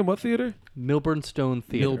out loud again. What theater? Milburn Stone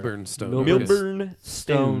Theater. Milburn Stone. Milburn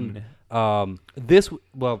Stone. This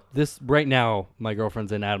right now, my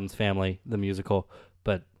girlfriend's in Addams Family, the musical,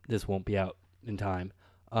 but this won't be out in time.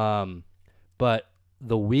 But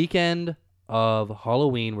the weekend of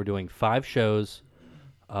Halloween, we're doing 5 shows.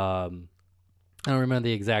 I don't remember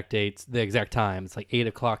the exact dates, the exact time. It's like 8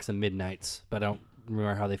 o'clocks and midnights, but I don't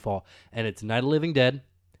remember how they fall. And it's Night of the Living Dead,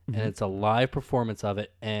 and it's a live performance of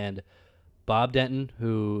it. And Bob Denton,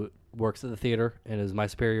 who works at the theater and is my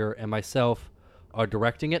superior, and myself are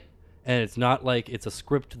directing it. And it's not like it's a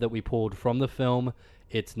script that we pulled from the film.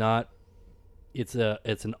 It's not. It's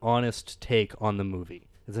an honest take on the movie.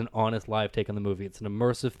 It's an honest live take on the movie. It's an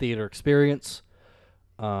immersive theater experience.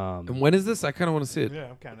 And when is this? I kind of want to see it. Yeah,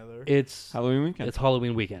 I'm kind of there. It's Halloween weekend. It's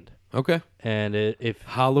Halloween weekend. Okay. And if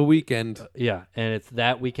Halloween weekend. yeah, and it's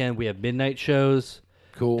that weekend. We have midnight shows.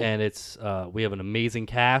 Cool. And it's we have an amazing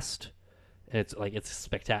cast. And it's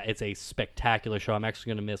a spectacular show. I'm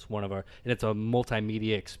actually going to miss one of our, and it's a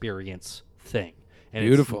multimedia experience thing. And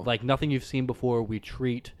Beautiful. It's like nothing you've seen before. We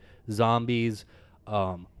treat zombies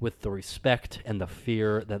with the respect and the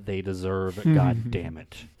fear that they deserve. God damn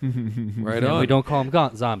it. Right And on. we don't call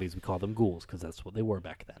them zombies. We call them ghouls because that's what they were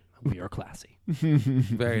back then. We are classy.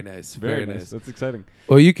 Very nice. Very nice. That's exciting.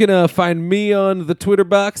 Well, you can find me on the Twitter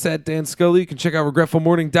box at Dan Scully. You can check out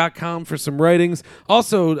regretfulmorning.com for some writings.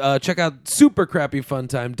 Also, check out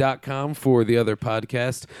supercrappyfuntime.com for the other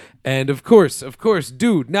podcast. And of course,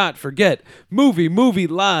 do not forget Movie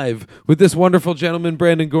Live with this wonderful gentleman,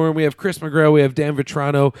 Brandon Gorin. We have Chris McGraw. We have Dan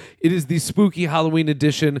Vitrano. It is the spooky Halloween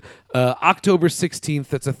edition, October 16th.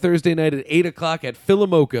 That's a Thursday night at 8 o'clock at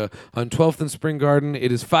Philomoka on 12th and Spring Garden.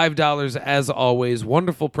 It is $5 as always.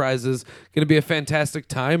 Wonderful prizes. Going to be a fantastic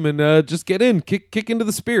time. And just get in. Kick into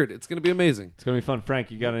the spirit. It's going to be amazing. It's going to be fun.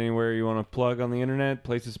 Frank, you got anywhere you want to plug on the internet?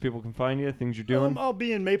 Places people can find you? Things you're doing? I'll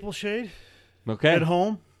be in Maple Shade Okay. at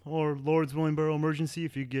home, or Lord's Willingboro Emergency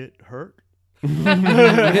if you get hurt.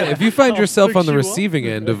 Yeah, if you find yourself fix on the you up. receiving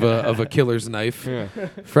end of a killer's knife, Yeah.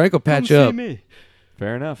 Frank will patch Come you see up. me.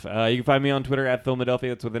 Fair enough. You can find me on Twitter at Philadelphia.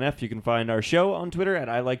 That's with an F. You can find our show on Twitter at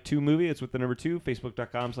I Like 2 Movie. It's with the number 2.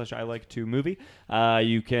 Facebook.com/I Like 2 Movie.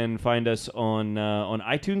 You can find us on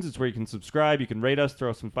iTunes. It's where you can subscribe. You can rate us. Throw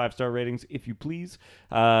us some 5-star ratings if you please.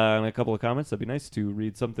 And a couple of comments. That'd be nice to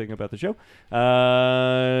read something about the show.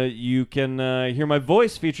 You can hear my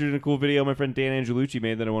voice featured in a cool video my friend Dan Angelucci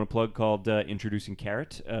made that I want to plug called Introducing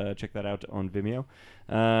Carrot. Check that out on Vimeo.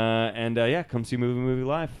 Come see Movie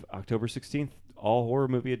Live October 16th. All horror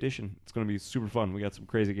movie edition. It's going to be super fun. We got some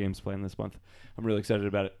crazy games playing this month. I'm really excited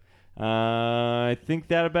about it. I think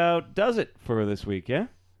that about does it for this week, yeah?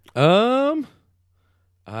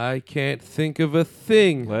 I can't think of a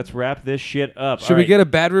thing. Let's wrap this shit up. Should we get a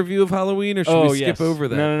bad review of Halloween, or should we skip over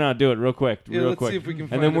that? No. Do it real quick. Yeah, real let's quick. see if we can and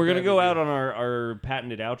find then a we're going to bad go review. out on our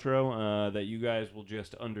patented outro that you guys will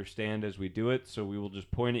just understand as we do it. So we will just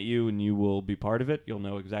point at you and you will be part of it. You'll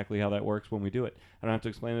know exactly how that works when we do it. I don't have to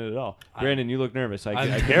explain it at all. Brandon, you look nervous. I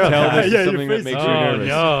can tell this is Yeah, your something that face makes is- you Oh, nervous.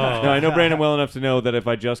 No, I know Brandon well enough to know that if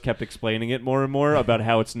I just kept explaining it more and more about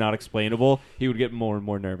how it's not explainable, he would get more and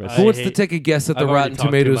more nervous. Who wants to take a guess at the I've already Rotten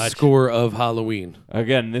talked too Tomatoes much. score of Halloween?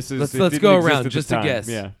 Again, this is Let's it didn't go exist around, at just the a time. guess.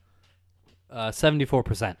 Yeah,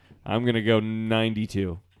 74%. I'm gonna go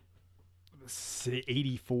 92. Say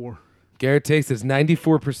 84. Garrett takes is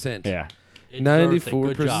 94%. Yeah. It deserves it.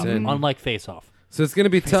 Good job. 94%. Unlike Face Off. So it's going to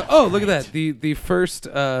be tough. Oh, look at that. The first,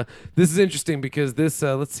 this is interesting because this,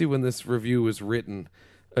 let's see when this review was written.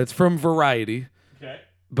 It's from Variety. Okay.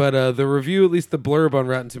 But the review, at least the blurb on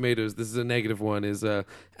Rotten Tomatoes, this is a negative one, is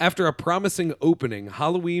after a promising opening,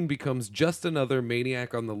 Halloween becomes just another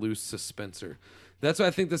Maniac on the Loose suspenser. That's why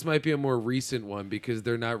I think this might be a more recent one because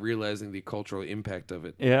they're not realizing the cultural impact of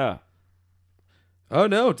it. Yeah. Oh,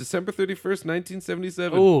 no. December 31st,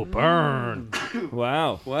 1977. Ooh, burn.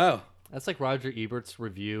 Wow. Wow. That's like Roger Ebert's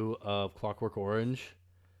review of Clockwork Orange.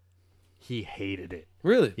 He hated it.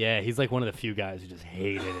 Really? Yeah, he's like one of the few guys who just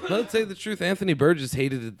hated it. Well, to tell you the truth, Anthony Burgess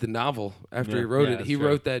hated the novel after he wrote Yeah, it. that's He true.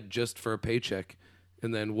 wrote that just for a paycheck.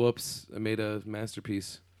 And then, whoops, I made a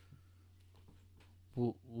masterpiece.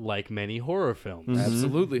 Like many horror films.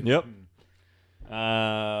 Absolutely. Yep.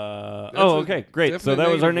 Okay, great. So that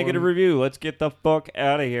was our negative one. review. Let's get the fuck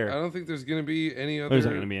out of I here. don't think there's going to be any other. There's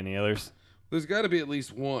not going to be any others. There's got to be at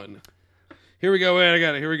least one. Here we go. Wait, I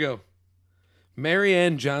got it. Here we go.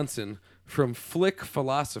 Marianne Johnson from Flick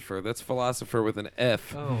Philosopher. That's philosopher with an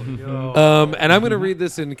F. Oh no. And I'm going to read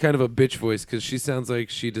this in kind of a bitch voice because she sounds like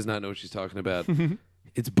she does not know what she's talking about.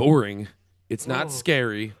 It's boring. It's not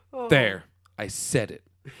scary. There. I said it.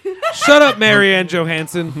 Shut up, Marianne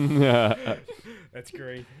Johansson. That's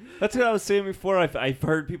great. That's what I was saying before. I've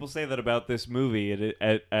heard people say that about this movie,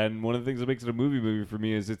 and one of the things that makes it a movie for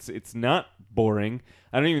me is it's not boring.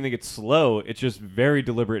 I don't even think it's slow. It's just very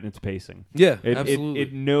deliberate in its pacing. Yeah, It absolutely.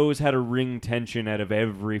 it knows how to wring tension out of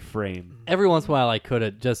every frame. Every once in a while, I could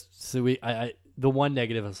have just so the one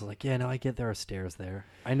negative I was like, yeah, no, I get there are stairs there.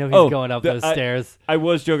 I know he's going up those stairs. I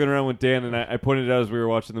was joking around with Dan, and I pointed out as we were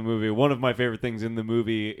watching the movie, one of my favorite things in the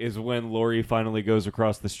movie is when Laurie finally goes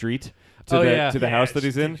across the street to the house that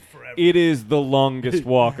he's in. It is the longest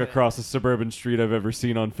walk across a suburban street I've ever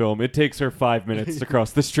seen on film. It takes her 5 minutes to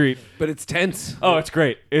cross the street. But it's tense. Oh, it's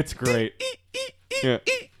great. It's great. Yeah.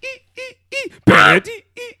 Bennett.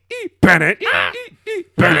 Bennett.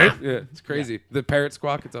 Bennett. Yeah, it's crazy. The parrot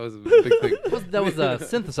squawk, it's always a big thing. That was a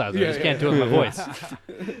synthesizer. I just can't do it with my voice.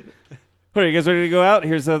 All right, you guys ready to go out?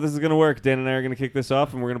 Here's how this is going to work. Dan and I are going to kick this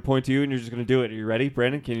off, and we're going to point to you, and you're just going to do it. Are you ready,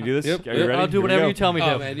 Brandon? Can you do this? Yep. Are you ready? I'll do Here we whatever go. you tell me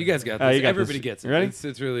to. Oh man, you guys got this. You got Everybody this. gets it. You ready?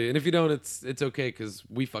 It's really, and if you don't, it's okay because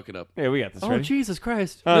we fuck it up. Yeah, we got this. Oh, Ready? Jesus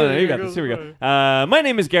Christ. Oh, no, you got this. Here we go. My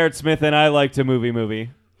name is Garrett Smith, and I like to movie.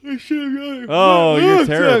 Oh, you're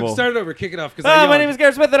terrible. Start it over. Kick it off. My name is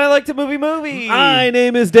Garrett Smith, and I like to movie. My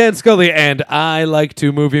name is Dan Scully, and I like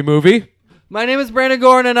to movie. My name is Brandon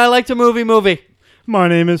Gordon, and I like to movie. My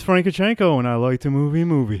name is Frankachenko, and I like to movie.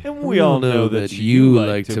 And we all know that you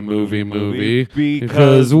like to movie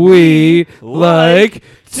because we like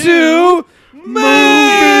to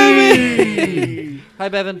movie. Hi,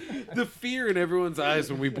 Bevan. The fear in everyone's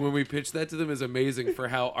eyes when we pitch that to them is amazing for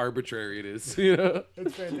how arbitrary it is. You know.